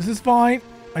 This is fine.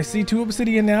 I see 2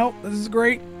 obsidian now. This is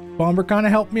great. Bomber kind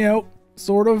of helped me out,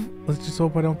 sort of. Let's just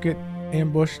hope I don't get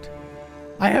ambushed.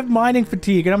 I have mining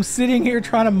fatigue, and I'm sitting here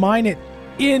trying to mine it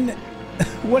in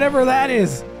whatever that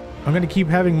is. I'm gonna keep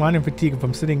having mining fatigue if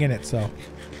I'm sitting in it, so.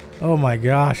 Oh my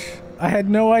gosh. I had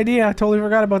no idea. I totally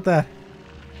forgot about that.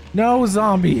 No,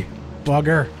 zombie.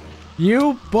 Bugger.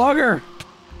 You bugger.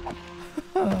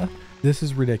 This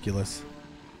is ridiculous.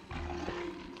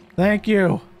 Thank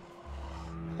you.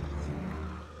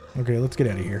 Okay, let's get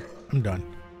out of here. I'm done.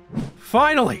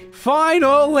 Finally!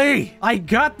 Finally! I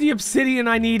got the obsidian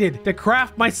I needed to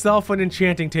craft myself an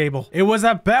enchanting table. It was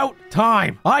about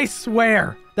time. I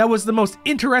swear. That was the most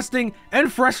interesting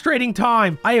and frustrating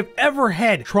time I have ever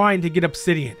had trying to get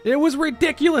obsidian. It was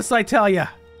ridiculous, I tell ya.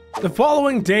 The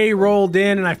following day rolled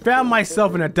in and I found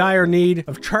myself in a dire need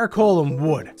of charcoal and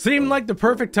wood. Seemed like the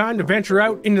perfect time to venture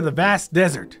out into the vast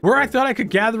desert, where I thought I could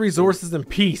gather resources in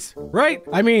peace, right?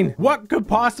 I mean, what could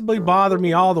possibly bother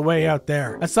me all the way out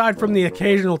there, aside from the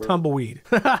occasional tumbleweed?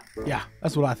 Yeah,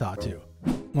 that's what I thought too.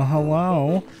 Well,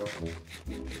 hello,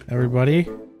 everybody.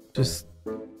 Just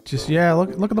yeah,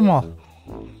 look at them all.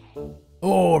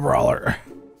 Oh, a brawler.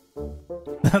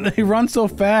 They run so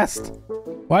fast.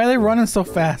 Why are they running so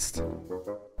fast?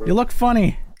 You look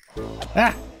funny.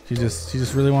 Ah, she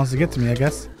just really wants to get to me, I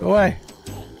guess. Go away.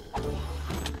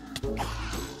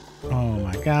 Oh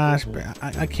my gosh,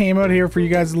 I came out here for you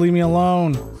guys to leave me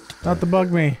alone, not to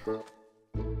bug me.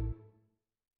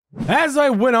 As I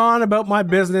went on about my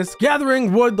business,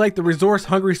 gathering wood like the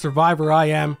resource-hungry survivor I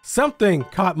am, something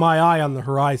caught my eye on the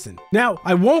horizon. Now,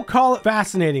 I won't call it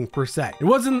fascinating per se. It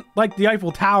wasn't like the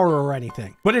Eiffel Tower or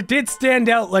anything, but it did stand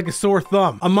out like a sore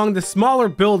thumb among the smaller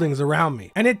buildings around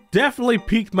me, and it definitely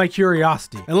piqued my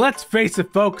curiosity. And let's face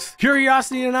it, folks,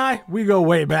 curiosity and I, we go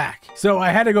way back. So I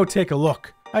had to go take a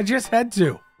look. I just had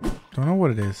to. Don't know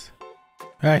what it is.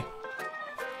 Hey,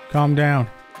 calm down.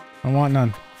 I want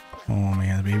none. Oh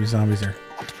man, the baby zombies are...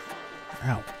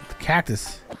 Ow, the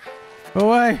cactus. Go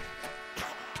away.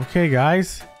 Okay,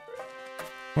 guys.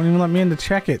 Won't even let me in to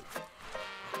check it.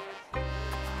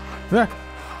 Ah.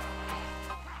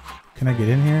 Can I get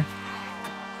in here?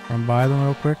 Run by them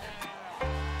real quick?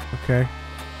 Okay.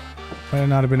 Might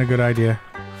not have been a good idea.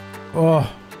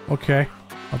 Oh, okay.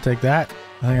 I'll take that.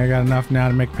 I think I got enough now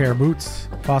to make a pair of boots.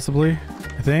 Possibly.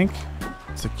 I think.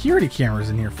 Security cameras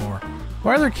in here for?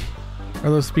 Why are there... Are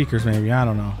those speakers maybe? I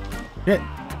don't know. Get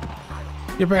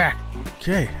back.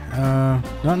 Okay.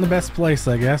 Not in the best place,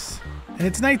 I guess. And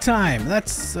it's nighttime.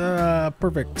 That's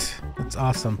perfect. That's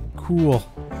awesome. Cool.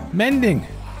 Mending.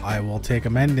 I will take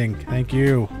a mending. Thank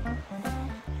you.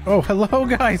 Oh, hello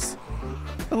guys.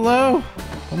 Hello.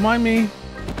 Don't mind me.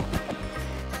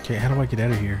 Okay, how do I get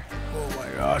out of here? Oh my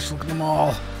gosh, look at them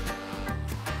all.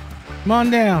 Come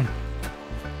on down.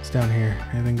 It's down here.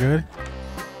 Anything good?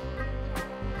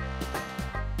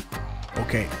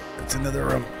 Okay, it's another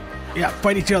room. Yeah,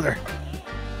 fight each other.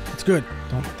 It's good.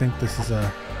 Don't think this is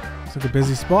it's like a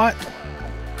busy spot.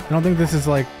 I don't think this is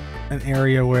like an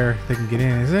area where they can get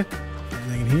in, is it?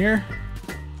 Anything in here?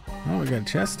 Oh, we got a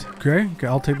chest. Okay,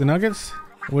 I'll take the nuggets.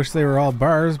 I wish they were all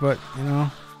bars, but you know,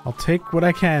 I'll take what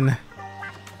I can.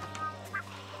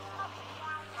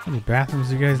 How many bathrooms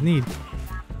do you guys need?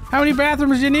 How many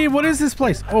bathrooms do you need? What is this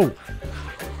place? Oh.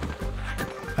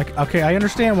 Okay, I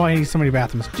understand why he needs so many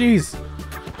bathrooms. Jeez.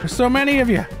 There's so many of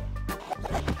you.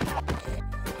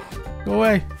 Go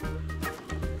away.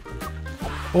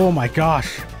 Oh my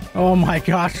gosh. Oh my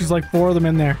gosh. There's like 4 of them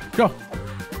in there. Go.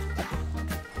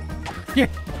 Yeah.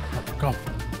 Go.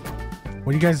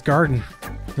 What are you guys guarding?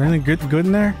 Is there anything good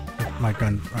in there? My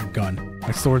gun.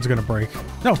 My sword's gonna break.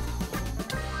 No.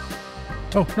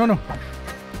 Oh, no.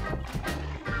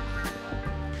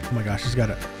 Oh my gosh, he's got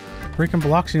a freaking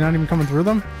blocks. You're not even coming through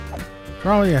them? What's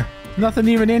wrong with you? Nothing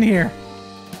even in here.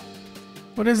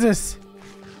 What is this?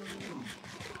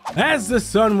 As the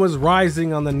sun was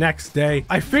rising on the next day,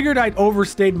 I figured I'd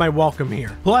overstayed my welcome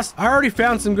here. Plus, I already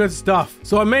found some good stuff,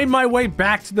 so I made my way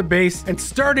back to the base and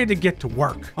started to get to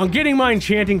work on getting my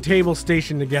enchanting table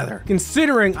stationed together.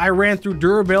 Considering I ran through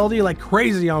durability like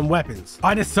crazy on weapons,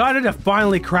 I decided to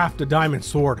finally craft a diamond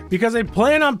sword because I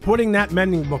plan on putting that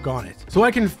mending book on it, so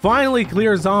I can finally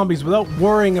clear zombies without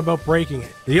worrying about breaking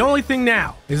it. The only thing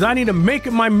now is I need to make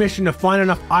it my mission to find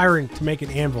enough iron to make an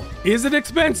anvil. Is it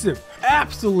expensive?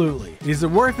 Absolutely. Is it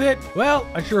worth it? Well,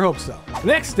 I sure hope so. The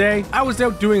next day, I was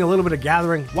out doing a little bit of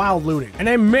gathering while looting, and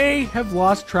I may have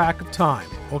lost track of time,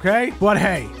 okay? But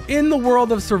hey, in the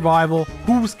world of survival,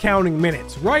 who's counting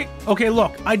minutes, right? Okay,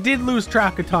 look, I did lose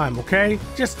track of time, okay?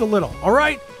 Just a little, all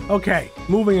right? Okay,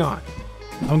 moving on.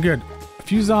 I'm good. A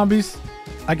few zombies.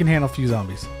 I can handle a few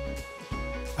zombies.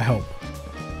 I hope.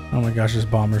 Oh my gosh, there's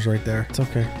bombers right there. It's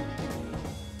okay.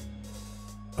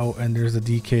 Oh, and there's a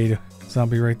decayed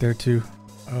zombie right there too.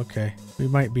 Okay, we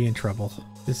might be in trouble.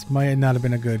 This might not have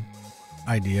been a good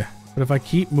idea. But if I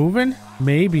keep moving,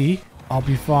 maybe I'll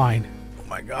be fine. Oh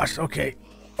my gosh, okay.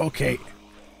 Okay.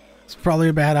 It's probably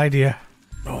a bad idea.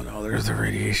 Oh no, there's the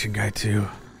radiation guy too.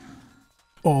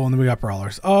 Oh, and then we got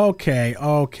brawlers. Okay,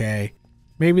 okay.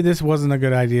 Maybe this wasn't a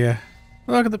good idea.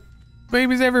 Look at the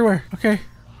babies everywhere. Okay.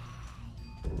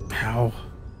 Ow.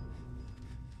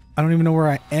 I don't even know where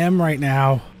I am right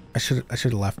now. I should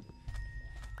have left.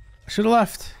 I should have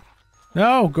left.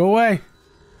 No, go away.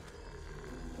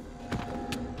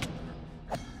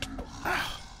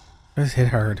 Ow. I just hit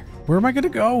hard. Where am I gonna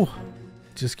go?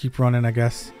 Just keep running, I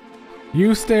guess.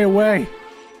 You stay away.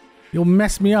 You'll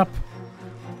mess me up.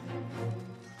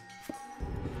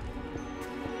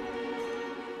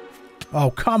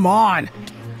 Oh, come on.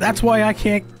 That's why I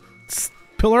can't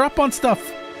pillar up on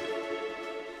stuff.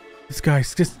 These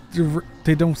guys just,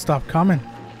 they don't stop coming.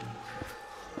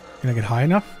 Can I get high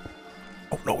enough?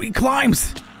 Oh no, he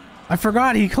climbs. I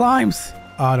forgot he climbs.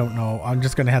 I don't know. I'm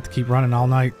just gonna have to keep running all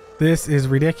night. This is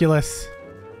ridiculous.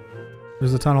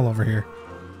 There's a tunnel over here.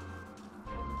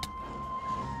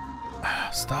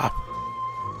 Stop.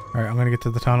 All right, I'm gonna get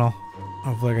to the tunnel.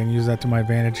 Hopefully I can use that to my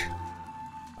advantage.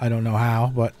 I don't know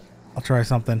how, but I'll try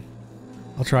something.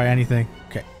 I'll try anything.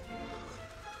 Okay.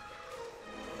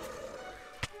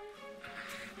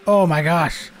 Oh my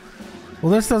gosh.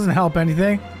 Well, this doesn't help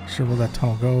anything. Sure where that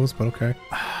tunnel goes, but okay.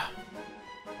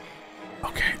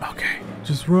 Okay.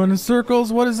 Just run in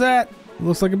circles. What is that? It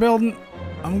looks like a building.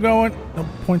 I'm going. No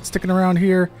point sticking around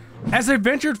here. As I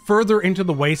ventured further into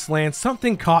the wasteland,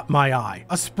 something caught my eye.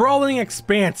 A sprawling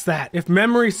expanse that, if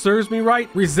memory serves me right,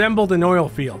 resembled an oil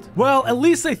field. Well, at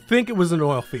least I think it was an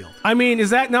oil field. I mean, is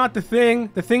that not the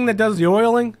thing? The thing that does the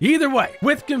oiling? Either way,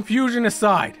 with confusion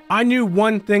aside, I knew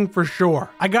one thing for sure.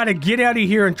 I gotta get out of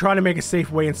here and try to make a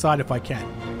safe way inside if I can.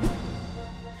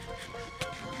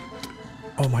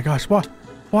 Oh my gosh, what?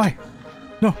 Why?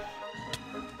 No.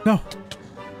 No.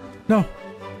 No.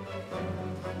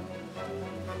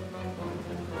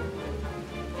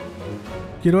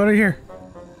 Get out of here.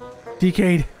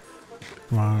 Decayed.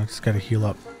 Come on, I just gotta heal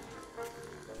up.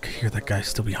 I can hear that guy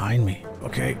still behind me.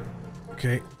 Okay.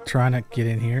 Okay. Trying to get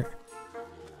in here.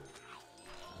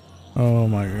 Oh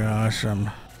my gosh, I'm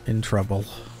in trouble.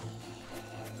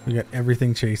 We got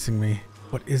everything chasing me.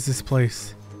 What is this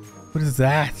place? What is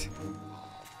that? Is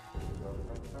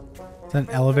that an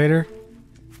elevator?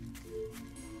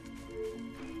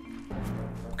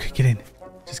 Okay, get in.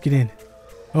 Just get in.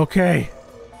 Okay.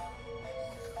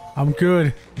 I'm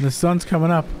good. The sun's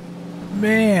coming up.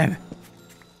 Man.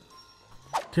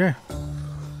 Okay.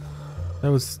 That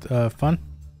was fun.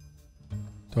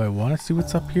 Do I want to see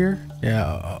what's up here?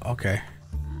 Yeah, okay.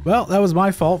 Well, that was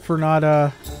my fault for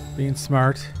not being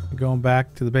smart and going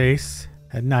back to the base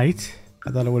at night.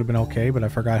 I thought it would have been okay, but I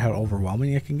forgot how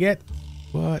overwhelming it can get.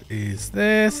 What is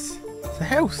this? It's a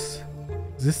house.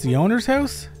 Is this the owner's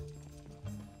house?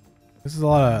 This is a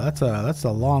lot of, that's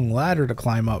a long ladder to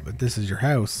climb up, but this is your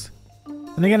house.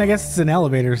 And again, I guess it's an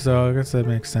elevator, so I guess that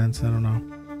makes sense. I don't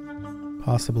know.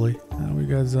 Possibly. We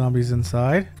got zombies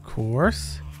inside, of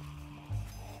course.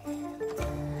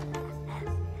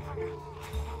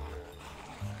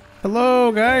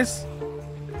 Hello, guys.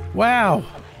 Wow.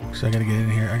 Actually, I gotta get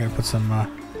in here. I gotta put some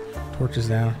torches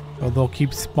down. Oh, they'll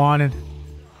keep spawning.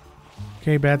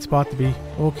 Okay, bad spot to be.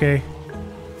 Okay.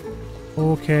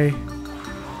 Okay.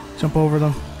 Jump over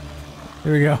them.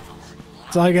 There we go.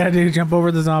 That's all you gotta do. Jump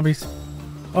over the zombies.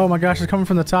 Oh my gosh, they're coming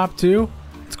from the top too.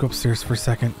 Let's go upstairs for a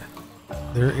second.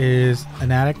 There is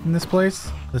an attic in this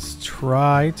place. Let's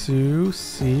try to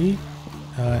see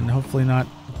and hopefully not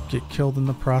get killed in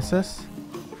the process.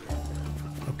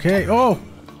 Okay. Oh,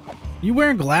 you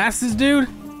wearing glasses, dude?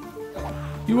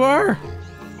 You are.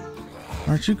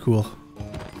 Aren't you cool?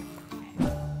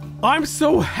 I'm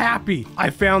so happy I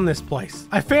found this place.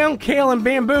 I found kale and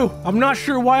bamboo. I'm not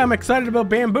sure why I'm excited about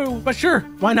bamboo, but sure,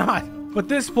 why not? But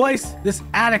this place, this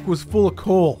attic was full of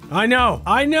coal. I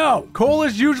know. Coal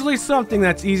is usually something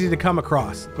that's easy to come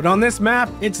across, but on this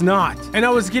map, it's not. And I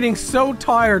was getting so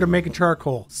tired of making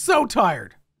charcoal. So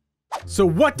tired. So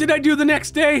what did I do the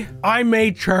next day? I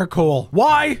made charcoal.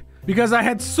 Why? Because I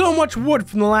had so much wood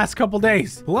from the last couple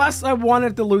days. Plus, I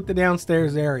wanted to loot the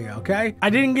downstairs area, okay? I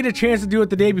didn't get a chance to do it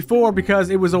the day before because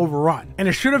it was overrun. And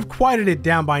I should have quieted it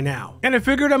down by now. And I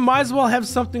figured I might as well have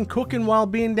something cooking while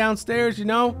being downstairs, you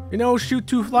know? You know, shoot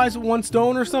 2 flies with 1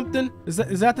 stone or something? Is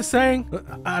that the saying?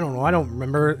 I don't know, I don't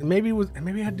remember. Maybe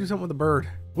I had to do something with a bird.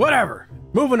 Whatever.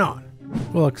 Moving on.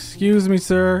 Well, excuse me,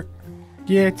 sir.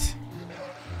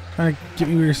 Trying to get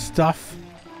me your stuff.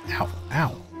 Ow,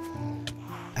 ow.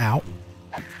 Ow.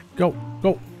 Go.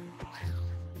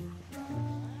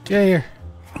 Get here.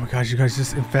 Oh my gosh, you guys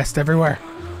just infest everywhere.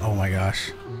 Oh my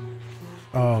gosh.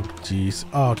 Oh jeez.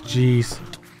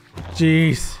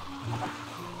 Jeez.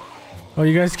 Oh,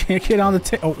 you guys can't get on the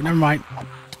table. Oh, never mind.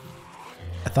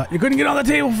 I thought you couldn't get on the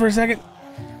table for a second.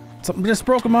 Something just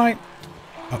broke a mine.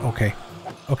 Oh, okay.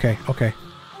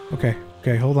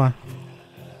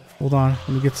 Hold on. Let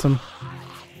me get some.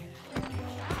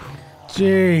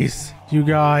 Jeez. You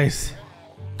guys.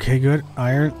 Okay, good.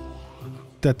 Iron.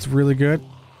 That's really good.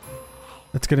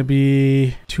 That's gonna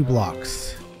be 2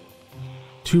 blocks.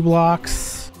 2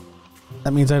 blocks.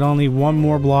 That means I'd only need 1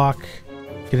 more block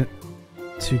to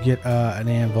get an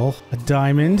anvil. A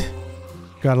diamond.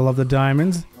 Gotta love the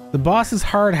diamonds. The boss's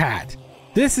hard hat.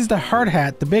 This is the hard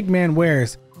hat the big man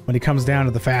wears when he comes down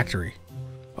to the factory.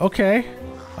 Okay.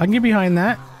 I can get behind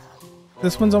that.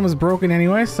 This one's almost broken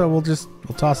anyway, so we'll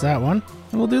toss that one.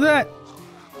 And we'll do that.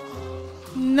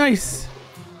 Nice.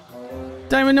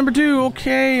 Diamond number 2.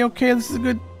 Okay, this is a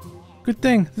good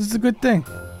thing. This is a good thing.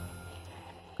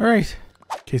 All right.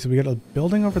 Okay, so we got a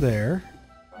building over there.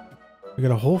 We got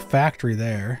a whole factory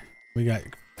there. We got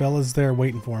fellas there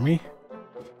waiting for me.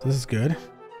 So this is good.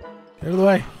 Get out of the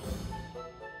way.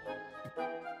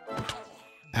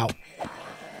 Ow.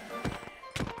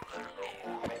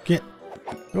 Go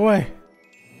away.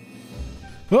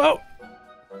 Whoa!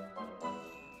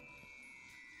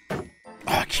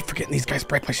 I keep forgetting these guys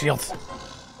break my shields.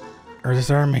 Or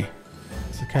disarm me.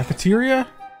 It's the cafeteria?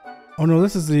 Oh no,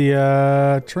 this is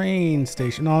the train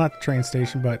station. No, not the train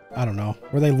station, but I don't know.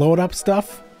 Where they load up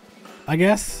stuff, I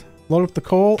guess. Load up the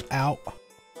coal. Ow.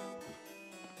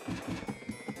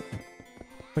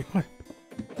 Wait, what?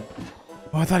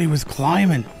 Oh, I thought he was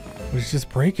climbing. I was just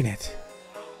breaking it.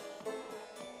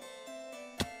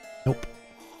 Nope.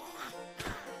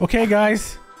 Okay,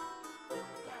 guys.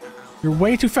 You're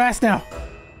way too fast now.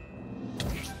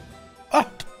 Ah!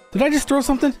 Did I just throw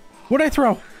something? What did I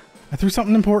throw? I threw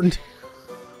something important.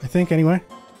 I think, anyway.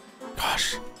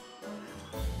 Gosh.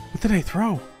 What did I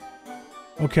throw?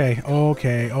 Okay.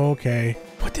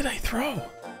 What did I throw?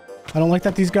 I don't like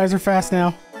that these guys are fast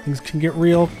now. Things can get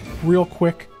real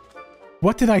quick.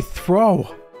 What did I throw?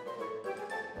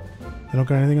 They don't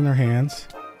got anything in their hands.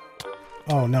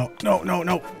 Oh, no.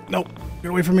 Get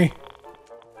away from me.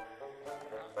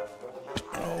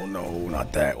 Oh, no,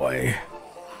 not that way.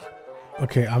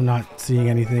 Okay, I'm not seeing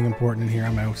anything important in here.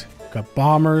 I'm out. Got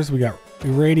bombers. We got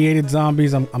irradiated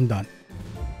zombies. I'm done.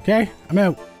 Okay, I'm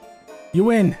out. You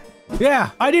win.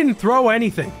 Yeah, I didn't throw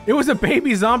anything. It was a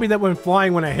baby zombie that went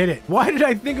flying when I hit it. Why did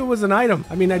I think it was an item?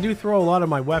 I mean, I do throw a lot of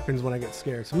my weapons when I get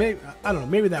scared, so maybe, I don't know,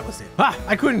 maybe that was it. Ha!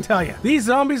 I couldn't tell you. These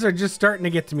zombies are just starting to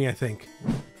get to me, I think.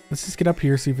 Let's just get up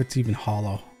here, see if it's even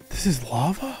hollow. This is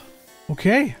lava?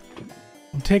 Okay.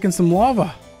 I'm taking some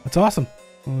lava. That's awesome.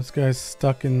 Well, this guy's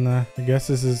stuck in the, I guess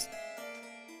this is,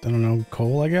 I don't know,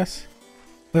 coal, I guess?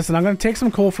 Listen, I'm going to take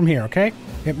some coal from here, okay?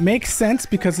 It makes sense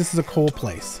because this is a coal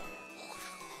place.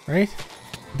 Right?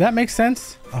 That makes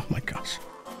sense? Oh my gosh.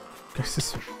 Guys,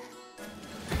 this...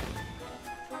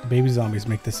 Baby zombies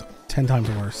make this 10 times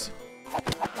worse.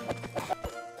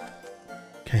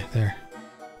 Okay, there.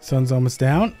 Sun's almost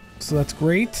down, so that's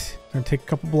great. I'm gonna take a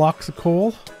couple blocks of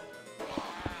coal.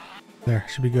 There,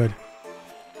 should be good.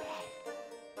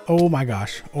 Oh my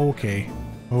gosh. Okay.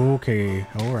 Okay.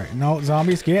 Alright. No,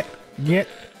 zombies, get.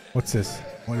 What's this?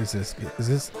 What is this?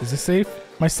 Is this safe?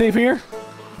 Am I safe here?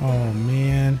 Oh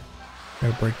man.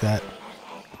 Gotta break that.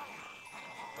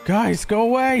 Guys, go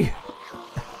away!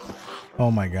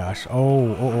 Oh my gosh.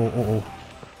 Oh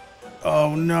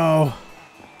no.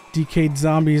 Decayed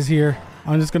zombie is here.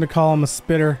 I'm just gonna call him a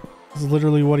spitter. This is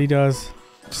literally what he does.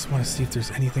 Just want to see if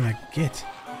there's anything I can get.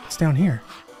 What's down here?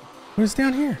 What is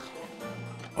down here?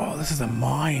 Oh, this is a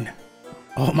mine.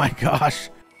 Oh my gosh.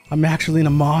 I'm actually in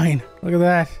a mine. Look at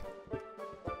that.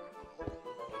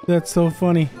 That's so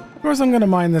funny. Of course I'm gonna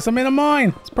mine this. I'm in a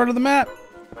mine. It's part of the map.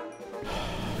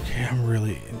 Okay, I'm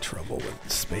really in trouble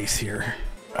with space here.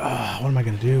 What am I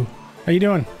gonna do? How you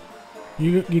doing?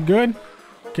 You good?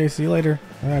 Okay, see you later.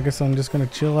 I guess I'm just gonna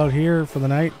chill out here for the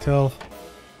night till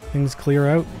things clear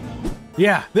out.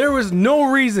 Yeah, there was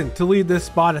no reason to leave this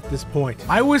spot at this point.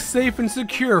 I was safe and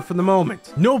secure for the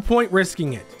moment. No point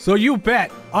risking it. So you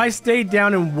bet I stayed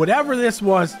down in whatever this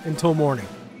was until morning.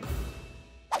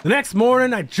 The next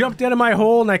morning, I jumped out of my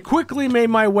hole and I quickly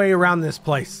made my way around this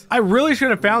place. I really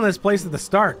should have found this place at the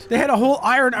start. They had a whole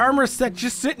iron armor set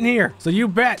just sitting here. So you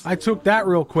bet I took that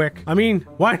real quick. I mean,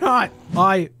 why not?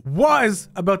 I was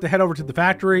about to head over to the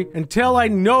factory until I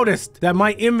noticed that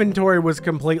my inventory was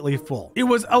completely full. It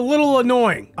was a little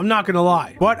annoying, I'm not gonna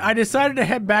lie, but I decided to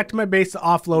head back to my base to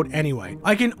offload anyway.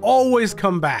 I can always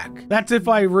come back. That's if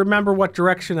I remember what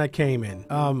direction I came in.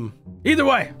 Either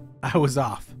way, I was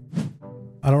off.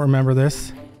 I don't remember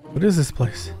this. What is this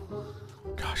place?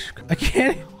 Gosh, I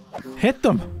can't hit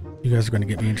them. You guys are gonna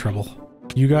get me in trouble.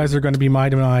 You guys are gonna be my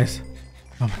demise.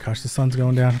 Oh my gosh, the sun's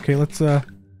going down. Okay,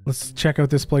 let's check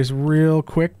out this place real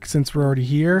quick since we're already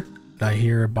here. Did I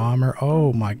hear a bomber?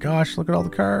 Oh my gosh, look at all the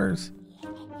cars.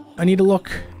 I need to look.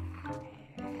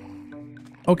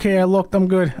 Okay, I looked. I'm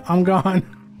good. I'm gone.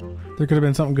 There could have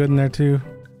been something good in there too.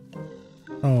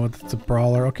 Oh, it's a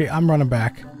brawler. Okay, I'm running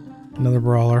back. Another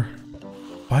brawler.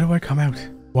 Why do I come out?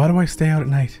 Why do I stay out at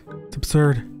night? It's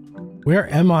absurd. Where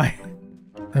am I?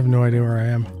 I have no idea where I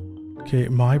am. Okay,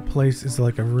 my place is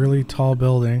like a really tall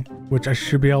building, which I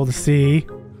should be able to see,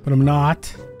 but I'm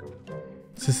not.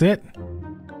 Is this it?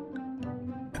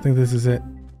 I think this is it.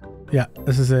 Yeah,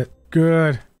 this is it.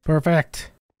 Good.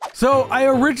 Perfect. So I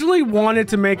originally wanted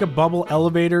to make a bubble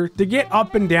elevator to get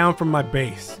up and down from my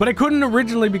base, but I couldn't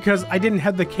originally because I didn't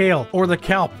have the kale or the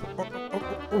kelp or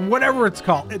whatever it's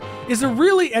called. Is there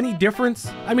really any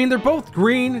difference? I mean, they're both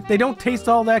green. They don't taste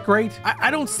all that great. I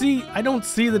don't see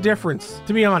the difference,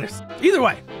 to be honest. Either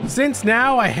way, since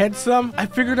now I had some, I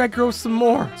figured I'd grow some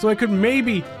more so I could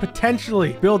maybe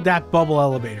potentially build that bubble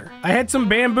elevator. I had some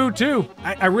bamboo too.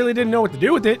 I really didn't know what to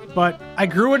do with it, but I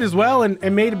grew it as well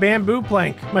and made a bamboo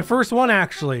plank. My first one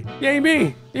actually. Yay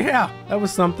me. Yeah, that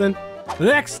was something. The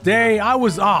next day, I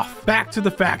was off, back to the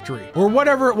factory, or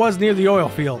whatever it was near the oil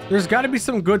field. There's got to be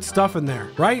some good stuff in there,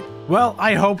 right? Well,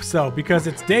 I hope so, because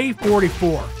it's day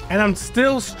 44, and I'm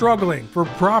still struggling for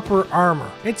proper armor.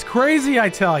 It's crazy, I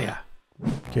tell ya.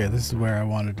 Okay, this is where I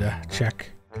wanted to check.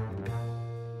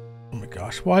 Oh my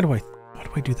gosh, why do I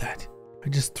do that? I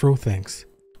just throw things.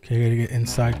 Okay, I gotta get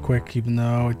inside quick, even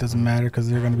though it doesn't matter, because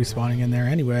they're gonna be spawning in there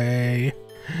anyway.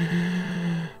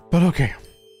 But okay,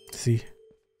 see.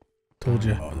 Told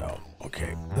you. Oh no.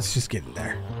 Okay, let's just get in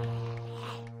there.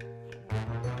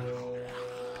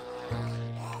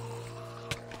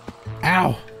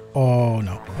 Ow! Oh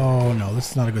no. Oh no,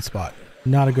 this is not a good spot.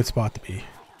 Not a good spot to be.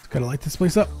 Just gotta light this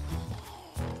place up.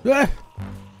 Ah!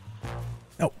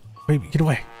 Oh, baby, get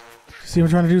away. See, I'm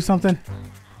trying to do something.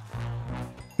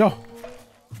 Go.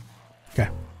 Okay.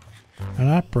 I'm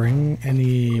not bringing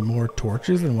any more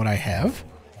torches than what I have.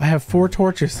 I have 4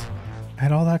 torches. I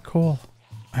had all that coal.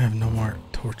 I have no more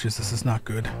torches. This is not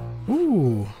good.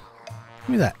 Ooh. Give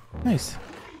me that. Nice.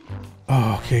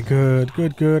 Oh, okay, good,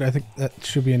 good, good. I think that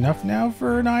should be enough now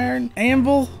for an iron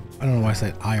anvil. I don't know why I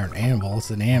said iron anvil.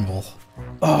 It's an anvil.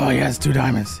 Oh, yeah, it's 2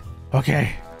 diamonds.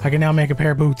 Okay, I can now make a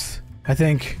pair of boots. I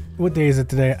think. What day is it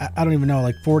today? I don't even know.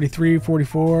 Like 43,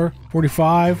 44,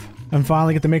 45. I'm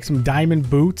finally get to make some diamond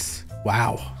boots.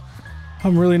 Wow.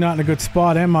 I'm really not in a good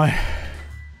spot, am I?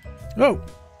 Oh.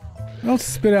 Don't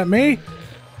spit at me.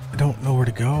 I don't know where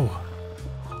to go.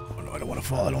 Oh no, I don't want to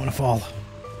fall. I don't want to fall.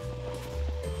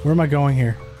 Where am I going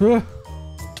here?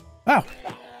 Ow!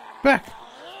 Back!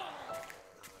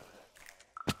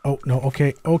 Oh no,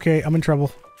 okay, okay, I'm in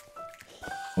trouble.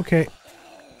 Okay.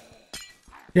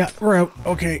 Yeah, we're out.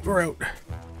 Okay, we're out.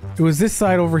 It was this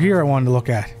side over here I wanted to look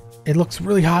at. It looks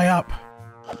really high up.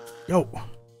 Yo.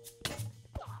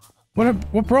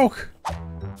 What broke?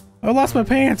 I lost my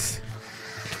pants.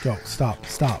 Go, stop,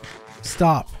 stop.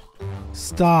 Stop.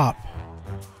 Stop.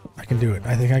 I can do it.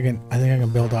 I think I can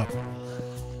build up.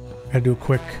 Gotta do it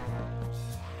quick.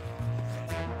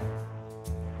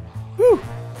 Woo!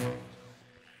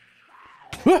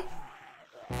 Ah!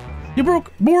 You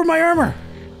broke more of my armor!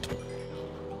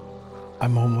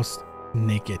 I'm almost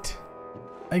naked.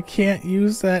 I can't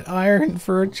use that iron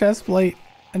for a chest plate.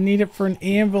 I need it for an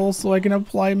anvil so I can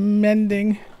apply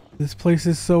mending. This place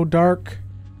is so dark.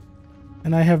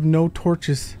 And I have no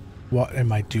torches. What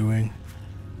am I doing?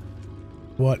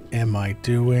 What am I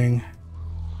doing?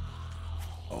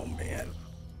 Oh man.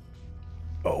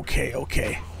 Okay,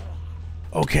 okay.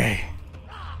 Okay.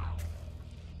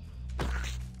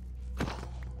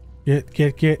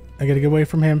 Get. I gotta get away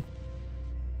from him.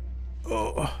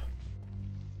 Oh.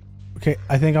 Okay,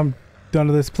 I think I'm done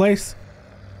to this place.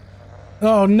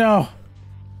 Oh no.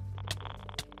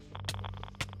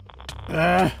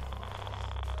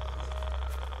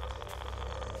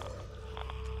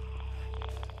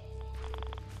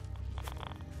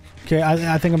 Okay,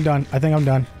 I think I'm done. I think I'm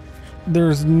done.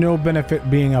 There's no benefit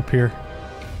being up here.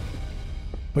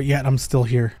 But yet I'm still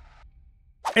here.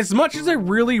 As much as I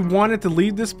really wanted to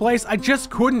leave this place, I just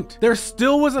couldn't. There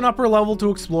still was an upper level to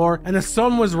explore, and the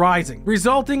sun was rising,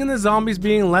 resulting in the zombies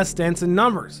being less dense in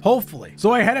numbers, hopefully.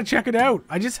 So I had to check it out.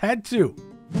 I just had to.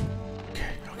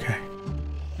 Okay.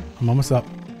 I'm almost up.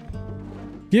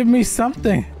 Give me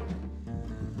something.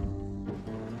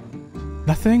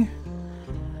 Nothing?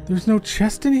 There's no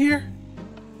chest in here?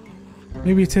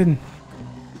 Maybe it's hidden.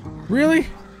 Really?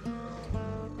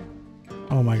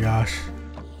 Oh my gosh.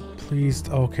 Please.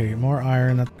 Okay, more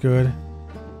iron. That's good.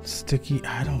 Sticky.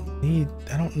 I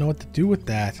don't know what to do with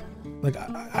that. Like,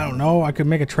 I don't know. I could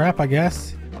make a trap, I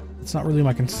guess. It's not really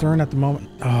my concern at the moment.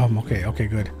 Okay,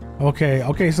 good.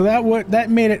 Okay, so that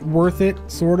made it worth it,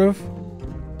 sort of.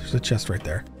 There's a chest right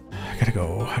there. I gotta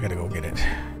go get it.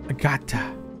 I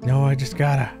gotta. No, I just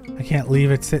gotta. I can't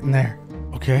leave it sitting there.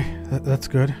 Okay, that's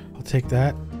good. I'll take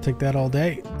that. Take that all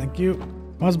day. Thank you.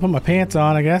 Might as well put my pants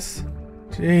on, I guess.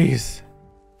 Jeez.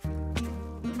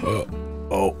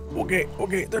 Oh,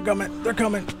 okay, they're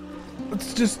coming.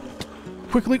 Let's just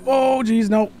quickly, oh, geez,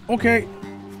 no, okay.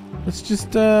 Let's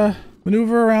just,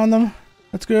 maneuver around them.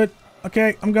 That's good.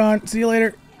 Okay, I'm gone. See you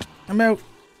later. I'm out.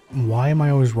 Why am I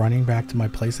always running back to my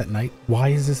place at night? Why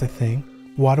is this a thing?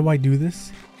 Why do I do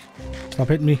this? Stop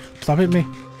hitting me. Stop hitting me.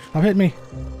 Stop hitting me.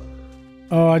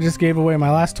 Oh, I just gave away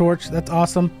my last torch. That's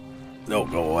awesome. No,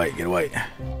 go away. Get away.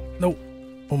 No.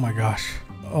 Oh my gosh.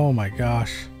 Oh my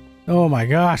gosh. Oh my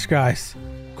gosh, guys.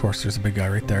 Of course, there's a big guy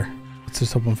right there. Let's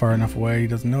just hope I'm far enough away he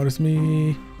doesn't notice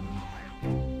me.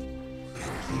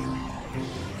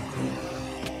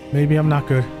 Maybe I'm not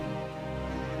good.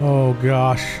 Oh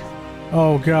gosh.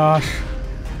 Oh gosh.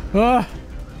 Ah!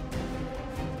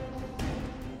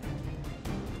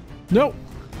 Nope.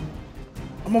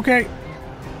 I'm okay.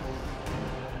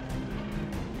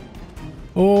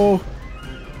 Oh.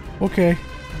 Okay.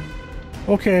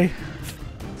 Okay.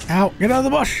 Ow. Get out of the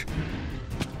bush.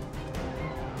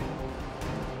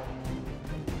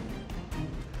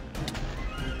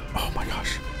 Oh my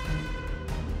gosh.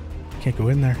 Can't go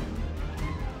in there.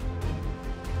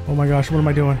 Oh my gosh, what am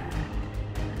I doing?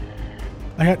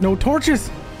 I had no torches.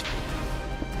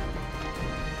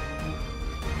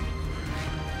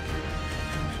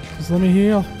 Just let me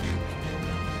heal.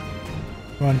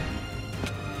 Run.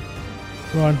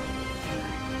 Run.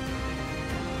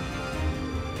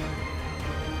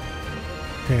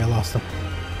 Okay, I lost him.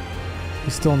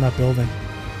 He's still in that building.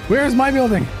 Where's my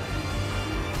building?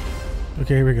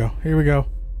 Okay, here we go. Here we go.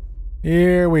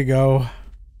 Here we go.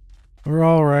 We're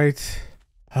all right.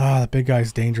 Ah, the big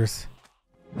guy's dangerous.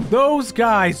 Those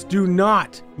guys do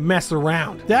not mess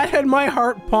around. That had my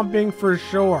heart pumping for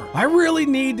sure. I really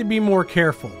need to be more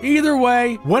careful. Either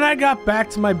way, when I got back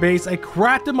to my base, I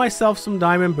crafted myself some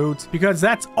diamond boots because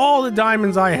that's all the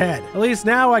diamonds I had. At least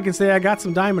now I can say I got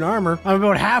some diamond armor. I'm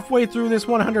about halfway through this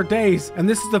 100 days, and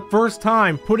this is the first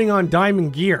time putting on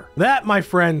diamond gear. That, my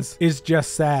friends, is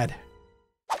just sad.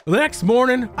 The next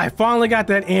morning, I finally got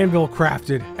that anvil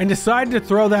crafted and decided to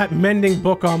throw that mending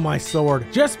book on my sword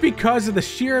just because of the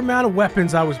sheer amount of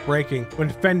weapons I was breaking when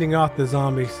fending off the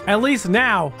zombies. At least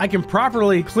now, I can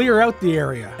properly clear out the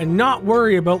area and not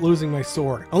worry about losing my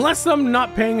sword. Unless I'm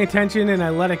not paying attention and I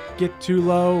let it get too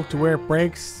low to where it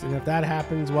breaks, and if that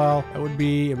happens, well, that would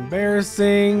be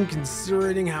embarrassing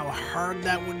considering how hard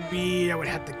that would be. I would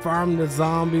have to farm the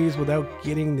zombies without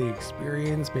getting the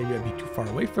experience. Maybe I'd be too far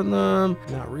away from them.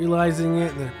 That not realizing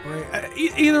it.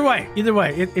 Either way,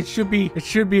 it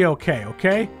should be okay,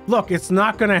 okay? Look, it's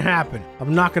not gonna happen.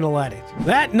 I'm not gonna let it.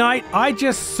 That night, I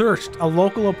just searched a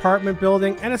local apartment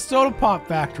building and a soda pop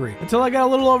factory until I got a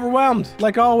little overwhelmed.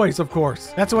 Like always, of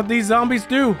course. That's what these zombies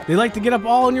do. They like to get up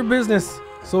all in your business.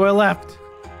 So I left.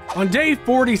 On day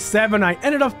 47, I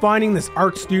ended up finding this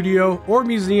art studio or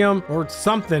museum or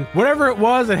something. Whatever it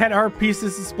was, it had art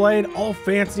pieces displayed, all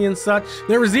fancy and such.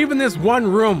 There was even this one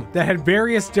room that had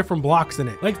various different blocks in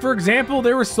it. Like, for example,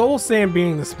 there was soul sand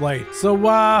being displayed. So,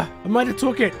 I might have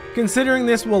took it. Considering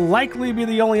this will likely be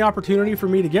the only opportunity for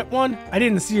me to get one, I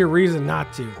didn't see a reason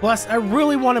not to. Plus, I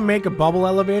really want to make a bubble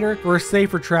elevator for a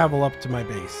safer travel up to my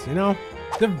base, you know?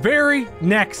 The very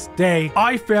next day,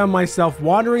 I found myself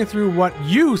wandering through what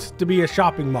used to be a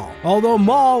shopping mall. Although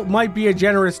mall might be a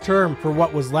generous term for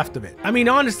what was left of it. I mean,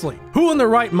 honestly, who in their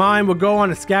right mind would go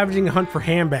on a scavenging hunt for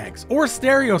handbags or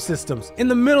stereo systems in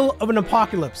the middle of an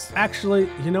apocalypse? Actually,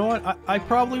 you know what? I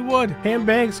probably would.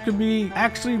 Handbags could be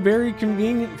actually very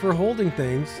convenient for holding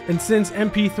things. And since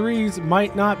MP3s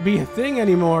might not be a thing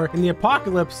anymore in the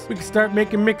apocalypse, we could start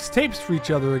making mixed tapes for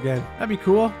each other again. That'd be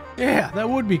cool. Yeah, that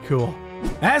would be cool.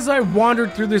 As I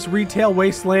wandered through this retail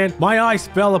wasteland, my eyes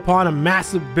fell upon a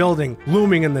massive building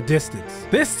looming in the distance.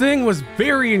 This thing was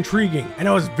very intriguing, and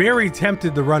I was very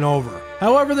tempted to run over.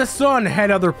 However, the sun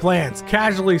had other plans,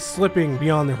 casually slipping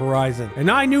beyond the horizon, and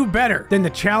I knew better than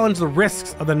to challenge the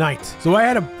risks of the night. So I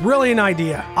had a brilliant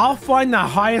idea. I'll find the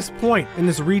highest point in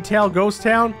this retail ghost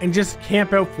town and just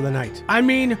camp out for the night. I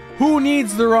mean, who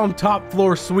needs their own top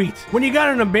floor suite when you got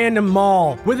an abandoned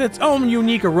mall with its own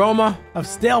unique aroma of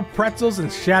stale pretzels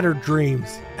and shattered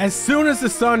dreams? As soon as the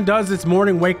sun does its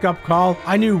morning wake-up call,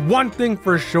 I knew one thing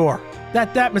for sure.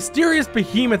 That mysterious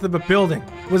behemoth of a building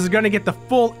was going to get the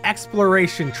full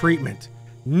exploration treatment.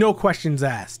 No questions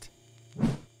asked.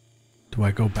 Do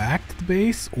I go back to the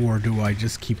base or do I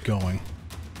just keep going?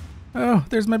 Oh,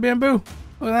 there's my bamboo.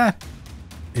 Look at that.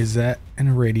 Is that an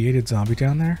irradiated zombie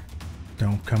down there?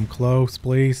 Don't come close,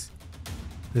 please.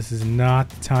 This is not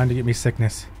the time to get me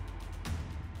sickness.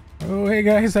 Oh, hey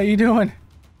guys, how you doing?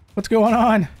 What's going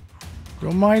on?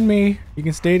 Don't mind me. You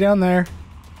can stay down there.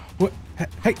 What?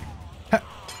 Hey.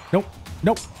 Nope.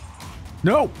 Nope.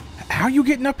 No! How are you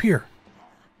getting up here?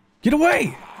 Get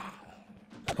away!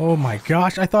 Oh my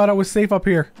gosh, I thought I was safe up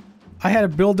here. I had to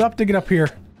build up to get up here.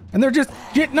 And they're just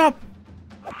getting up!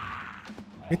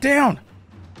 Get down!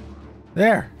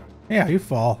 There. Yeah, you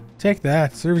fall. Take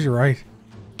that. Serves you right.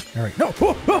 Alright. No!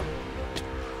 Oh, oh.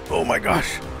 Oh my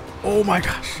gosh. Oh my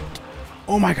gosh.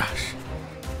 Oh my gosh.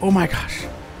 Oh my gosh.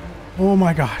 Oh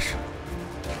my gosh.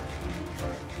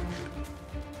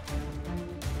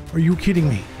 Are you kidding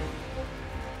me?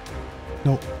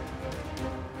 Nope.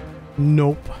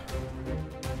 Nope.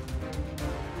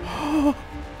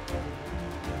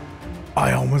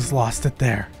 I almost lost it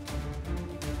there.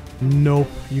 Nope.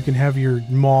 You can have your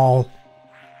mall.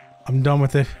 I'm done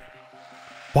with it.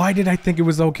 Why did I think it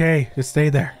was okay to stay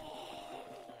there?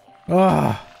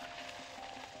 Ugh.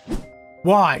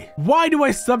 Why? Why do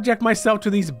I subject myself to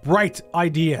these bright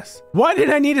ideas? Why did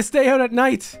I need to stay out at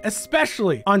night?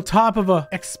 Especially on top of a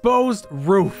exposed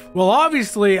roof. Well,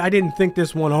 obviously, I didn't think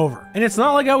this one over. And it's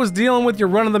not like I was dealing with your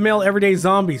run-of-the-mill everyday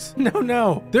zombies.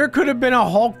 No. There could have been a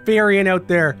Hulk variant out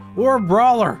there, or a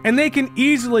brawler, and they can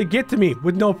easily get to me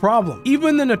with no problem.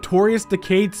 Even the notorious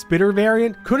decayed spitter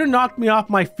variant could have knocked me off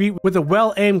my feet with a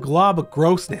well-aimed glob of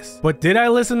grossness. But did I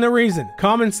listen to reason,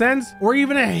 common sense, or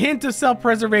even a hint of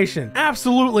self-preservation?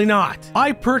 Absolutely not.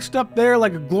 I perched up there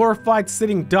like a glorified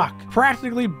sitting duck,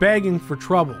 practically begging for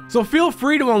trouble. So feel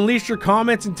free to unleash your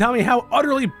comments and tell me how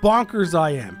utterly bonkers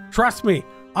I am. Trust me,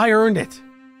 I earned it.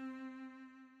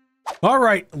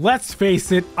 Alright, let's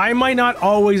face it, I might not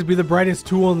always be the brightest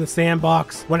tool in the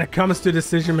sandbox when it comes to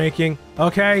decision making,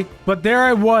 okay? But there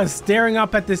I was, staring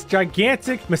up at this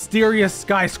gigantic, mysterious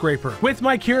skyscraper, with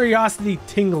my curiosity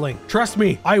tingling. Trust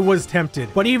me, I was tempted,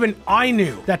 but even I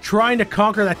knew that trying to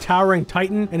conquer that towering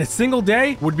titan in a single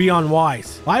day would be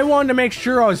unwise. I wanted to make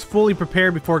sure I was fully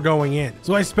prepared before going in,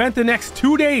 so I spent the next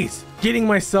 2 days getting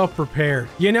myself prepared.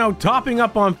 You know, topping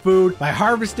up on food by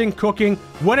harvesting, cooking,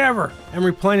 whatever, and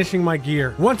replenishing my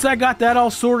gear. Once I got that all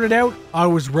sorted out, I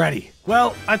was ready.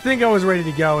 Well, I think I was ready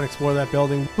to go and explore that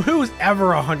building. Who's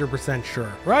ever 100%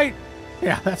 sure, right?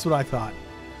 Yeah, that's what I thought.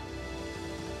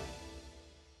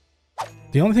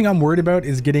 The only thing I'm worried about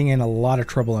is getting in a lot of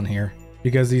trouble in here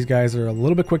because these guys are a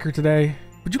little bit quicker today.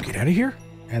 Would you get out of here?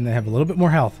 And they have a little bit more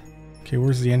health. Okay,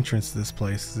 where's the entrance to this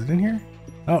place? Is it in here?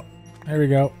 Oh, there we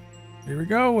go. Here we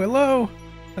go. Hello.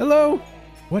 Hello.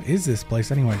 What is this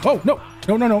place anyway? Oh, no.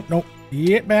 No.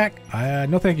 Get back.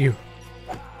 No, thank you.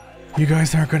 You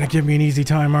guys aren't gonna give me an easy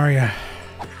time, are ya?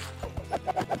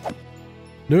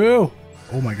 No!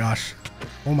 Oh my gosh.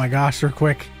 Oh my gosh, they're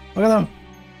quick. Look at them.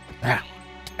 Ow.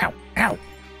 Ow. Ow.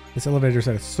 This elevator's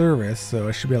out of service, so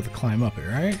I should be able to climb up it,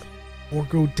 right? Or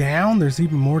go down? There's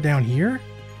even more down here?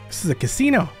 This is a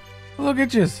casino. Look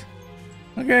at yous.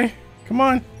 Okay, come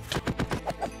on.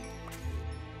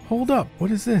 Hold up, what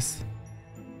is this?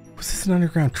 Was this an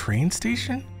underground train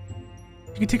station?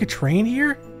 You can take a train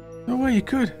here? No way you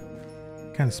could.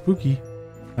 Kind of spooky,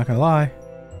 not gonna lie.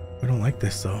 I don't like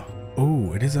this though.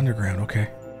 Oh, it is underground, okay.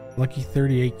 Lucky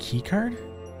 38 key card?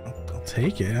 I'll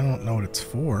take it, I don't know what it's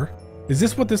for. Is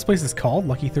this what this place is called,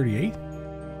 Lucky 38?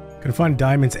 Gonna find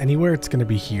diamonds anywhere, it's gonna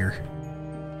be here.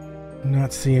 I'm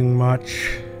not seeing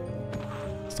much.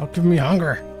 Stop giving me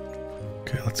hunger.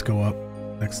 Okay, let's go up.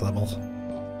 Next level.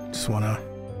 Just wanna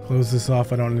close this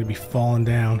off, I don't need to be falling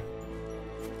down.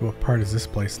 What part is this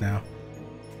place now?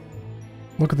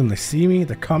 Look at them, they see me,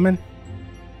 they're coming.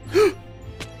 I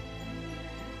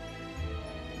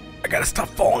gotta stop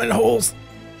falling in holes.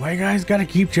 Why you guys gotta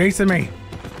keep chasing me?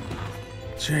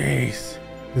 Jeez.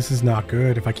 This is not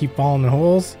good. If I keep falling in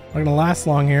holes, I'm not gonna last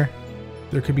long here.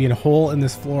 There could be a hole in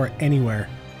this floor anywhere.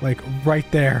 Like right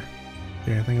there.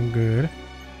 Okay, I think I'm good.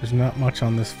 There's not much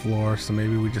on this floor, so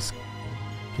maybe we just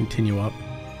continue up.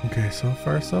 Okay, so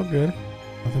far so good.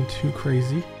 Nothing too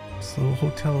crazy. This little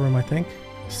hotel room, I think.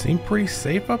 Seem pretty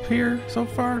safe up here so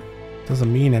far.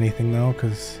 Doesn't mean anything though,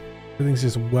 because everything's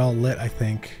just well lit, I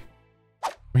think.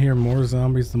 I'm hearing more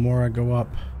zombies the more I go up.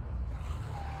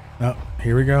 Oh,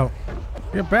 here we go.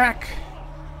 Get back!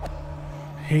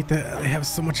 I hate that they have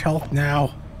so much health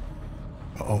now.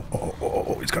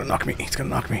 Oh, he's gonna knock me. He's gonna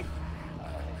knock me.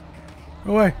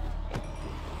 Go away.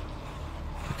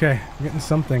 Okay, I'm getting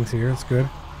some things here. That's good.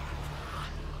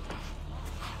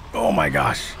 Oh my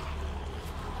gosh.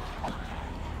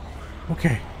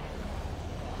 Okay.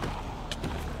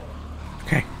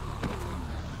 Okay.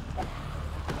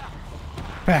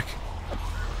 Back.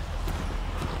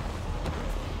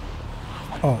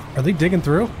 Oh, are they digging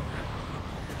through?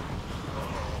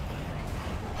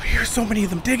 I hear so many of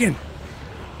them digging.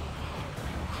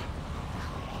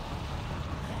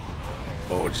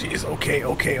 Oh jeez, okay,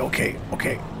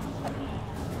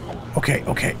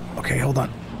 hold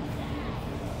on.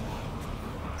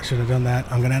 I should have done that.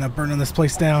 I'm gonna end up burning this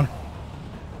place down.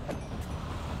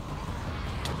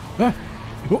 Ah,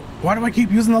 why do I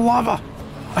keep using the lava?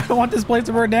 I don't want this place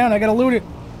to burn down. I gotta loot it.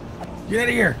 Get out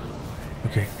of here.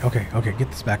 Okay, get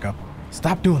this back up.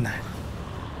 Stop doing that.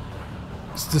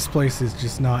 This place is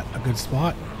just not a good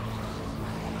spot.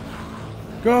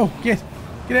 Go, get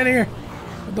out of here.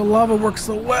 The lava works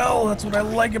so well. That's what I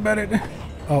like about it.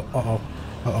 Oh,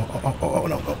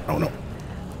 no.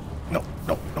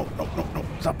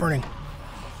 Stop burning.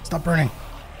 Stop burning.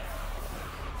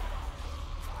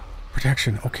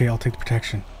 Protection. Okay, I'll take the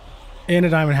protection. And a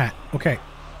diamond hat. Okay.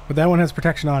 But that one has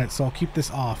protection on it, so I'll keep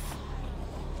this off.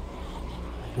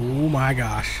 Oh my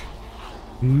gosh.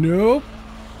 Nope.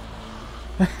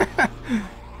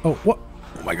 Oh, what?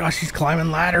 Oh my gosh, he's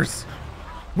climbing ladders.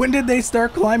 When did they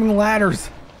start climbing ladders?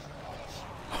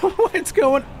 What's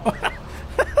going on?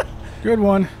 Good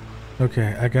one.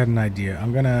 Okay, I got an idea.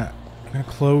 I'm gonna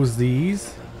close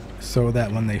these so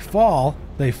that when they fall,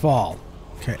 they fall.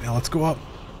 Okay, now let's go up.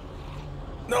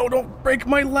 No, don't break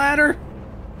my ladder.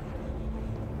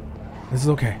 This is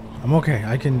okay. I'm okay.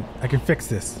 I can fix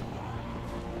this.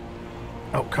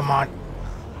 Oh, come on.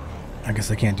 I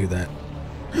guess I can't do that.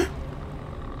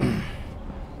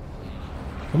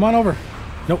 Come on over.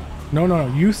 Nope. No.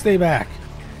 You stay back.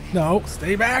 No,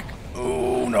 stay back.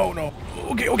 Oh, no.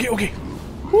 Okay.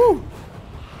 Woo.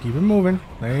 Keep it moving.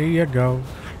 There you go.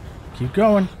 Keep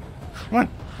going. Come on.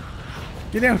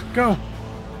 Get out. Go.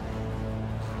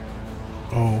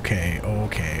 Okay.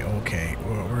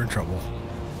 We're in trouble.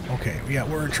 Okay, yeah,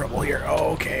 we're in trouble here.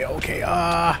 Okay.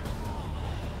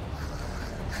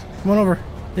 Come on over.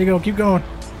 There you go. Keep going.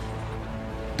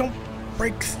 Don't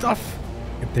break stuff.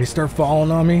 If they start falling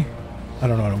on me, I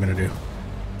don't know what I'm gonna do.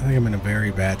 I think I'm in a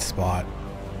very bad spot.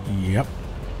 Yep.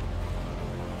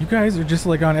 You guys are just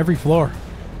like on every floor.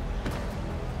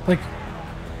 Like,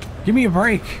 give me a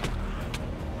break.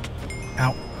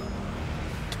 Ow.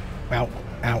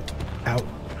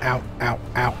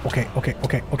 Okay.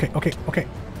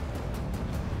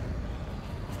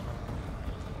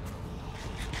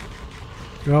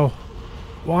 Go.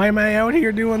 Why am I out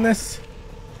here doing this?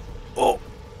 Oh,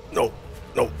 no.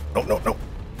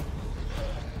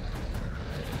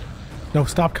 No,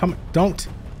 stop coming. Don't.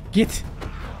 Get.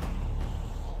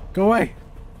 Go away.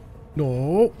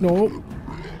 No.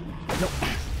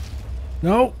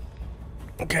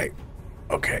 Okay.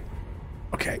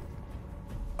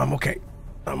 I'm okay.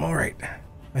 I'm all right.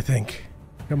 I think.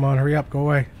 Come on, hurry up. Go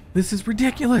away. This is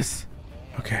ridiculous.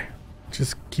 Okay.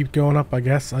 Just keep going up, I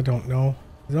guess. I don't know.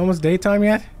 Is it almost daytime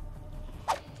yet?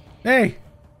 Hey,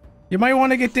 you might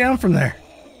want to get down from there.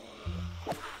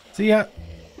 See ya.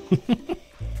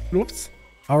 Whoops.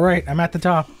 All right, I'm at the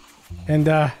top. And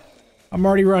I'm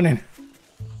already running.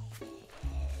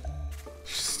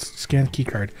 Scan the key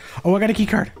card. Oh, I got a key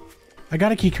card. I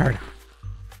got a key card.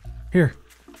 Here.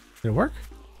 Did it work?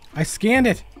 I scanned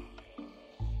it.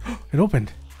 It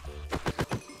opened.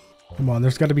 Come on,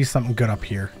 there's got to be something good up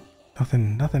here.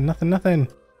 Nothing, nothing, nothing, nothing.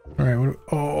 All right.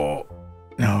 Oh,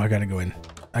 no, I got to go in.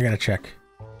 I got to check.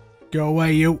 Go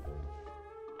away, you.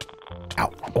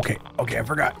 Ow. Okay. Okay, I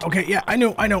forgot. Okay, yeah, I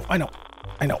know.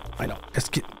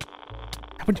 Just get...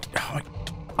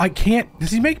 I can't...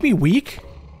 Does he make me weak?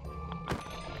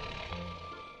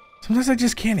 Sometimes I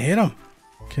just can't hit him.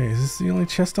 Okay, is this the only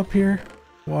chest up here?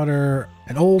 Water,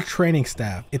 an old training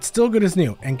staff. It's still good as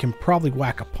new and can probably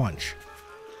whack a punch.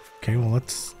 Okay, well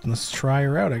let's try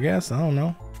her out, I guess. I don't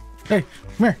know. Hey,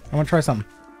 come here. I want to try something.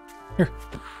 Here.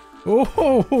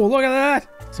 Oh, look at that.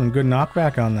 Some good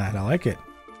knockback on that. I like it.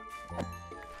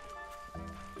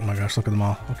 Oh my gosh, look at them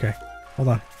all. Okay, hold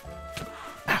on.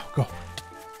 Ow, go.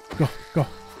 Go, go.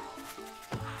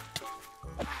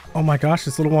 Oh my gosh,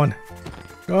 this little one.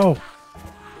 Go.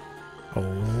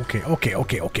 Okay.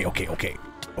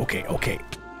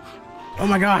 Oh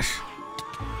my gosh.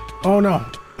 Oh no.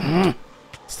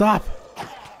 Stop.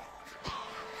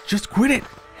 Just quit it.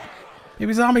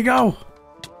 Baby zombie, go.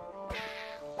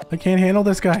 I can't handle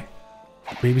this guy.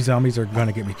 Baby zombies are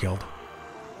gonna get me killed.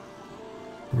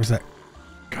 Where's that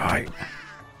guy?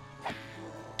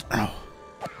 Ow.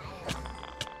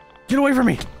 Get away from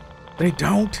me. They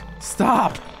don't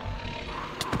stop.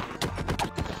 I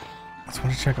just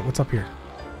want to check out what's up here.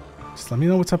 Just let me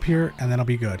know what's up here and then I'll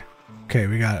be good. Okay,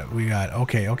 we got it.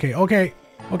 Okay.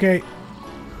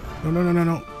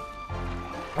 No.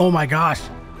 Oh my gosh.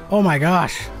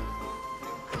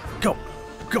 Go.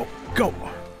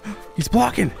 He's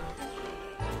blocking.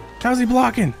 How's he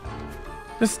blocking?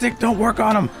 The stick don't work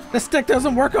on him. The stick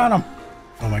doesn't work on him.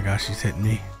 Oh my gosh, he's hitting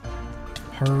me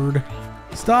hard.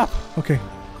 Stop. Okay.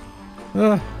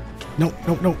 No.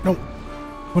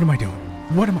 What am I doing?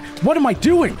 What am I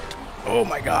doing? Oh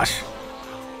my gosh.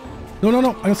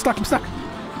 No. I'm stuck.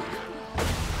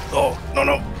 Oh,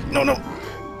 no.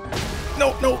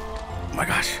 Oh my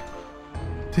gosh.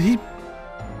 Did he?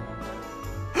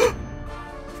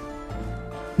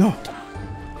 No.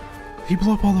 He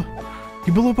blew up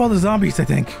all the zombies, I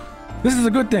think. This is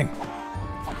a good thing.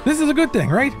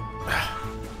 Right?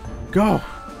 Go.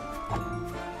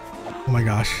 Oh my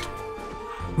gosh.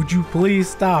 Would you please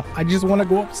stop? I just want to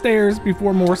go upstairs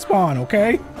before more spawn,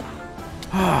 okay?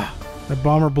 That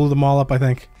bomber blew them all up, I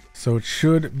think. So it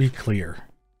should be clear.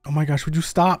 Oh my gosh, would you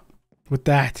stop with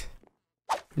that?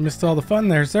 You missed all the fun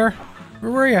there, sir.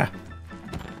 Where were ya?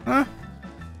 Huh?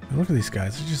 Look at these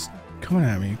guys. They're just coming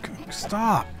at me.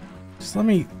 Stop. Just let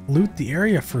me loot the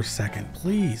area for a second,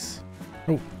 please.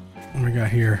 Oh, what do we got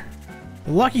here?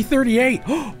 The Lucky 38.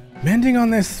 Mending on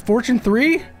this Fortune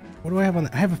 3? What do I have on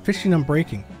that? I have a fishing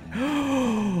unbreaking.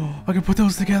 I can put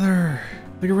those together.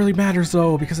 Like it really matters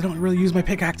though, because I don't really use my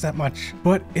pickaxe that much.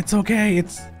 But it's okay.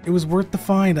 It was worth the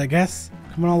find, I guess.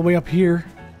 Coming all the way up here.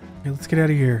 Okay, let's get out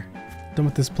of here. Done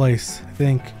with this place, I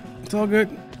think. It's all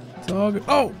good.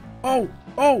 Oh!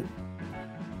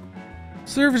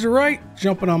 Serves you right.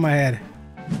 Jumping on my head.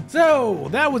 So,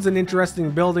 that was an interesting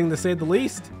building to say the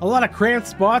least. A lot of cramped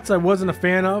spots I wasn't a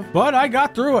fan of, but I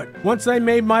got through it. Once I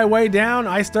made my way down,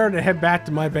 I started to head back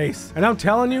to my base. And I'm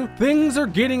telling you, things are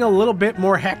getting a little bit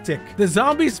more hectic. The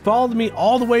zombies followed me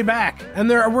all the way back,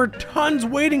 and there were tons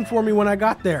waiting for me when I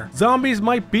got there. Zombies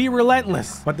might be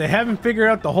relentless, but they haven't figured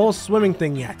out the whole swimming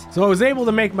thing yet. So I was able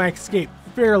to make my escape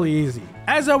fairly easy.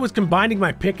 As I was combining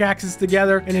my pickaxes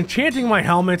together and enchanting my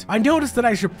helmet, I noticed that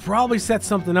I should probably set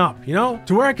something up,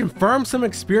 to where I can farm some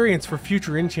experience for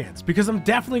future enchants, because I'm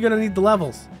definitely going to need the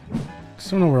levels.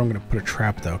 Just don't know where I'm going to put a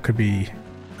trap though. Could be,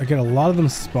 I get a lot of them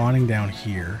spawning down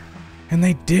here. And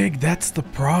they dig, that's the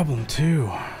problem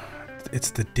too.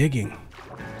 It's the digging.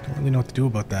 Don't really know what to do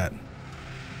about that.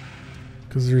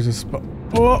 Because there's a spot.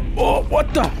 Oh,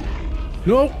 what the?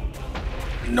 Nope.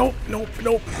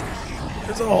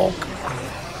 There's a Hulk.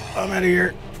 I'm out of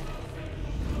here.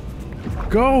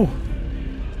 Go.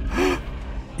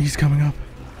 He's coming up.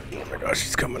 Oh my gosh,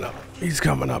 he's coming up. He is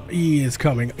coming up.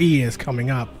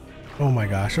 Oh my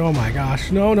gosh.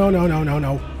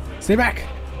 No. Stay back.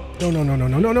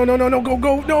 No.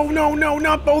 Go. No,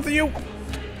 not both of you.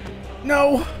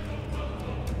 No.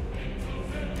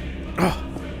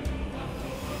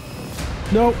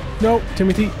 No, no,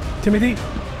 Timothy, Timothy,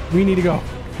 we need to go.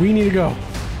 We need to go.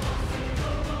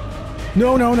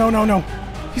 No, no, no, no, no.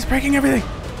 He's breaking everything.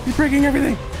 He's breaking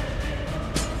everything.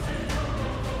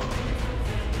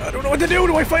 I don't know what to do.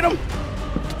 Do I fight him?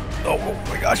 Oh, oh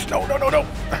my gosh. No, no, no, no.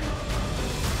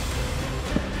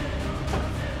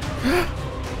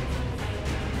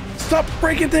 Stop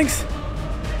breaking things.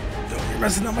 No, you're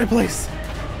messing up my place.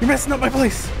 You're messing up my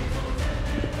place.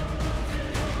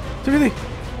 Timothy,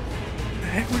 what the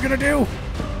heck are we gonna do?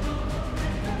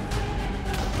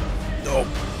 No.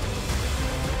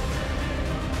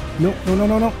 No, no, no,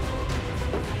 no, no.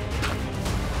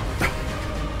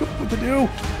 Don't know what to do.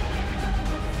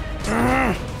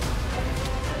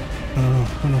 No, no,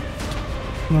 no, no.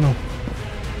 No, no.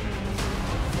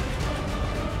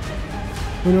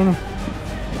 No, no, no.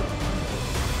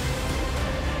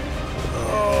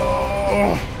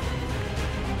 Oh.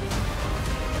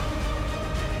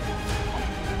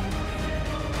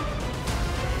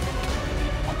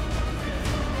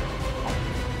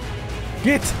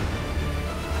 Get!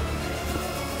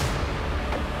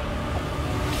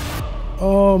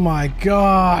 Oh my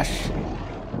gosh!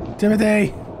 Timothy!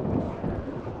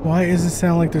 Why does it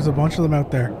sound like there's a bunch of them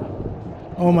out there?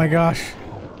 Oh my gosh.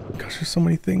 Gosh, there's so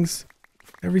many things.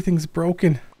 Everything's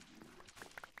broken.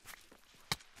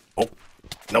 Oh,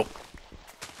 no.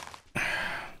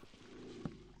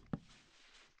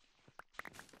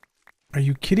 Are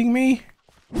you kidding me?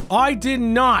 I did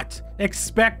not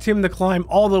expect him to climb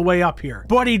all the way up here,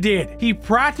 but he did. He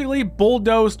practically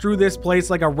bulldozed through this place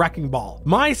like a wrecking ball.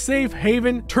 My safe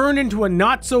haven turned into a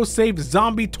not so safe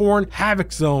zombie torn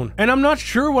havoc zone, and I'm not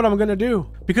sure what I'm gonna do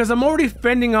because I'm already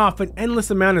fending off an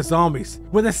endless amount of zombies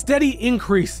with a steady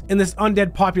increase in this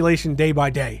undead population day by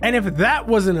day. And if that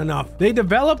wasn't enough, they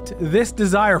developed this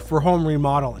desire for home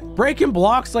remodeling, breaking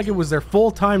blocks like it was their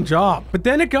full-time job. But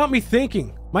then it got me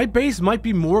thinking, my base might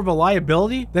be more of a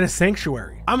liability than a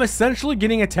sanctuary. I'm essentially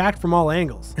getting attacked from all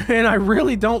angles, and I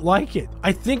really don't like it.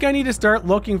 I think I need to start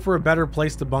looking for a better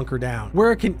place to bunker down,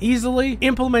 where it can easily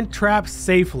implement traps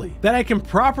safely, that I can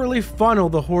properly funnel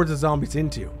the hordes of zombies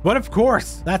into. But of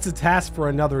course, that's a task for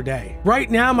another day. Right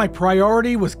now, my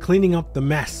priority was cleaning up the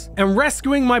mess, and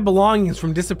rescuing my belongings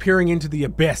from disappearing into the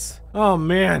abyss. Oh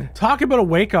man, talk about a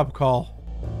wake-up call.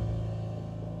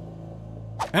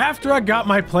 After I got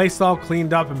my place all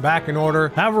cleaned up and back in order,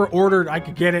 however ordered I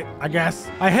could get it, I guess,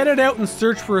 I headed out and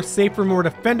searched for a safer, more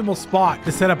defendable spot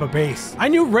to set up a base. I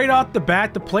knew right off the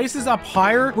bat the places up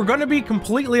higher were gonna be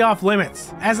completely off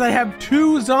limits, as I have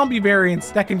 2 zombie variants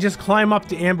that can just climb up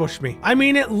to ambush me. I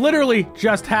mean, it literally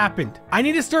just happened. I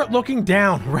need to start looking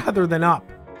down rather than up.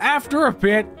 After a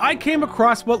bit, I came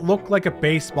across what looked like a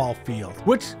baseball field,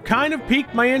 which kind of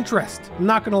piqued my interest, I'm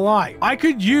not gonna lie. I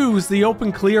could use the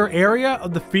open clear area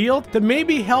of the field to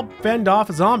maybe help fend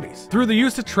off zombies through the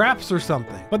use of traps or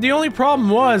something. But the only problem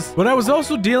was, I was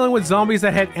also dealing with zombies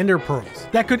that had ender pearls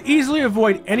that could easily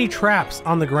avoid any traps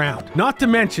on the ground. Not to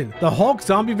mention, the Hulk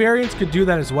zombie variants could do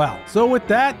that as well. So with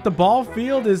that, the ball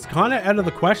field is kinda out of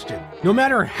the question, no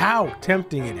matter how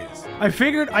tempting it is. I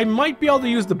figured I might be able to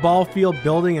use the ball field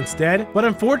building instead, but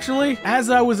unfortunately, as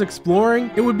I was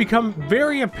exploring, it would become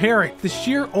very apparent the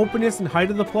sheer openness and height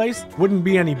of the place wouldn't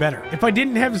be any better. If I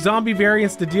didn't have zombie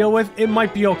variants to deal with, it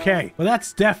might be okay, but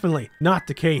that's definitely not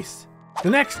the case. The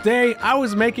next day, I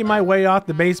was making my way off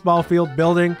the baseball field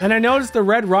building, and I noticed the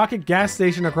Red Rocket gas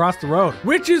station across the road,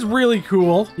 which is really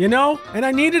cool, you know? And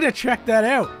I needed to check that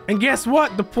out. And guess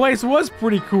what? The place was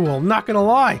pretty cool, not gonna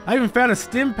lie. I even found a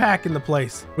stim pack in the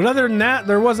place. But other than that,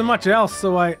 there wasn't much else,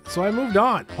 so I moved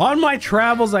on. On my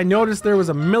travels, I noticed there was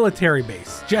a military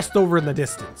base just over in the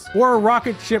distance, or a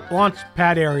rocket ship launch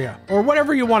pad area, or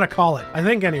whatever you want to call it, I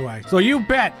think anyway. So you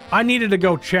bet I needed to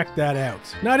go check that out.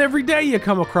 Not every day you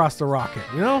come across the rocket,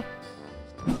 you know?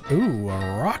 Ooh,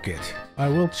 a rocket. I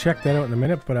will check that out in a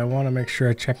minute, but I want to make sure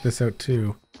I check this out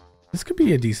too. This could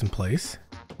be a decent place.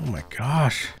 Oh my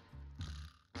gosh.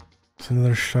 There's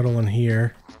another shuttle in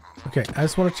here. Okay, I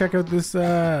just want to check out this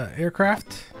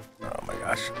aircraft. Oh my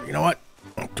gosh. You know what?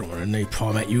 I'm throwing a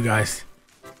napalm at you guys.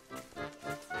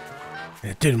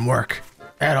 It didn't work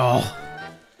at all.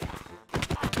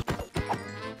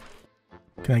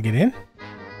 Can I get in?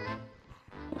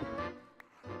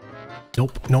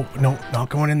 Nope, nope, nope, not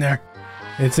going in there.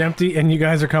 It's empty and you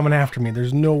guys are coming after me.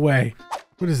 There's no way.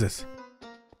 What is this?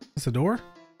 Is this a door?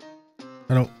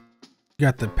 I don't...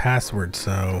 got the password,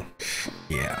 so...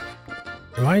 yeah.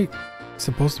 Am I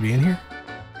supposed to be in here?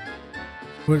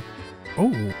 What?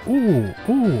 Oh, ooh,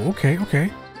 ooh, okay, okay.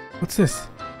 What's this?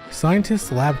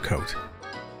 Scientist lab coat.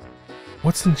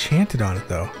 What's enchanted on it,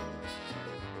 though?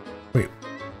 Wait,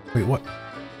 what?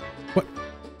 What?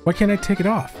 Why can't I take it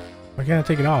off? Why can't I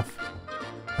take it off?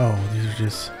 Oh, these are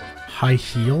just high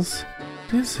heels?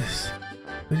 What is this?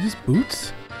 Are these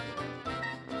boots?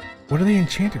 What are they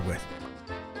enchanted with?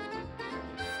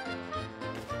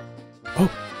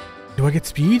 Oh, do I get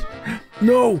speed?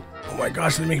 No! Oh my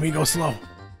gosh, they make me go slow.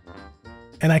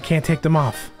 And I can't take them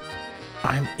off.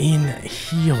 I'm in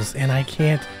heels and I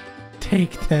can't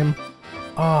take them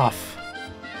off.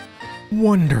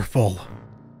 Wonderful.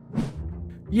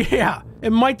 Yeah,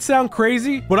 it might sound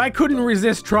crazy, but I couldn't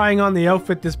resist trying on the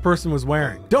outfit this person was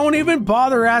wearing. Don't even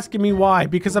bother asking me why,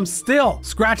 because I'm still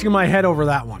scratching my head over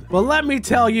that one. But let me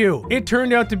tell you, it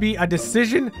turned out to be a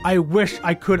decision I wish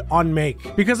I could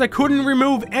unmake, because I couldn't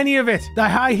remove any of it. The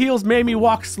high heels made me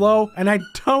walk slow, and I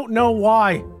don't know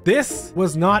why. This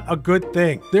was not a good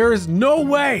thing. There is no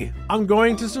way I'm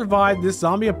going to survive this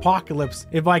zombie apocalypse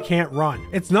if I can't run.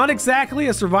 It's not exactly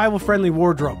a survival-friendly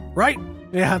wardrobe, right?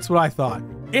 Yeah, that's what I thought.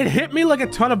 It hit me like a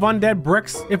ton of undead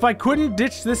bricks. If I couldn't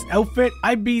ditch this outfit,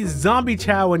 I'd be zombie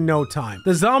chow in no time.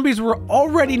 The zombies were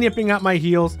already nipping at my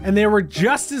heels, and they were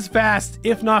just as fast,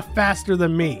 if not faster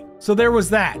than me. So there was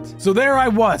that. So there I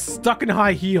was, stuck in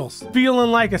high heels,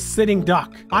 feeling like a sitting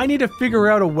duck. I need to figure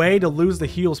out a way to lose the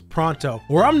heels pronto,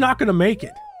 or I'm not gonna make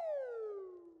it.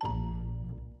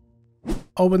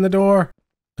 Open the door.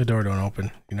 The door don't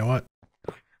open. You know what?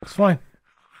 It's fine.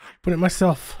 Put it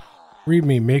myself. Read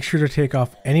me. Make sure to take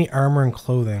off any armor and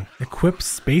clothing. Equip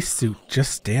spacesuit.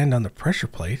 Just stand on the pressure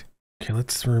plate. Okay,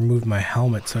 let's remove my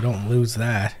helmet so I don't lose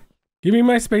that. Give me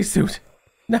my spacesuit.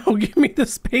 No, give me the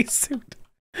spacesuit.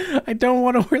 I don't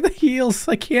want to wear the heels.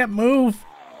 I can't move.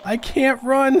 I can't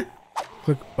run.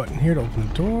 Click button here to open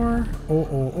the door.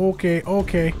 Oh, okay,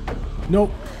 okay. Nope.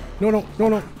 No.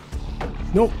 No.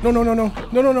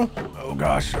 Oh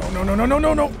gosh. Oh, no.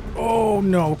 Oh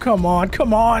no, come on.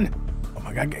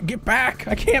 Oh my god, get back.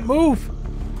 I can't move.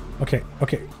 Okay.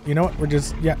 You know what? We're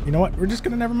just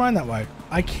gonna never mind that way.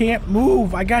 I can't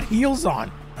move. I got heels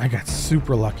on. I got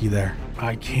super lucky there.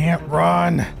 I can't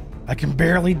run. I can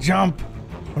barely jump.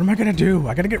 What am I gonna do?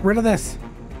 I gotta get rid of this.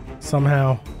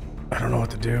 Somehow. I don't know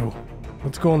what to do.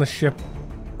 Let's go on the ship.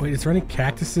 Wait, is there any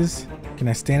cactuses? Can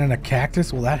I stand on a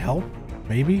cactus? Will that help?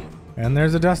 Maybe? And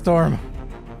there's a dust storm.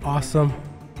 Awesome.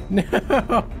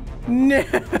 No!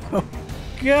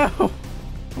 Go!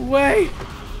 Away!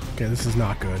 Okay, this is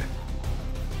not good.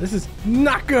 This is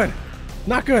not good!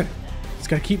 Not good! Just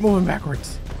gotta keep moving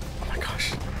backwards. Oh my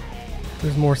gosh.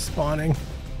 There's more spawning.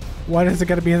 Why does it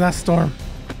gotta be a dust storm?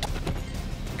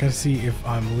 Gotta see if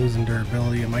I'm losing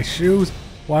durability in my shoes.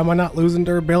 Why am I not losing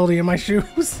durability in my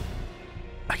shoes?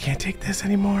 I can't take this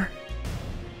anymore.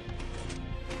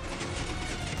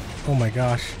 Oh my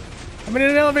gosh. I'm in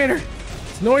an elevator.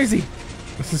 It's noisy.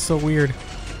 This is so weird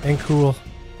and cool.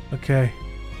 Okay.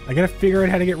 I gotta figure out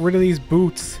how to get rid of these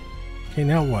boots. Okay,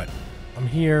 now what? I'm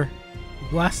here.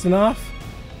 Blasting off?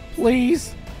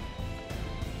 Please?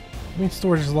 I mean,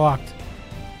 storage is locked.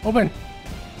 Open.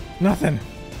 Nothing.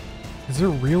 Is there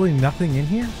really nothing in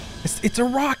here? It's a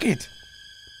rocket!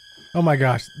 Oh my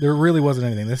gosh, there really wasn't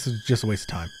anything. This is just a waste of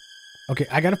time. Okay,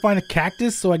 I gotta find a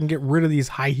cactus so I can get rid of these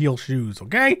high heel shoes,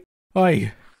 okay?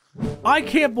 Oi. I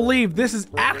can't believe this is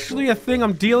actually a thing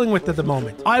I'm dealing with at the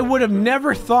moment. I would have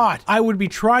never thought I would be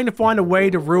trying to find a way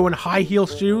to ruin high heel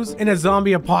shoes in a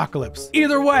zombie apocalypse.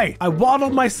 Either way, I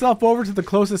waddled myself over to the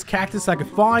closest cactus I could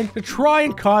find to try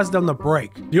and cause them to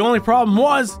break. The only problem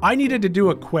was I needed to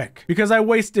do it quick because I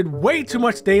wasted way too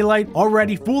much daylight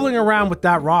already fooling around with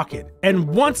that rocket. And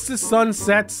once the sun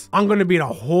sets, I'm gonna be in a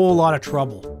whole lot of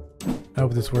trouble. I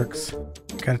hope this works.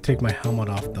 Gotta take my helmet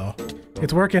off though.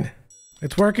 It's working.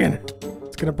 It's working.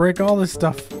 It's gonna break all this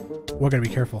stuff. We're gonna be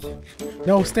careful.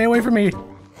 No, stay away from me.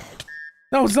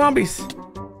 No, zombies.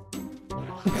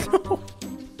 No.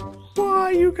 Why,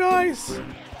 you guys?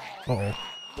 Uh-oh.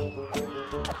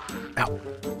 Ow.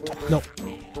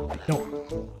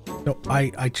 No,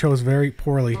 I chose very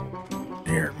poorly.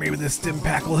 Here, maybe this stim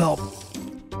pack will help.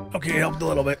 Okay, it helped a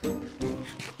little bit.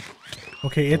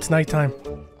 Okay, it's nighttime.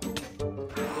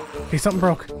 Okay, something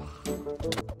broke.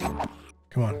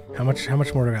 Come on, how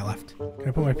much more do I got left? Can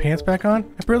I put my pants back on?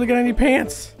 I barely got any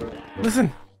pants. Listen.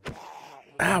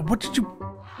 Ah, what did you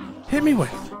hit me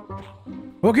with?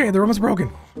 Okay, they're almost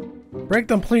broken. Break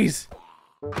them, please.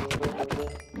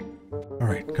 All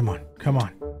right, come on. Come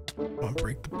on,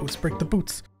 break the boots, break the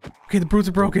boots. Okay, the boots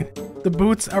are broken. The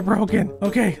boots are broken.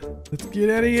 Okay, let's get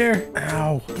out of here.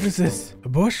 Ow, what is this? A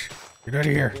bush? Get out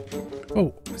of here.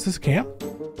 Oh, is this a camp?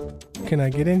 Can I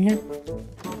get in here?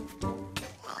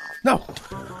 No!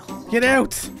 Get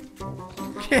out!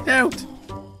 Get out!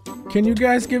 Can you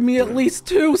guys give me at least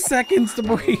 2 seconds to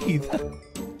breathe?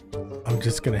 I'm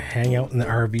just gonna hang out in the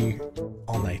RV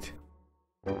all night.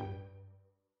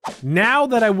 Now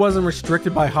that I wasn't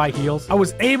restricted by high heels, I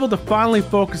was able to finally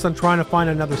focus on trying to find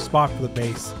another spot for the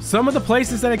base. Some of the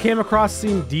places that I came across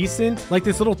seemed decent, like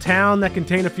this little town that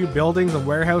contained a few buildings and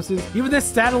warehouses. Even this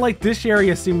satellite dish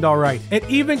area seemed alright. It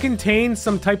even contained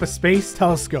some type of space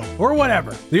telescope, or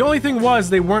whatever. The only thing was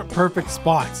they weren't perfect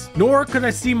spots, nor could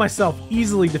I see myself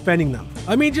easily defending them.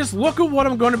 I mean, just look at what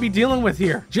I'm going to be dealing with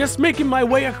here. Just making my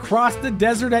way across the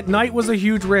desert at night was a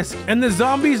huge risk, and the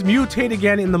zombies mutate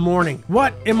again in the morning.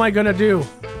 What am I gonna do?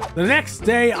 The next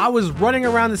day, I was running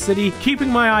around the city, keeping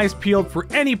my eyes peeled for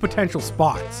any potential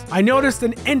spots. I noticed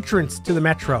an entrance to the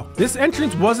metro. This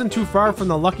entrance wasn't too far from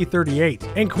the Lucky 38,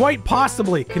 and quite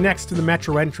possibly connects to the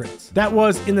metro entrance. That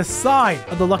was in the side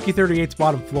of the Lucky 38's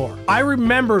bottom floor. I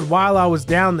remembered while I was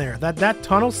down there that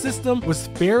tunnel system was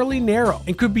fairly narrow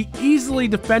and could be easily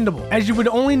defendable, as you would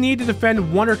only need to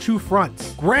defend one or two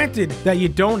fronts. Granted that you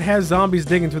don't have zombies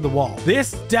digging through the wall.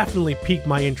 This definitely piqued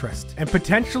my interest, and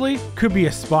potentially could be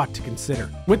a spot to consider.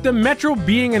 With the metro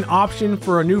being an option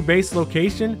for a new base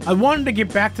location, I wanted to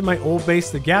get back to my old base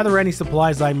to gather any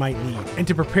supplies I might need, and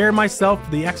to prepare myself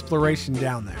for the exploration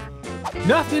down there.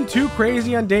 Nothing too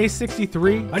crazy on day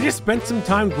 63. I just spent some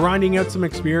time grinding out some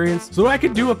experience so I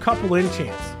could do a couple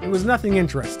enchants. It was nothing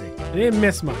interesting. I didn't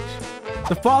miss much.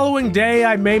 The following day,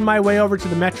 I made my way over to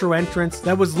the metro entrance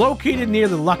that was located near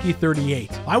the Lucky 38.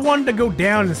 I wanted to go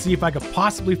down and see if I could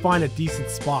possibly find a decent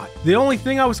spot. The only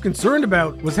thing I was concerned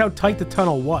about was how tight the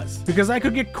tunnel was, because I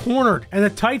could get cornered and the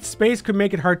tight space could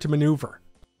make it hard to maneuver.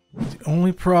 The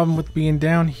only problem with being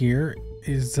down here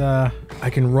is I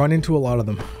can run into a lot of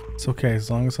them. It's okay as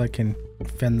long as I can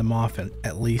fend them off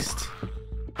at least.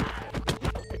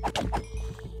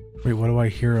 Wait, what do I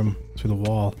hear him through the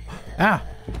wall? Ah!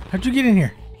 How'd you get in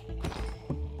here?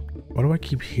 Why do I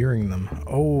keep hearing them?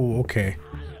 Oh, okay.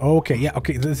 Okay, yeah,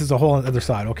 okay. This is a whole other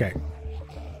side. Okay.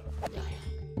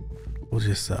 We'll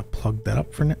just plug that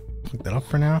up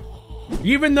for now.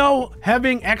 Even though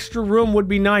having extra room would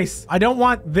be nice, I don't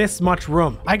want this much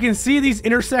room. I can see these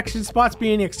intersection spots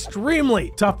being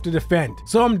extremely tough to defend,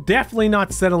 so I'm definitely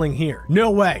not settling here.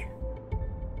 No way.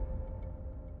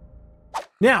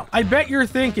 Now, I bet you're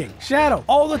thinking, Shadow,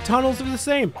 all the tunnels are the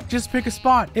same. Just pick a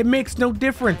spot. It makes no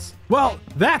difference. Well,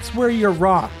 that's where you're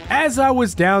wrong. As I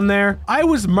was down there, I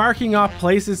was marking off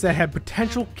places that had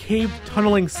potential cave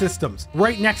tunneling systems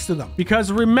right next to them.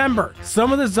 Because remember,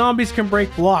 some of the zombies can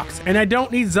break blocks, and I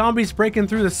don't need zombies breaking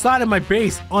through the side of my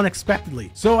base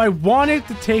unexpectedly. So I wanted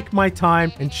to take my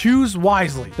time and choose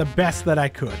wisely the best that I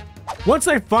could. Once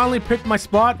I finally picked my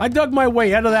spot, I dug my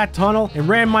way out of that tunnel and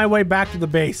ran my way back to the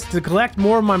base to collect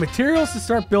more of my materials to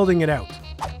start building it out.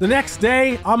 The next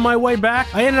day, on my way back,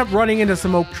 I ended up running into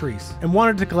some oak trees and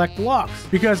wanted to collect logs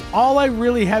because all I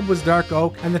really had was dark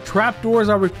oak, and the trapdoors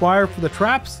I require for the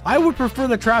traps, I would prefer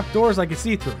the trapdoors I could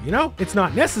see through, you know? It's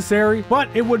not necessary, but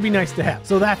it would be nice to have.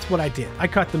 So that's what I did. I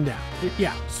cut them down.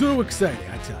 Yeah, so exciting,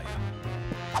 I tell you.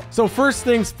 So first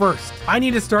things first, I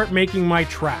need to start making my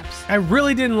traps. I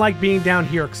really didn't like being down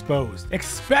here exposed,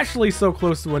 especially so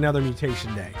close to another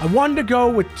mutation day. I wanted to go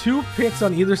with 2 pits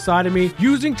on either side of me,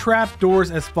 using trap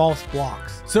doors as false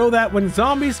blocks, so that when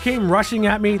zombies came rushing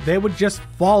at me, they would just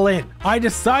fall in. I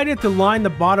decided to line the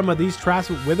bottom of these traps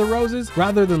with wither roses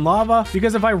rather than lava,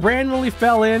 because if I randomly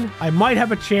fell in, I might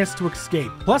have a chance to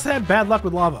escape. Plus I had bad luck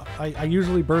with lava. I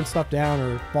usually burn stuff down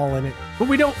or fall in it, but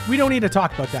we don't need to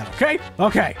talk about that, okay?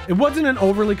 Okay. It wasn't an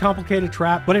overly complicated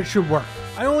trap, but it should work.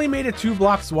 I only made it 2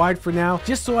 blocks wide for now,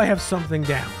 just so I have something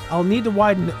down. I'll need to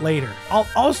widen it later. I'll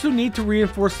also need to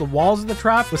reinforce the walls of the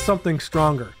trap with something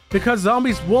stronger, because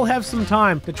zombies will have some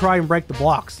time to try and break the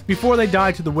blocks before they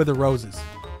die to the wither roses.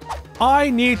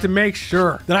 I need to make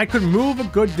sure that I could move a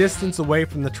good distance away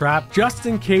from the trap just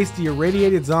in case the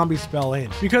irradiated zombies fell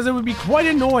in, because it would be quite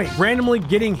annoying randomly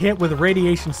getting hit with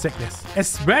radiation sickness,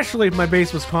 especially if my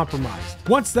base was compromised.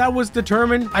 Once that was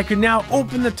determined, I could now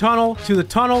open the tunnel to the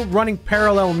tunnel running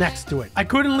parallel next to it. I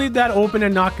couldn't leave that open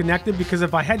and not connected, because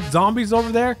if I had zombies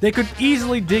over there, they could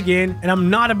easily dig in, and I'm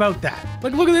not about that.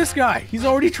 Like, look at this guy. He's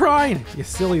already trying, you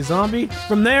silly zombie.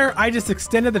 From there, I just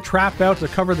extended the trap out to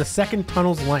cover the second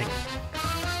tunnel's length.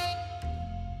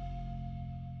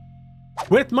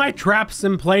 With my traps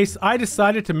in place, I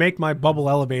decided to make my bubble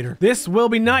elevator. This will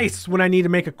be nice when I need to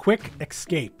make a quick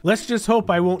escape. Let's just hope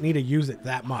I won't need to use it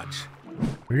that much. Here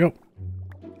we go.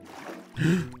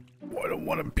 I don't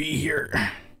want to be here.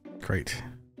 Great.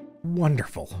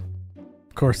 Wonderful.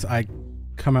 Of course, I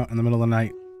come out in the middle of the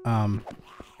night.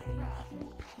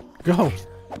 Go.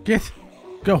 Get.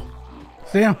 Go.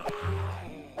 Stay down.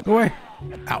 Go away.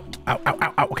 Ow. Ow. Ow.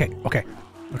 Ow. Ow. Okay. Okay.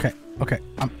 Okay. Okay.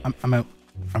 I'm out.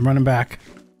 I'm running back.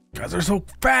 Guys are so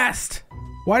fast.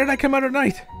 Why did I come out at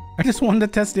night? I just wanted to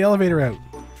test the elevator out.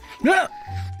 No!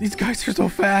 These guys are so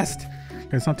fast.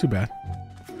 Okay, it's not too bad.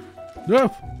 Oh.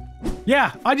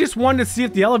 Yeah, I just wanted to see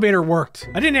if the elevator worked.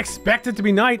 I didn't expect it to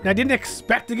be night, and I didn't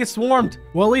expect to get swarmed.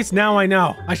 Well, at least now I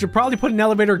know. I should probably put an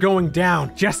elevator going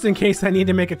down, just in case I need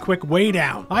to make a quick way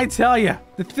down. I tell ya,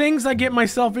 the things I get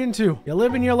myself into. You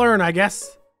live and you learn, I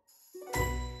guess.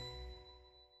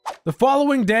 The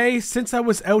following day, since I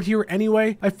was out here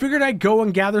anyway, I figured I'd go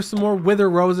and gather some more wither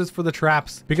roses for the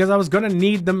traps, because I was gonna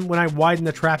need them when I widen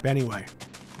the trap anyway.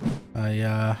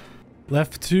 I,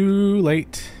 left too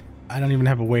late. I don't even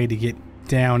have a way to get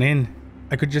down in.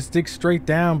 I could just dig straight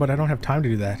down, but I don't have time to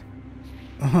do that.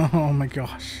 Oh my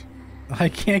gosh. I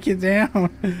can't get down.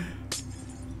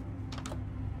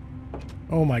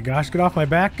 Oh my gosh, get off my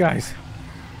back, guys.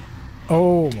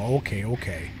 Oh, okay,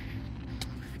 okay.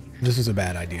 This is a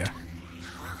bad idea.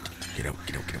 Get out,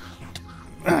 get out, get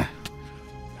out.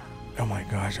 Oh my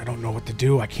gosh, I don't know what to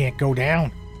do. I can't go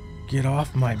down. Get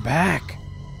off my back.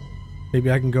 Maybe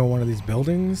I can go one of these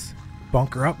buildings?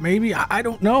 Bunker up, maybe? I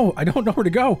don't know. I don't know where to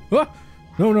go. Ah!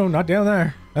 No, no, not down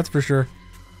there. That's for sure.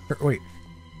 Wait.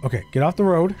 Okay, get off the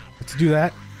road. Let's do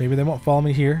that. Maybe they won't follow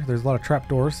me here. There's a lot of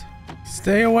trapdoors.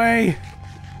 Stay away.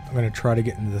 I'm gonna try to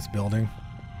get into this building.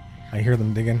 I hear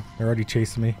them digging. They're already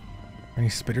chasing me. Any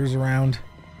spitters around?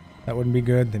 That wouldn't be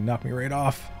good. They knock me right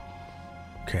off.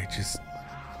 Okay, just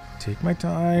take my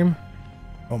time.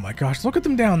 Oh my gosh, look at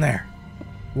them down there.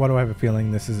 Why do I have a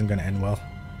feeling this isn't gonna end well?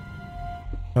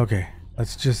 Okay,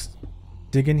 let's just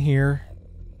dig in here.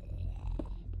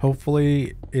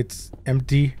 Hopefully it's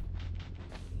empty.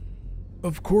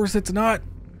 Of course it's not.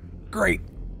 Great.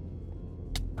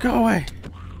 Go away.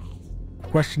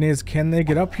 Question is, can they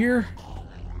get up here?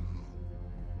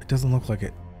 It doesn't look like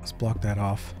it. Let's block that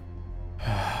off.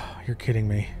 You're kidding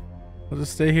me. I'll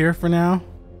just stay here for now.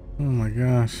 Oh my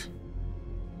gosh.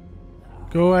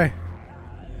 Go away.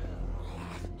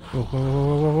 Whoa, whoa,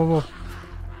 whoa, whoa, whoa, whoa.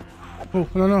 Oh,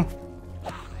 no, no.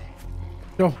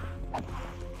 Go.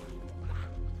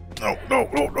 No, no,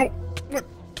 no, no. What?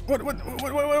 What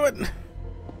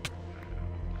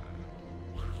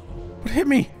hit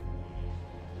me?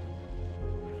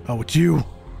 Oh, it's you.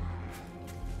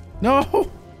 No.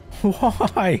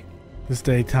 Why? This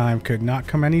daytime could not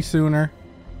come any sooner.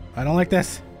 I don't like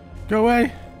this. Go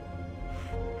away.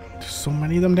 There's so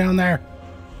many of them down there.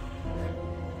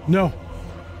 No.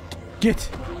 Get.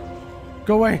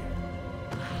 Go away.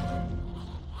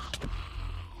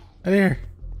 Out of here.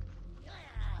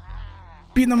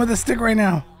 Beating them with a stick right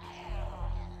now.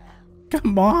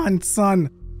 Come on, son.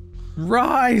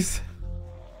 Rise.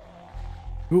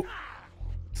 Ooh.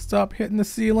 Stop hitting the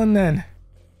ceiling then.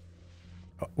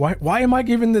 Why am I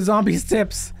giving the zombies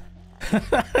tips?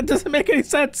 It doesn't make any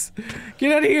sense.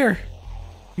 Get out of here.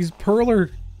 These perler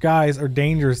guys are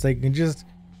dangerous. They can just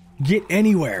get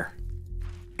anywhere.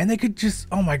 And they could just,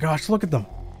 oh my gosh, look at them.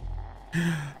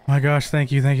 My gosh,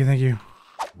 thank you, thank you, thank you.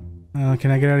 Can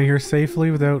I get out of here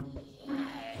safely without...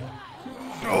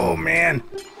 Oh man.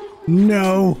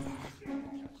 No.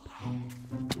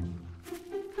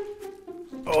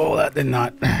 Oh, that did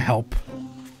not help.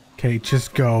 Okay,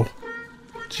 just go.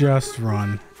 Just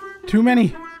run. Too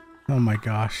many. Oh my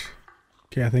gosh.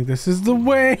 Okay, I think this is the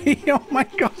way. Oh my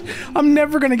gosh. I'm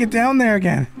never gonna get down there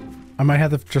again. I might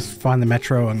have to just find the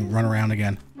metro and run around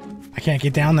again. I can't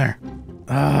get down there.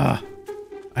 I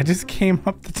just came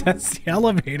up to test the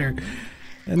elevator.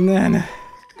 And then...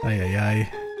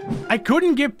 I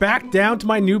couldn't get back down to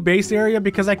my new base area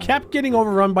because I kept getting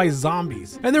overrun by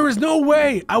zombies. And there was no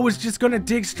way I was just gonna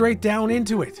dig straight down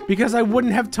into it because I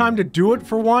wouldn't have time to do it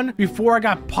for one before I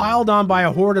got piled on by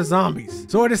a horde of zombies.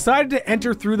 So I decided to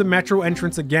enter through the metro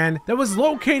entrance again that was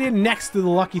located next to the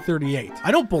Lucky 38. I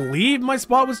don't believe my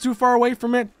spot was too far away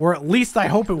from it, or at least I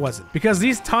hope it wasn't, because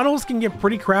these tunnels can get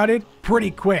pretty crowded pretty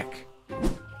quick.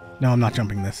 No, I'm not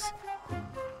jumping this.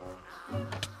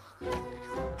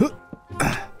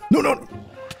 No, no,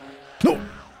 no.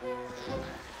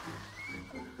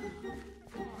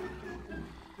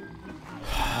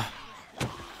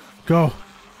 Go.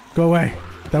 Go away.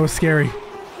 That was scary.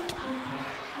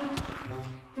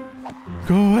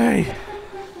 Go away.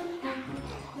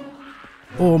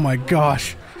 Oh my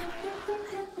gosh.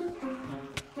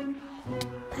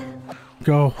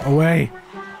 Go away.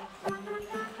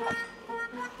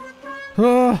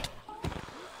 Oh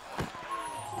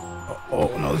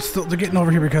no, they're getting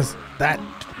over here because that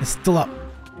is still up.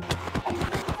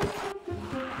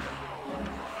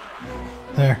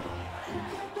 There.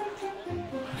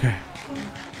 Okay.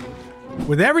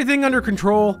 With everything under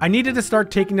control, I needed to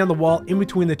start taking down the wall in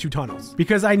between the two tunnels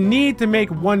because I need to make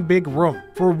one big room.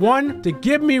 For one, to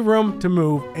give me room to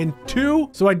move, and two,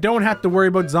 so I don't have to worry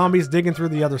about zombies digging through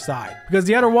the other side. Because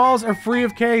the other walls are free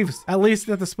of caves, at least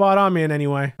at the spot I'm in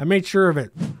anyway. I made sure of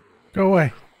it. Go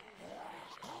away.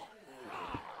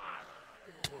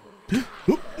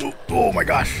 Oh my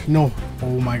gosh, no.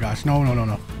 Oh my gosh, no, no, no,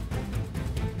 no.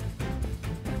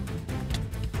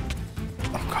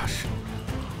 Oh gosh.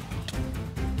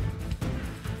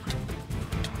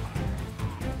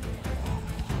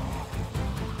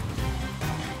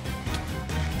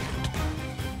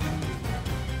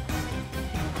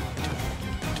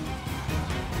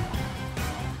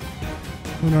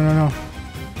 Oh, no, no, no.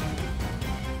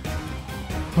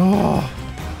 Oh.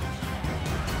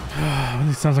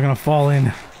 These sounds like I'm gonna fall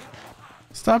in.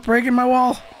 Stop breaking my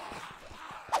wall.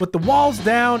 With the walls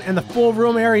down and the full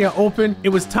room area open, it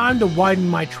was time to widen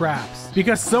my traps.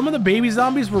 Because some of the baby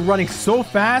zombies were running so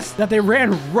fast that they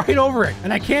ran right over it.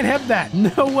 And I can't have that.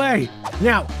 No way.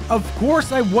 Now, of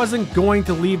course I wasn't going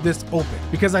to leave this open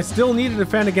because I still need to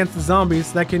defend against the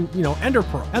zombies that can, ender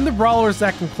pearl, and the brawlers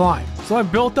that can climb. So I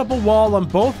built up a wall on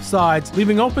both sides,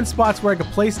 leaving open spots where I could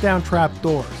place down trap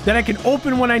doors that I can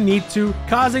open when I need to,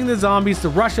 causing the zombies to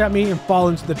rush at me and fall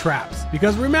into the traps.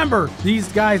 Because remember, these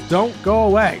guys don't go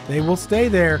away. They will stay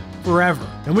there forever.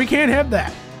 And we can't have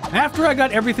that. After I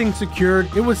got everything secured,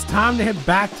 it was time to head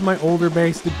back to my older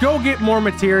base to go get more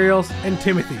materials and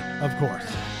Timothy, of course.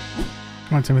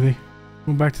 Come on, Timothy.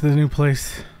 Go back to the new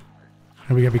place.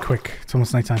 And we gotta be quick. It's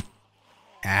almost nighttime.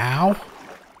 Ow.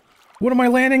 What am I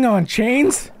landing on?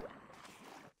 Chains?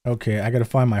 Okay, I gotta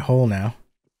find my hole now.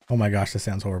 Oh my gosh, that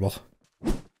sounds horrible.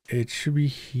 It should be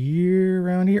here,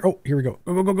 around here. Oh, here we go.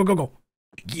 Go, go, go, go, go, go.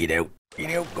 Get out.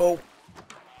 Get out, go.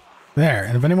 There,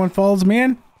 and if anyone follows me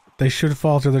in, they should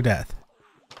fall to their death.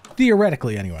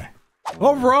 Theoretically, anyway.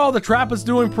 Overall, the trap was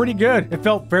doing pretty good. It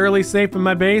felt fairly safe in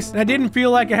my base, and I didn't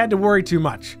feel like I had to worry too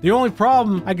much. The only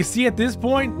problem I could see at this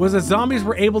point was that zombies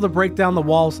were able to break down the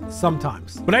walls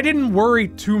sometimes. But I didn't worry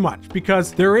too much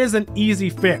because there is an easy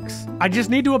fix. I just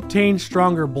need to obtain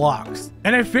stronger blocks.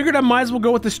 And I figured I might as well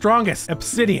go with the strongest,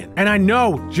 obsidian. And I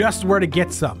know just where to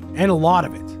get some, and a lot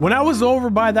of it. When I was over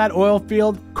by that oil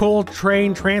field, coal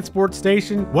train transport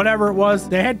station, whatever it was,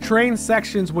 they had train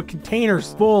sections with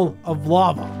containers full of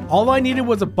lava. All I needed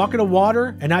was a bucket of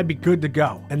water and I'd be good to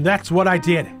go. And that's what I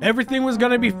did. Everything was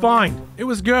gonna be fine. It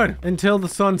was good until the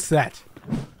sun set.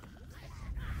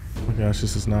 Oh my gosh,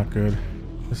 this is not good.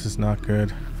 This is not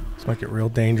good. This might get real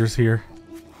dangerous here.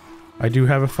 I do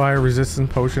have a fire resistant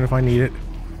potion if I need it.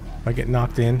 If I get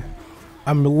knocked in.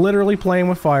 I'm literally playing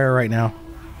with fire right now.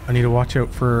 I need to watch out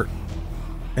for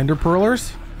ender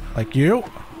pearlers like you.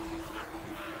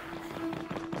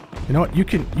 You know what? You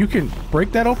can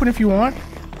break that open if you want.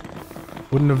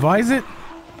 Wouldn't advise it.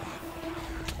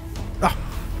 Ah,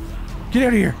 get out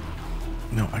of here.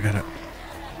 No, I gotta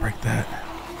break that.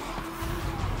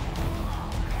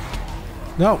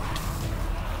 No.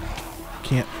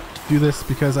 Can't do this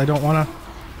because I don't wanna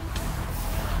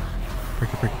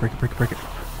break it, break it, break it, break it, break it.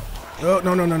 Oh,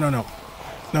 no, no, no, no, no.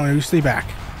 No, you stay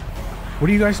back. What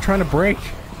are you guys trying to break?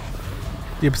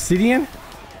 The obsidian? You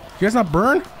guys not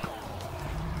burn?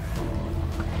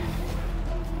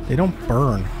 They don't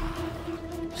burn.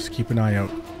 Just keep an eye out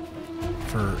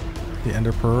for the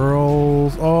ender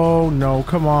pearls. Oh no,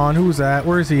 come on. Who's that?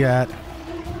 Where is he at?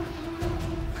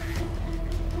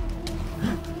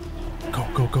 Go,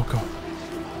 go, go, go.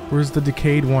 Where's the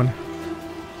decayed one?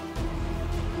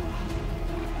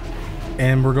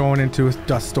 And we're going into a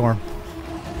dust storm.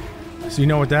 So you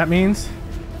know what that means?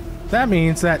 That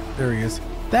means that, there he is.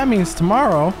 That means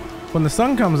tomorrow, when the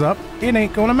sun comes up, it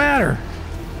ain't gonna matter.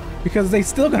 Because they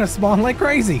still gonna spawn like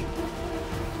crazy.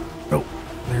 Oh,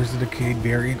 there's the decayed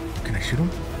variant. Can I shoot him?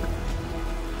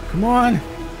 Come on.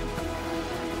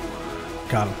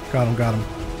 Got him, got him, got him.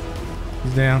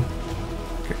 He's down.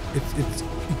 Okay,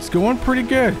 it's going pretty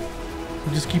good.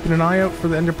 We're just keeping an eye out for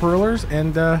the ender pearlers,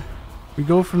 and we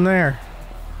go from there.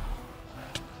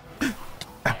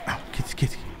 Ow, ow,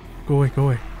 kitty. Go away, go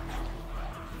away.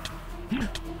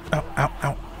 Ow, ow,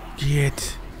 ow.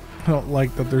 Get. I don't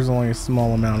like that there's only a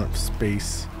small amount of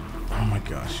space. Oh my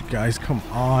gosh, you guys, come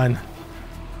on.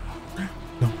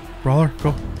 No, brawler,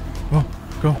 go. Go,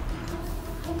 go.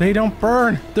 They don't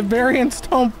burn. The variants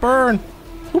don't burn.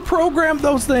 Who programmed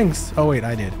those things? Oh wait,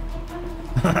 I did.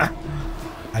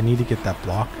 I need to get that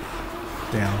block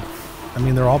down. I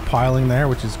mean, they're all piling there,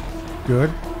 which is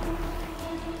good.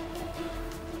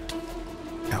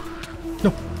 Ow.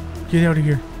 No, get out of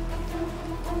here.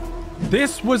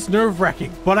 This was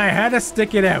nerve-wracking, but I had to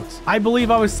stick it out. I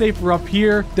believe I was safer up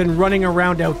here than running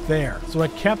around out there, so I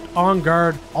kept on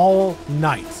guard all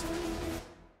night.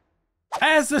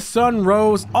 As the sun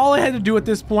rose, all I had to do at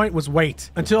this point was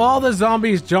wait until all the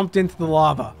zombies jumped into the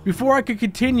lava before I could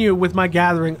continue with my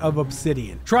gathering of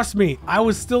obsidian. Trust me, I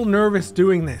was still nervous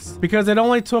doing this because it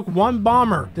only took one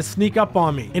bomber to sneak up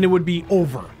on me and it would be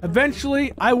over.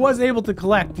 Eventually, I was able to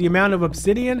collect the amount of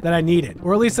obsidian that I needed,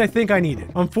 or at least I think I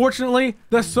needed. Unfortunately,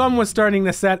 the sun was starting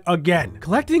to set again.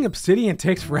 Collecting obsidian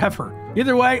takes forever.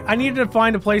 Either way, I needed to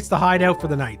find a place to hide out for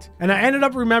the night. And I ended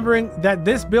up remembering that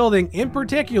this building in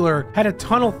particular had a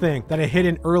tunnel thing that I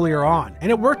hidden earlier on. And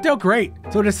it worked out great.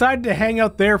 So I decided to hang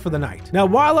out there for the night. Now,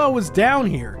 while I was down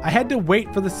here, I had to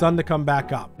wait for the sun to come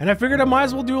back up. And I figured I might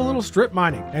as well do a little strip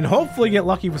mining and hopefully get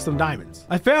lucky with some diamonds.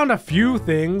 I found a few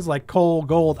things like coal,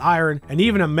 gold, iron, and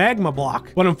even a magma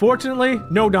block. But unfortunately,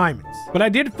 no diamonds. But I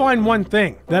did find one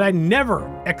thing that I never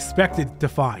expected to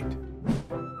find.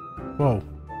 Whoa.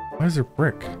 Why is there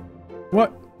brick?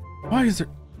 What? Why is there...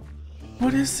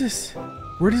 What is this?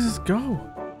 Where does this go?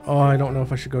 Oh, I don't know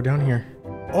if I should go down here.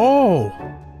 Oh!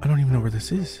 I don't even know where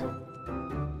this is.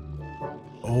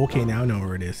 Oh, okay, now I know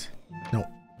where it is. No.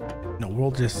 No, we'll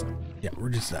just... Yeah,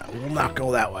 we'll not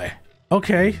go that way.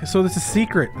 Okay, so this is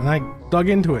secret, and I dug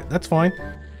into it. That's fine.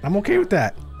 I'm okay with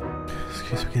that. Just in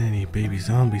case we get any baby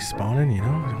zombies spawning, you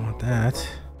know? I don't want that.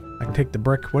 I can take the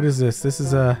brick. What is this? This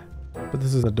is a... But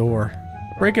this is a door.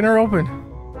 Breaking her open.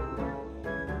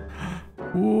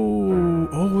 Ooh,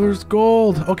 oh, there's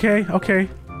gold. Okay, okay.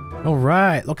 All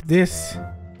right, look at this.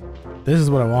 This is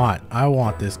what I want. I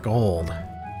want this gold.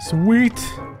 Sweet.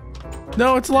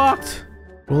 No, it's locked.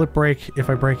 Will it break if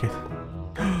I break it?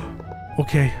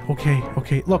 Okay, okay,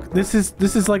 okay. Look, this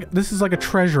is like a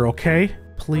treasure, okay?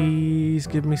 Please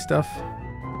give me stuff.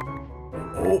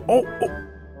 Oh, oh,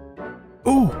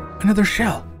 oh. Ooh, another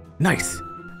shell. Nice.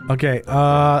 Okay,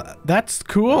 that's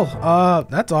cool.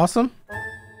 That's awesome.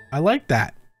 I like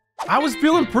that. I was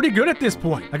feeling pretty good at this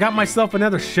point. I got myself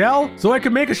another shell so I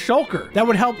could make a shulker. That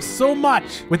would help so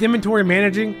much with inventory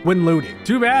managing when looting.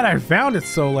 Too bad I found it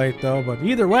so late though, but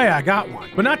either way I got one.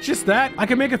 But not just that, I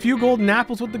can make a few golden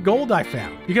apples with the gold I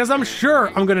found because I'm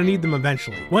sure I'm gonna need them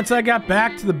eventually. Once I got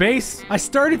back to the base, I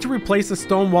started to replace the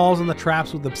stone walls and the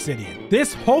traps with obsidian.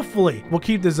 This hopefully will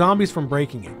keep the zombies from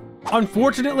breaking it.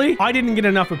 Unfortunately, I didn't get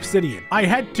enough obsidian. I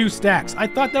had 2 stacks. I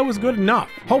thought that was good enough.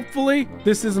 Hopefully,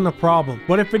 this isn't a problem.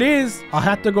 But if it is, I'll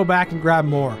have to go back and grab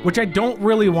more, which I don't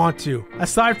really want to.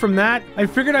 Aside from that, I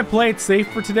figured I'd play it safe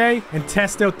for today and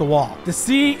test out the wall to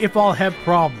see if I'll have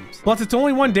problems. Plus, it's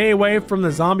only 1 day away from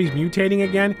the zombies mutating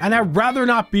again, and I'd rather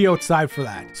not be outside for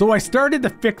that. So I started to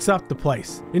fix up the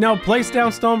place. You know, place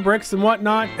down stone bricks and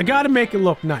whatnot. I gotta make it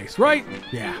look nice, right?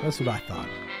 Yeah, that's what I thought.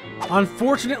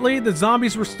 Unfortunately, the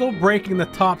zombies were still breaking the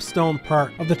top stone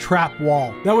part of the trap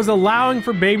wall that was allowing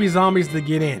for baby zombies to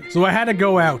get in. So I had to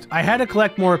go out. I had to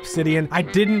collect more obsidian. I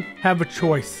didn't have a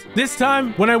choice. This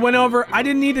time, when I went over, I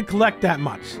didn't need to collect that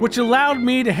much, which allowed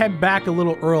me to head back a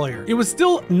little earlier. It was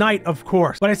still night, of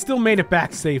course, but I still made it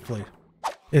back safely.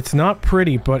 It's not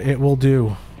pretty, but it will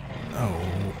do. Oh,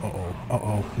 uh-oh,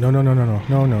 uh-oh. No, no, no, no, no,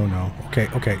 no, no, no. Okay,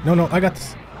 okay. No, no, I got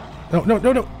this. No, no,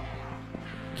 no, no.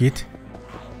 Get.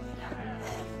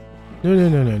 No, no,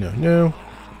 no, no, no, no.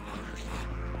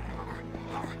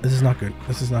 This is not good.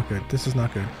 This is not good. This is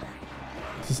not good.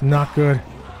 This is not good.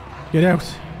 Get out.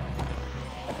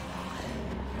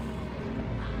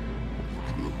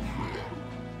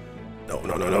 No,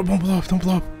 no, no, no. Don't blow up. Don't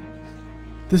blow up.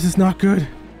 This is not good.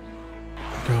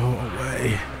 Go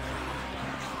away.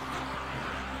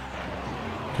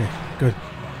 Okay, good.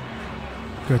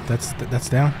 Good. That's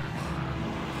down.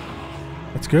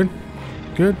 That's good.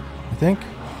 Good, I think.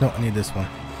 No, I need this one.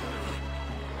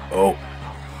 Oh.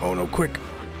 Oh no, quick.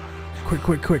 Quick,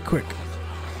 quick, quick, quick.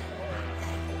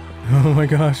 Oh my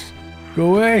gosh.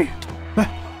 Go away. Ah.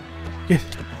 Get.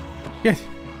 Get.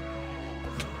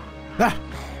 Ah.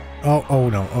 Oh, oh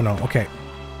no, oh no, okay.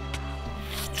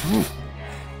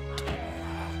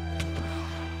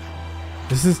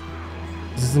 This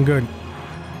isn't good.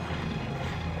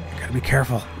 Gotta be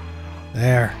careful.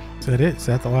 There. Is that it? Is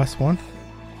that the last one?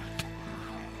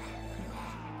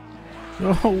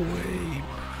 No way.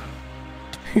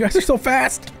 You guys are so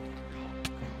fast.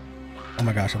 Oh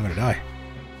my gosh, I'm gonna die.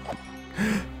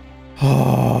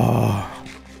 Oh.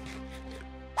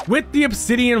 With the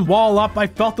obsidian wall up, I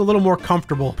felt a little more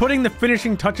comfortable putting the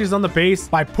finishing touches on the base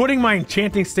by putting my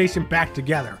enchanting station back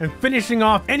together and finishing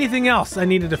off anything else I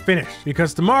needed to finish,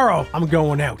 because tomorrow I'm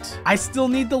going out. I still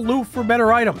need the loot for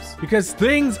better items because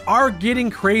things are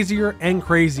getting crazier and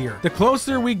crazier. The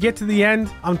closer we get to the end,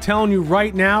 I'm telling you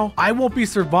right now, I won't be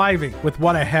surviving with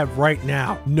what I have right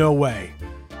now. No way.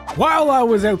 While I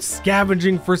was out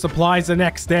scavenging for supplies the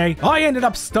next day, I ended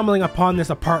up stumbling upon this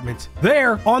apartment.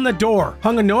 There, on the door,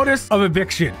 hung a notice of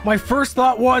eviction. My first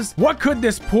thought was, what could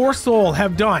this poor soul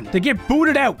have done to get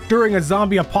booted out during a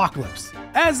zombie apocalypse?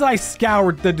 As I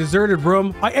scoured the deserted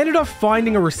room, I ended up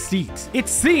finding a receipt. It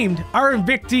seemed our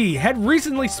evictee had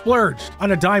recently splurged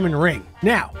on a diamond ring.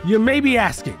 Now, you may be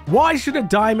asking, why should a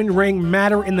diamond ring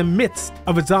matter in the midst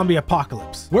of a zombie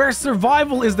apocalypse, where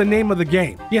survival is the name of the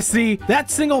game? You see, that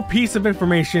single piece of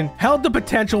information held the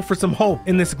potential for some hope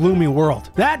in this gloomy world.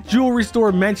 That jewelry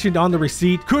store mentioned on the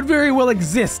receipt could very well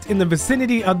exist in the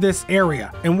vicinity of this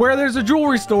area, and where there's a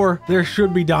jewelry store, there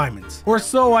should be diamonds. Or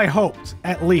so I hoped,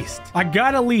 at least. I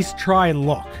gotta at least try and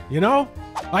look, you know?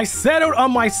 I set out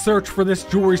on my search for this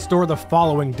jewelry store the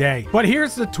following day, but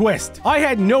here's the twist. I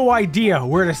had no idea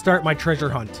where to start my treasure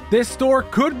hunt. This store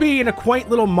could be in a quaint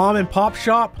little mom and pop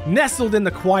shop nestled in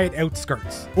the quiet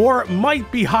outskirts, or it might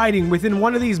be hiding within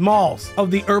one of these malls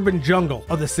of the urban jungle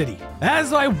of the city.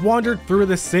 As I wandered through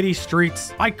the city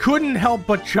streets, I couldn't help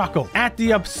but chuckle at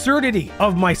the absurdity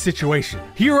of my situation.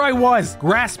 Here I was,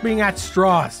 grasping at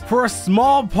straws for a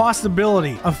small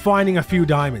possibility of finding a few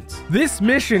diamonds. This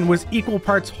mission was equal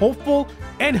parts hopeful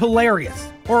and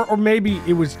hilarious, or maybe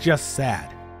it was just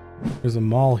sad. There's a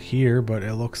mall here, but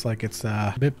it looks like it's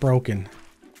a bit broken.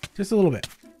 Just a little bit.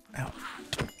 Ow.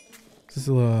 Is this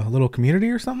a little community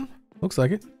or something? Looks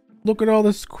like it. Look at all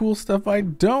this cool stuff I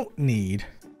don't need.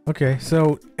 Okay,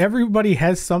 so everybody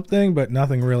has something, but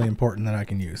nothing really important that I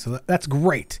can use. So that's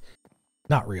great.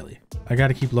 Not really. I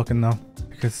gotta keep looking though,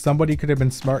 because somebody could have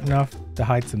been smart enough to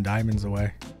hide some diamonds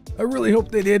away. I really hope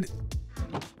they did.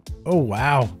 Oh,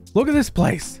 wow. Look at this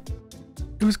place.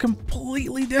 It was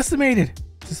completely decimated.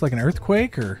 Is this like an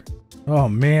earthquake or? Oh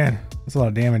man, that's a lot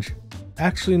of damage.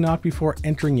 Actually not before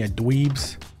entering, you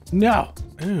dweebs. No.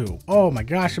 Ooh. Oh my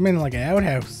gosh, I'm in like an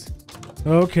outhouse.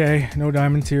 Okay, no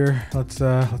diamonds here.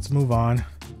 Let's move on.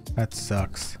 That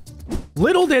sucks.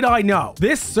 Little did I know,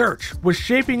 this search was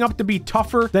shaping up to be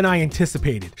tougher than I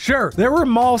anticipated. Sure, there were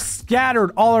malls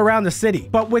scattered all around the city,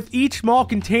 but with each mall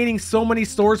containing so many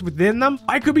stores within them,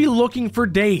 I could be looking for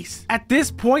days. At this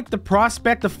point, the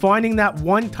prospect of finding that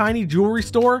one tiny jewelry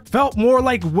store felt more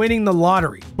like winning the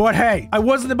lottery. But hey, I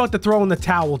wasn't about to throw in the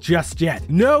towel just yet.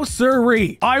 No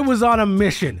sirree, I was on a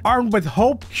mission, armed with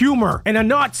hope, humor, and a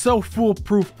not so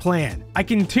foolproof plan. I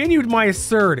continued my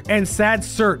absurd and sad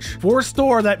search for a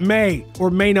store that may or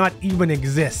may not even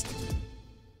exist.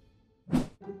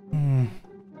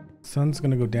 Sun's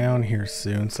gonna go down here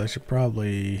soon, so I should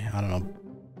probably, I don't know,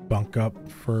 bunk up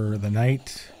for the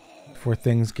night before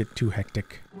things get too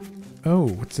hectic. Oh,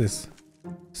 what's this?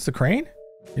 Is this a crane?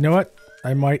 You know what?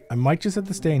 I might just have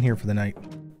to stay in here for the night.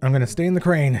 I'm gonna stay in the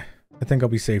crane. I think I'll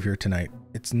be safe here tonight.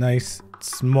 It's nice,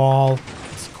 it's small,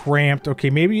 it's cramped. Okay,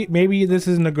 maybe this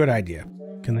isn't a good idea.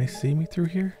 Can they see me through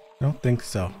here? I don't think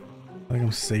so. I think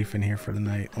I'm safe in here for the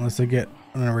night. Unless I get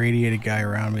an irradiated guy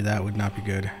around me, that would not be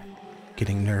good.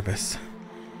 Getting nervous.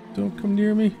 Don't come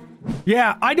near me.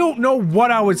 Yeah, I don't know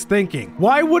what I was thinking.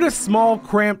 Why would a small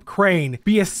cramped crane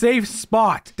be a safe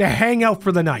spot to hang out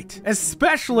for the night?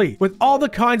 Especially with all the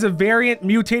kinds of variant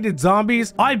mutated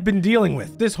zombies I've been dealing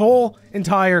with this whole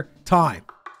entire time.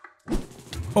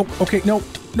 Oh, okay, no.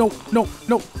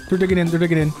 They're digging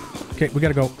in, Okay, we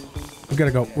gotta go.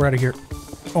 We're out of here.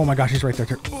 Oh my gosh, he's right there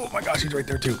too. Oh my gosh, he's right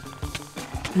there too.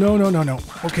 No.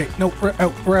 Okay, no, we're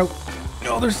out.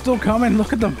 No, they're still coming,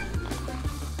 look at them.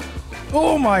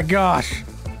 Oh my gosh,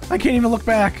 I can't even look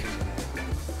back.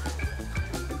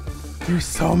 There's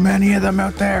so many of them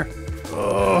out there.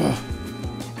 Oh,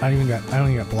 I don't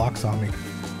even got blocks on me.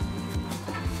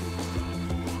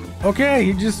 Okay,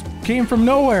 he just came from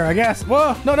nowhere, I guess.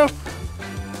 Whoa, no.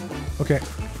 Okay.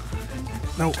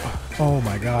 No. Oh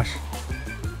my gosh.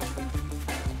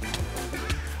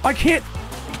 I can't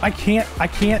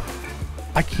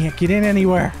get in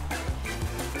anywhere.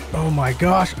 Oh my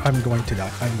gosh, I'm going to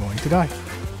die.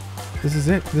 This is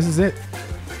it.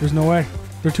 There's no way.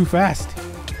 They're too fast.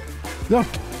 No,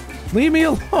 leave me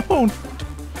alone.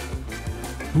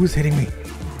 Who's hitting me?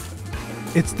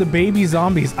 It's the baby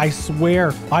zombies. I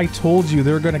swear, I told you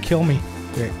they're gonna kill me.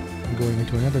 Okay, I'm going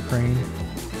into another crane.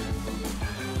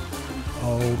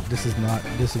 Oh, this is not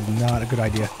a good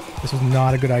idea. This was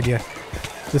not a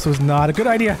good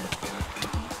idea.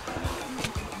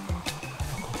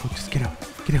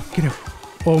 Get out, get out.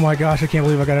 Oh my gosh, I can't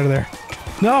believe I got out of there.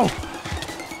 No!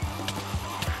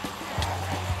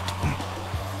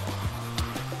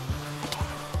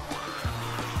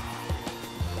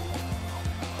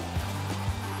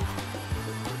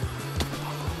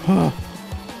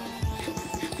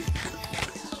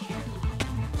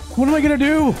 What am I gonna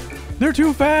do? They're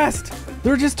too fast.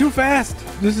 They're just too fast.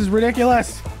 This is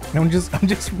ridiculous. I'm just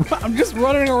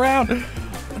running around.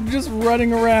 I'm just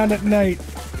running around at night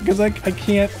because I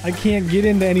can't get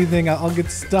into anything. I'll get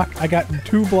stuck. I got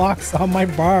 2 blocks on my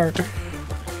bar.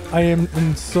 I am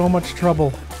in so much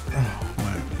trouble. Oh,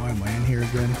 why am I in here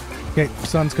again? Okay,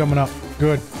 sun's coming up.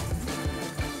 Good.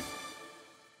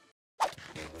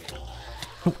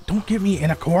 Oh, don't get me in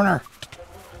a corner.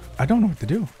 I don't know what to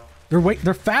do.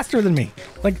 They're faster than me.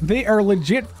 Like, they are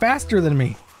legit faster than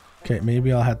me. Okay,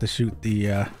 maybe I'll have to shoot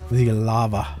the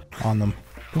lava on them.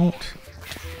 Don't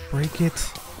break it.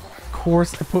 Of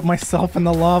course, I put myself in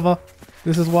the lava.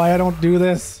 This is why I don't do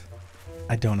this.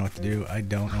 I don't know what to do. I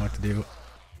don't know what to do.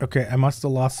 Okay, I must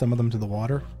have lost some of them to the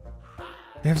water.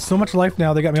 They have so much life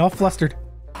now. They got me all flustered.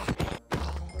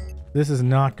 This is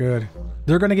not good.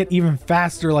 They're gonna get even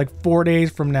faster like 4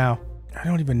 days from now. I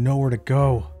don't even know where to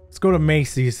go. Let's go to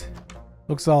Macy's.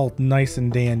 Looks all nice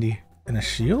and dandy. And a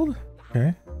shield?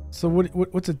 Okay. So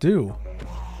what's it do?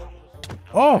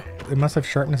 Oh! It must have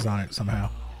sharpness on it somehow.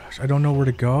 Gosh, I don't know where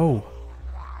to go.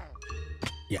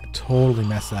 Yeah, totally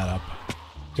mess that up.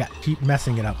 Yeah, keep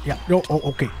messing it up. Yeah, no, oh,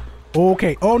 okay.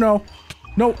 Okay, oh no.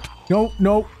 No, no,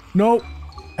 no, no.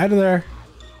 Out of there.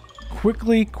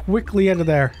 Quickly out of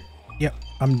there. Yep,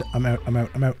 I'm out.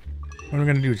 What am I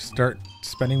gonna do? Just start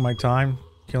spending my time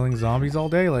killing zombies all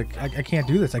day? Like, I can't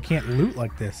do this. I can't loot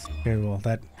like this. Okay, well,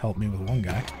 that helped me with one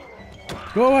guy.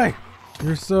 Go away!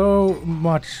 You're so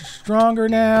much stronger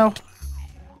now.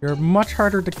 You're much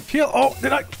harder to kill. Oh,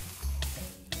 did I?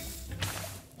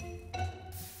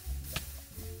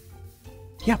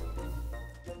 Yep.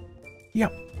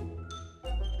 Yep.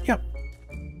 Yep.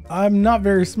 I'm not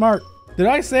very smart. Did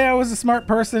I say I was a smart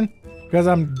person? Because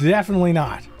I'm definitely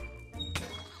not.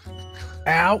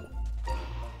 Ow.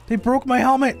 They broke my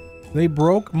helmet. They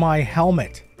broke my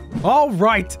helmet. All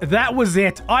right, that was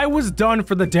it. I was done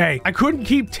for the day. I couldn't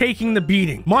keep taking the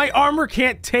beating. My armor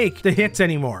can't take the hits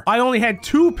anymore. I only had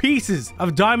 2 pieces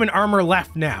of diamond armor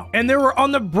left now, and they were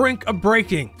on the brink of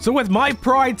breaking. So with my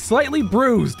pride slightly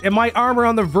bruised and my armor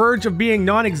on the verge of being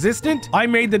non-existent, I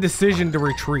made the decision to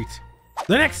retreat.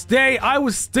 The next day, I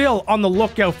was still on the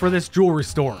lookout for this jewelry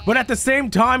store, but at the same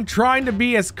time trying to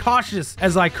be as cautious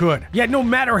as I could. Yet no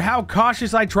matter how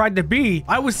cautious I tried to be,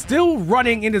 I was still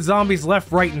running into zombies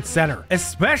left, right, and center,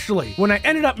 especially when I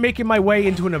ended up making my way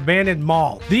into an abandoned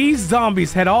mall. These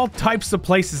zombies had all types of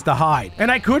places to hide, and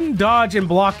I couldn't dodge and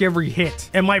block every hit,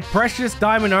 and my precious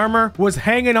diamond armor was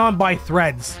hanging on by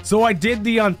threads. So I did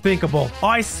the unthinkable.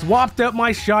 I swapped out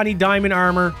my shiny diamond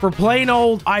armor for plain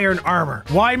old iron armor.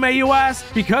 Why, may you ask?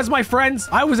 Because, my friends,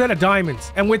 I was out of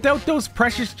diamonds, and without those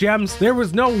precious gems, there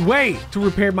was no way to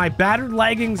repair my battered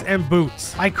leggings and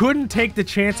boots. I couldn't take the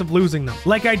chance of losing them,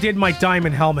 like I did my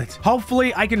diamond helmet.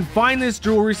 Hopefully, I can find this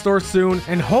jewelry store soon,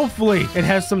 and hopefully, it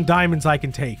has some diamonds I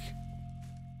can take.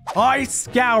 I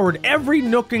scoured every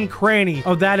nook and cranny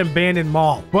of that abandoned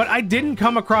mall, but I didn't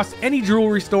come across any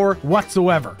jewelry store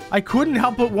whatsoever. I couldn't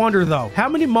help but wonder though, how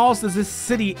many malls does this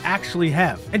city actually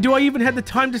have? And do I even have the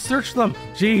time to search them?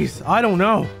 Jeez, I don't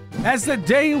know. As the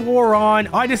day wore on,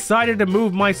 I decided to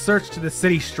move my search to the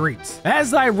city streets.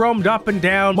 As I roamed up and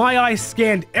down, my eyes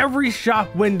scanned every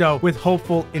shop window with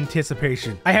hopeful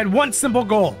anticipation. I had one simple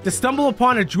goal, to stumble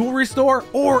upon a jewelry store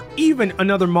or even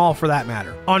another mall for that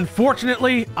matter.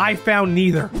 Unfortunately, I found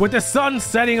neither. With the sun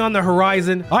setting on the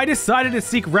horizon, I decided to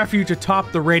seek refuge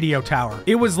atop the radio tower.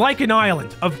 It was like an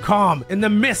island of calm in the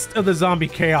midst of the zombie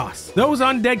chaos. Those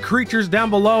undead creatures down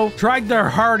below tried their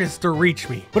hardest to reach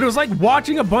me, but it was like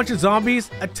watching a bunch of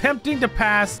zombies attempting to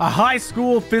pass a high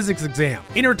school physics exam.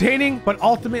 Entertaining, but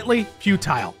ultimately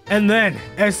futile. And then,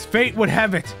 as fate would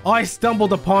have it, I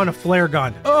stumbled upon a flare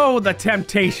gun. Oh, the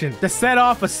temptation to set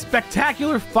off a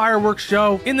spectacular fireworks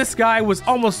show in the sky was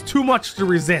almost too much to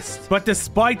resist. But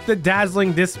despite the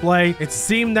dazzling display, it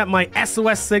seemed that my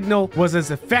SOS signal was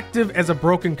as effective as a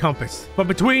broken compass. But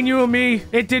between you and me,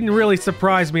 it didn't really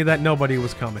surprise me that nobody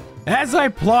was coming. As I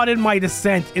plotted my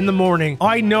descent in the morning,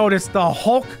 I noticed the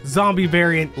Hulk zombie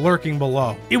variant lurking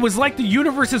below. It was like the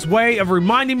universe's way of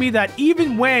reminding me that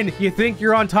even when you think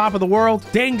you're on top of the world,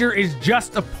 danger is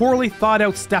just a poorly thought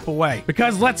out step away.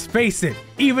 Because let's face it,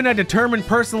 even a determined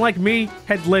person like me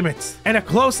had limits. And a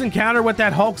close encounter with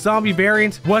that Hulk zombie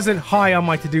variant wasn't high on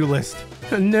my to-do list.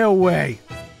 No way.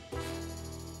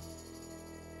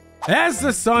 As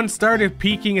the sun started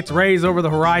peeking its rays over the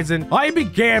horizon, I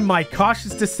began my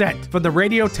cautious descent from the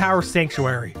radio tower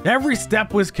sanctuary. Every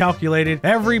step was calculated,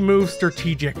 every move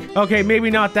strategic. Okay, maybe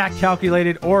not that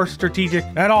calculated or strategic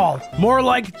at all. More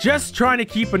like just trying to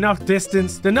keep enough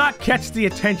distance to not catch the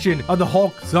attention of the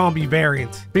Hulk zombie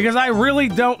variant. Because I really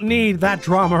don't need that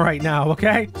drama right now,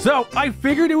 okay? So I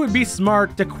figured it would be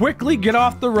smart to quickly get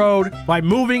off the road by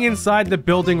moving inside the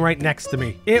building right next to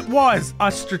me. It was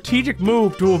a strategic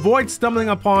move to avoid stumbling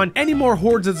upon any more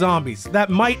hordes of zombies that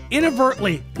might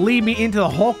inadvertently lead me into the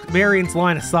Hulk variant's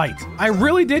line of sight. I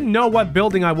really didn't know what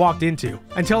building I walked into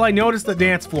until I noticed the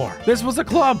dance floor. This was a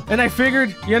club, and I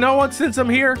figured, you know what, since I'm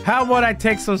here, how about I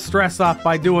take some stress off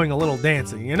by doing a little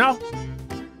dancing, you know?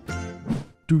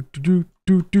 Do do do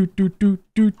do do do do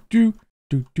do do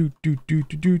do do do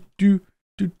do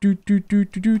do do do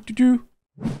do do do.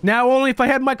 Now only if I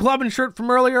had my clubbing shirt from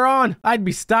earlier on, I'd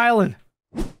be styling.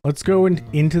 Let's go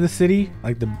into the city,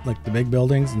 like the big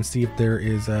buildings, and see if there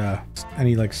is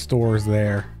any like stores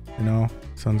there. You know,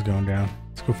 sun's going down.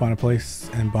 Let's go find a place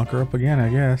and bunker up again, I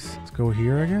guess. Let's go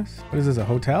here, I guess. What is this, a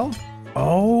hotel?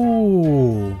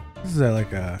 Oh, this is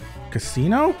like a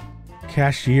casino?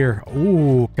 Cashier.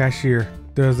 Ooh, cashier.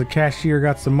 Does the cashier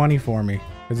got some money for me?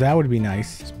 Because that would be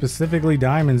nice. Specifically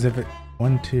diamonds if it...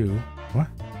 1, 2. What?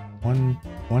 1,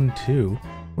 1, 2.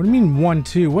 What do you mean 1,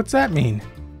 2? What's that mean?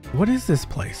 What is this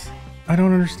place? I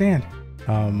don't understand.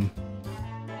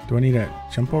 Do I need to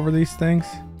jump over these things?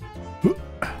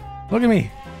 Look at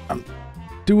me. I'm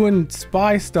doing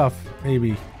spy stuff,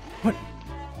 maybe. What?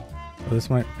 Oh, this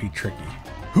might be tricky.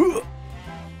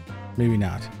 Maybe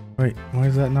not. Wait, why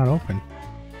is that not open?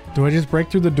 Do I just break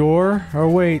through the door? Oh,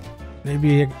 wait.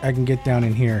 Maybe I can get down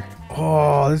in here.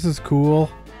 Oh, this is cool.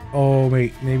 Oh,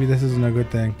 wait. Maybe this isn't a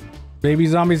good thing. Baby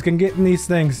zombies can get in these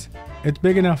things. It's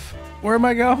big enough. Where am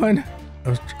I going?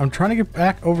 I'm trying to get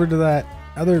back over to that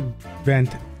other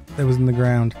vent that was in the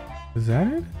ground. Is that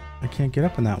it? I can't get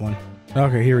up in that one.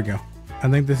 Okay, here we go. I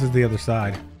think this is the other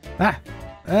side. Ah,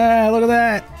 look at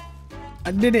that.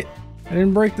 I did it. I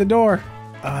didn't break the door.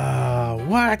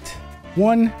 What?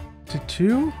 1 to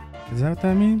 2? Is that what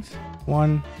that means?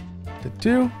 1 to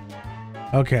 2?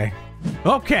 Okay.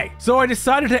 Okay, so I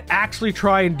decided to actually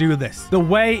try and do this the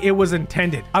way it was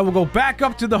intended. I will go back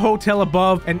up to the hotel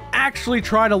above and actually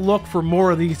try to look for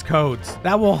more of these codes.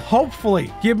 That will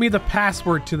hopefully give me the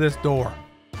password to this door.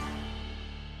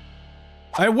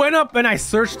 I went up and I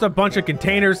searched a bunch of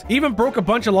containers, even broke a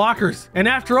bunch of lockers. And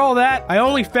after all that, I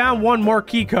only found one more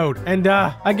key code. And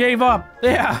I gave up.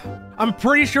 Yeah, I'm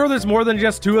pretty sure there's more than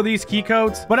just 2 of these key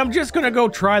codes, but I'm just gonna go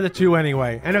try the 2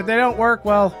 anyway. And if they don't work,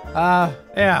 well,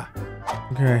 yeah.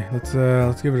 Okay,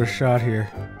 let's give it a shot here.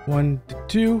 1 to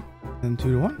 2, then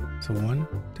 2 to 1. So 1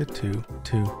 to 2,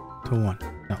 2 to 1.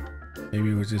 No,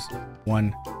 maybe it was just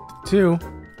 1 to 2,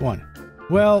 1.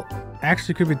 Well,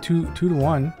 actually could be 2 to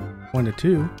 1, 1 to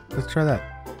 2. Let's try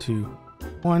that. 2,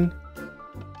 1,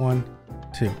 1,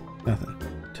 2. Nothing.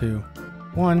 2,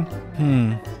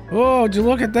 1. Oh, did you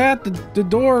look at that? The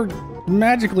door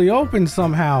magically opened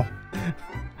somehow.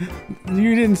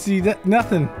 You didn't see that?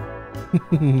 Nothing.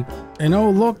 And oh,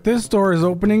 look, this door is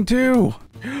opening too.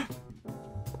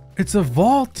 It's a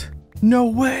vault. No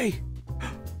way.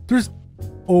 There's...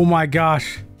 Oh my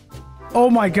gosh. Oh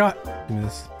my god. Give me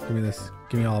this. Give me this.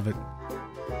 Give me all of it.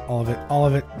 All of it. All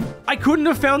of it. I couldn't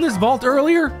have found this vault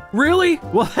earlier? Really?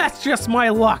 Well, that's just my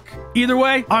luck. Either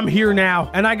way, I'm here now,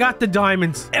 and I got the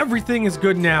diamonds. Everything is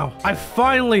good now. I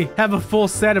finally have a full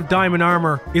set of diamond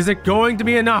armor. Is it going to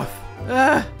be enough?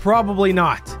 Probably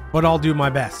not, but I'll do my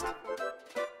best.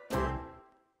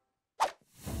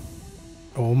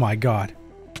 Oh my god.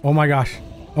 Oh my gosh.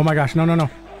 Oh my gosh. No, no, no.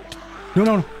 No,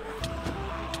 no, no.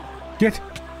 Get.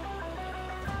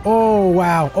 Oh,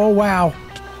 wow. Oh, wow.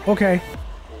 Okay.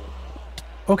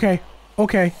 Okay.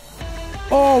 Okay.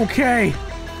 Okay.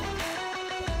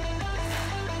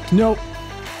 Nope.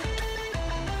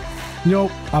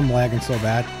 Nope. I'm lagging so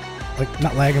bad. Like,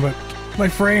 not lagging, but my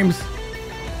frames.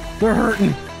 They're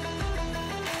hurting.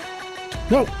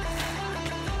 Nope.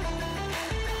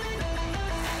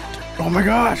 Oh my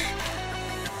gosh.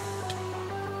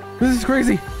 This is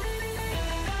crazy.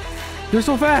 They're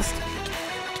so fast.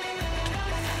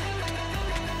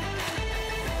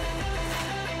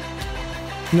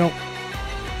 Nope.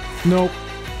 Nope.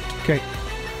 Okay.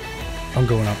 I'm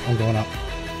going up. I'm going up.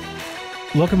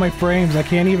 Look at my frames. I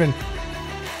can't even.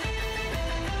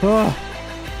 Ugh.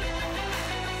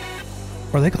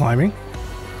 Are they climbing?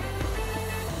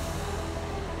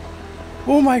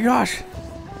 Oh my gosh.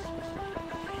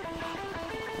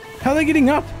 How are they getting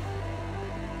up?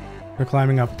 They're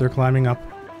climbing up. They're climbing up.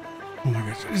 Oh my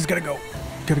gosh, I just gotta go.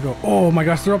 Gotta go. Oh my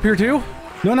gosh, they're up here too?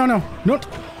 No, no, no. No,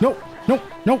 no, no,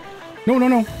 no, no, no,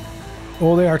 no.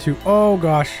 Oh, they are too. Oh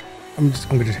gosh. I'm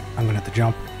gonna have to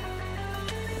jump.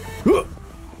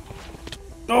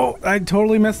 Oh, I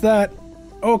totally missed that.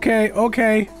 Okay,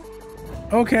 okay.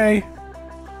 Okay.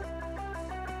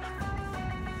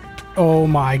 Oh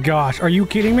my gosh, are you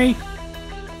kidding me?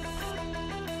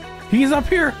 He's up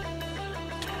here.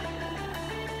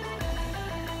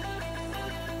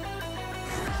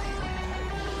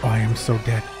 I am so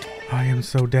dead. I am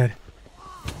so dead.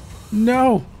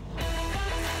 No.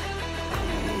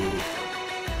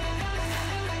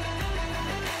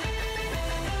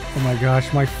 Oh my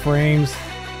gosh, my frames.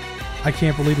 I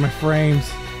can't believe my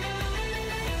frames.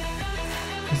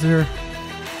 Is there a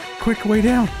quick way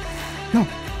down? No.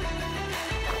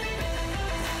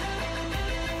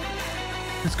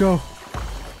 Let's go.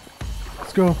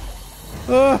 Let's go.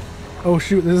 Oh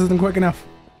shoot, this isn't quick enough.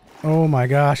 Oh my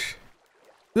gosh.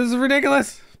 This is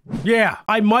ridiculous. Yeah,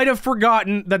 I might have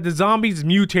forgotten that the zombies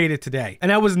mutated today,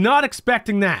 and I was not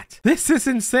expecting that. This is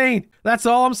insane. That's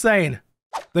all I'm saying.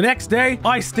 The next day,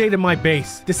 I stayed in my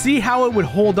base to see how it would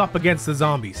hold up against the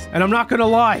zombies. And I'm not gonna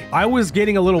lie, I was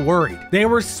getting a little worried. They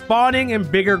were spawning in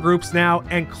bigger groups now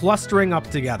and clustering up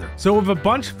together. So if a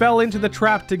bunch fell into the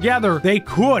trap together, they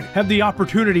could have the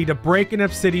opportunity to break an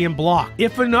obsidian block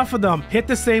if enough of them hit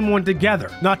the same one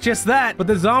together. Not just that, but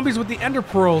the zombies with the ender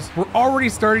pearls were already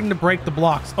starting to break the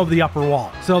blocks of the upper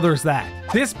wall. So there's that.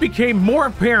 This became more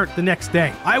apparent the next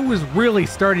day. I was really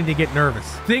starting to get nervous.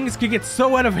 Things could get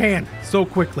so out of hand so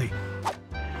quickly.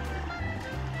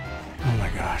 Oh my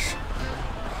gosh.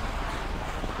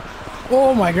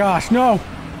 Oh my gosh, no.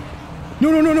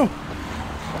 No, no, no, no.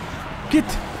 Get.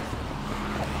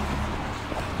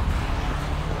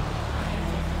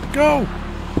 Go.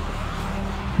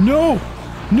 No.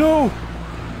 No.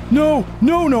 No,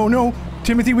 no, no, no.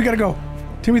 Timothy, we gotta go.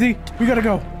 Timothy, we gotta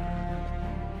go.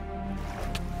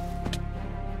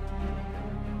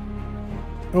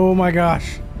 Oh my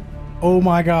gosh. Oh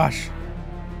my gosh.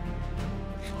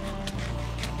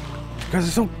 You guys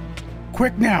are so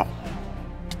quick now.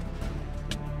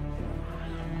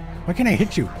 Why can't I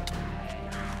hit you?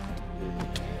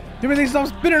 Timothy, stop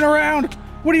spinning around.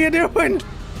 What are you doing?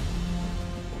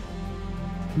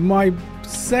 My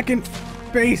second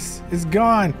base is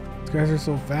gone. These guys are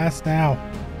so fast now.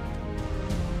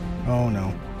 Oh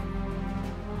no.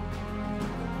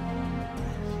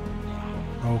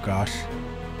 Oh gosh.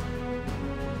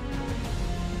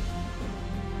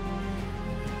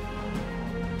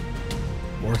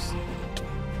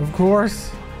 Of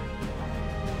course.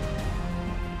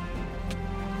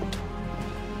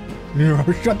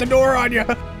 Shut the door on you.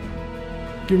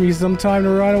 Give me some time to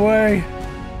run away.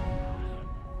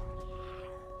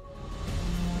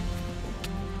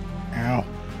 Ow.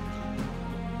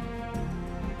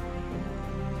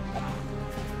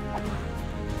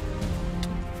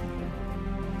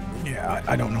 Yeah,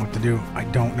 I don't know what to do. I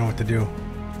don't know what to do.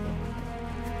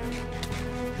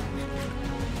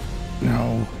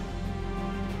 No.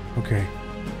 Okay.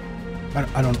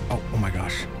 I don't... Oh my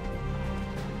gosh.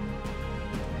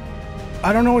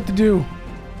 I don't know what to do.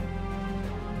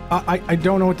 I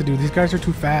don't know what to do. These guys are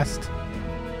too fast.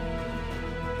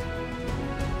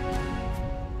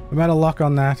 I'm out of luck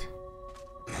on that.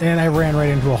 And I ran right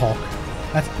into a Hulk.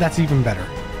 That's even better.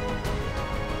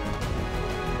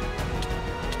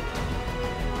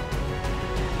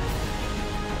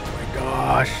 Oh my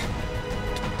gosh.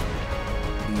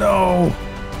 No.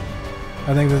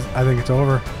 I think it's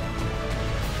over.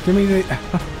 Give me the...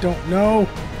 don't know.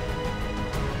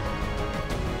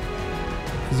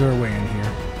 Is there a way in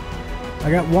here?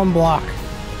 I got one block.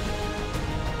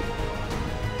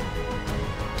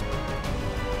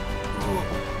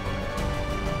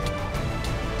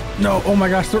 No, oh my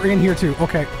gosh, they're in here too.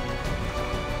 Okay.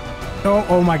 Oh,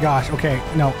 oh my gosh. Okay,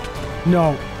 no.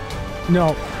 No.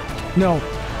 No. No.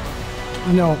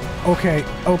 No. Okay.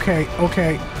 Okay.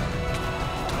 Okay.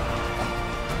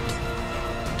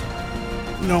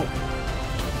 No.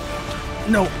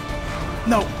 No.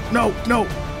 No. No. No.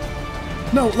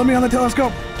 No. Let me on the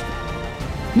telescope.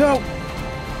 No.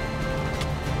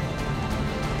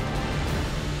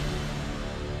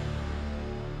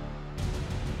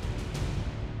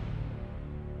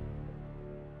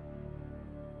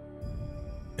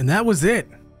 And that was it.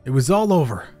 It was all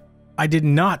over. I did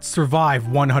not survive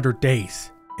 100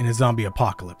 days in a zombie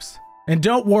apocalypse. And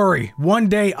don't worry, one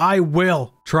day I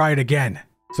will try it again.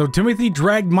 So Timothy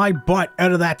dragged my butt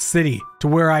out of that city to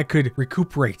where I could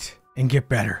recuperate and get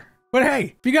better. But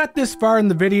hey, if you got this far in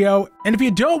the video, and if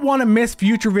you don't want to miss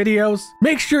future videos,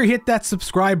 make sure you hit that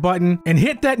subscribe button and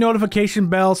hit that notification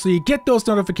bell so you get those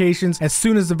notifications as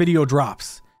soon as the video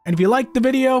drops. And if you liked the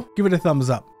video, give it a thumbs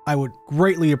up. I would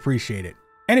greatly appreciate it.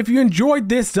 And if you enjoyed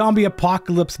this zombie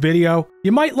apocalypse video,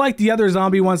 you might like the other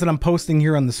zombie ones that I'm posting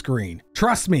here on the screen.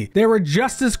 Trust me, they were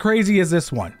just as crazy as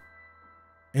this one.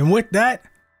 And with that,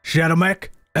 Shadowmech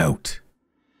out.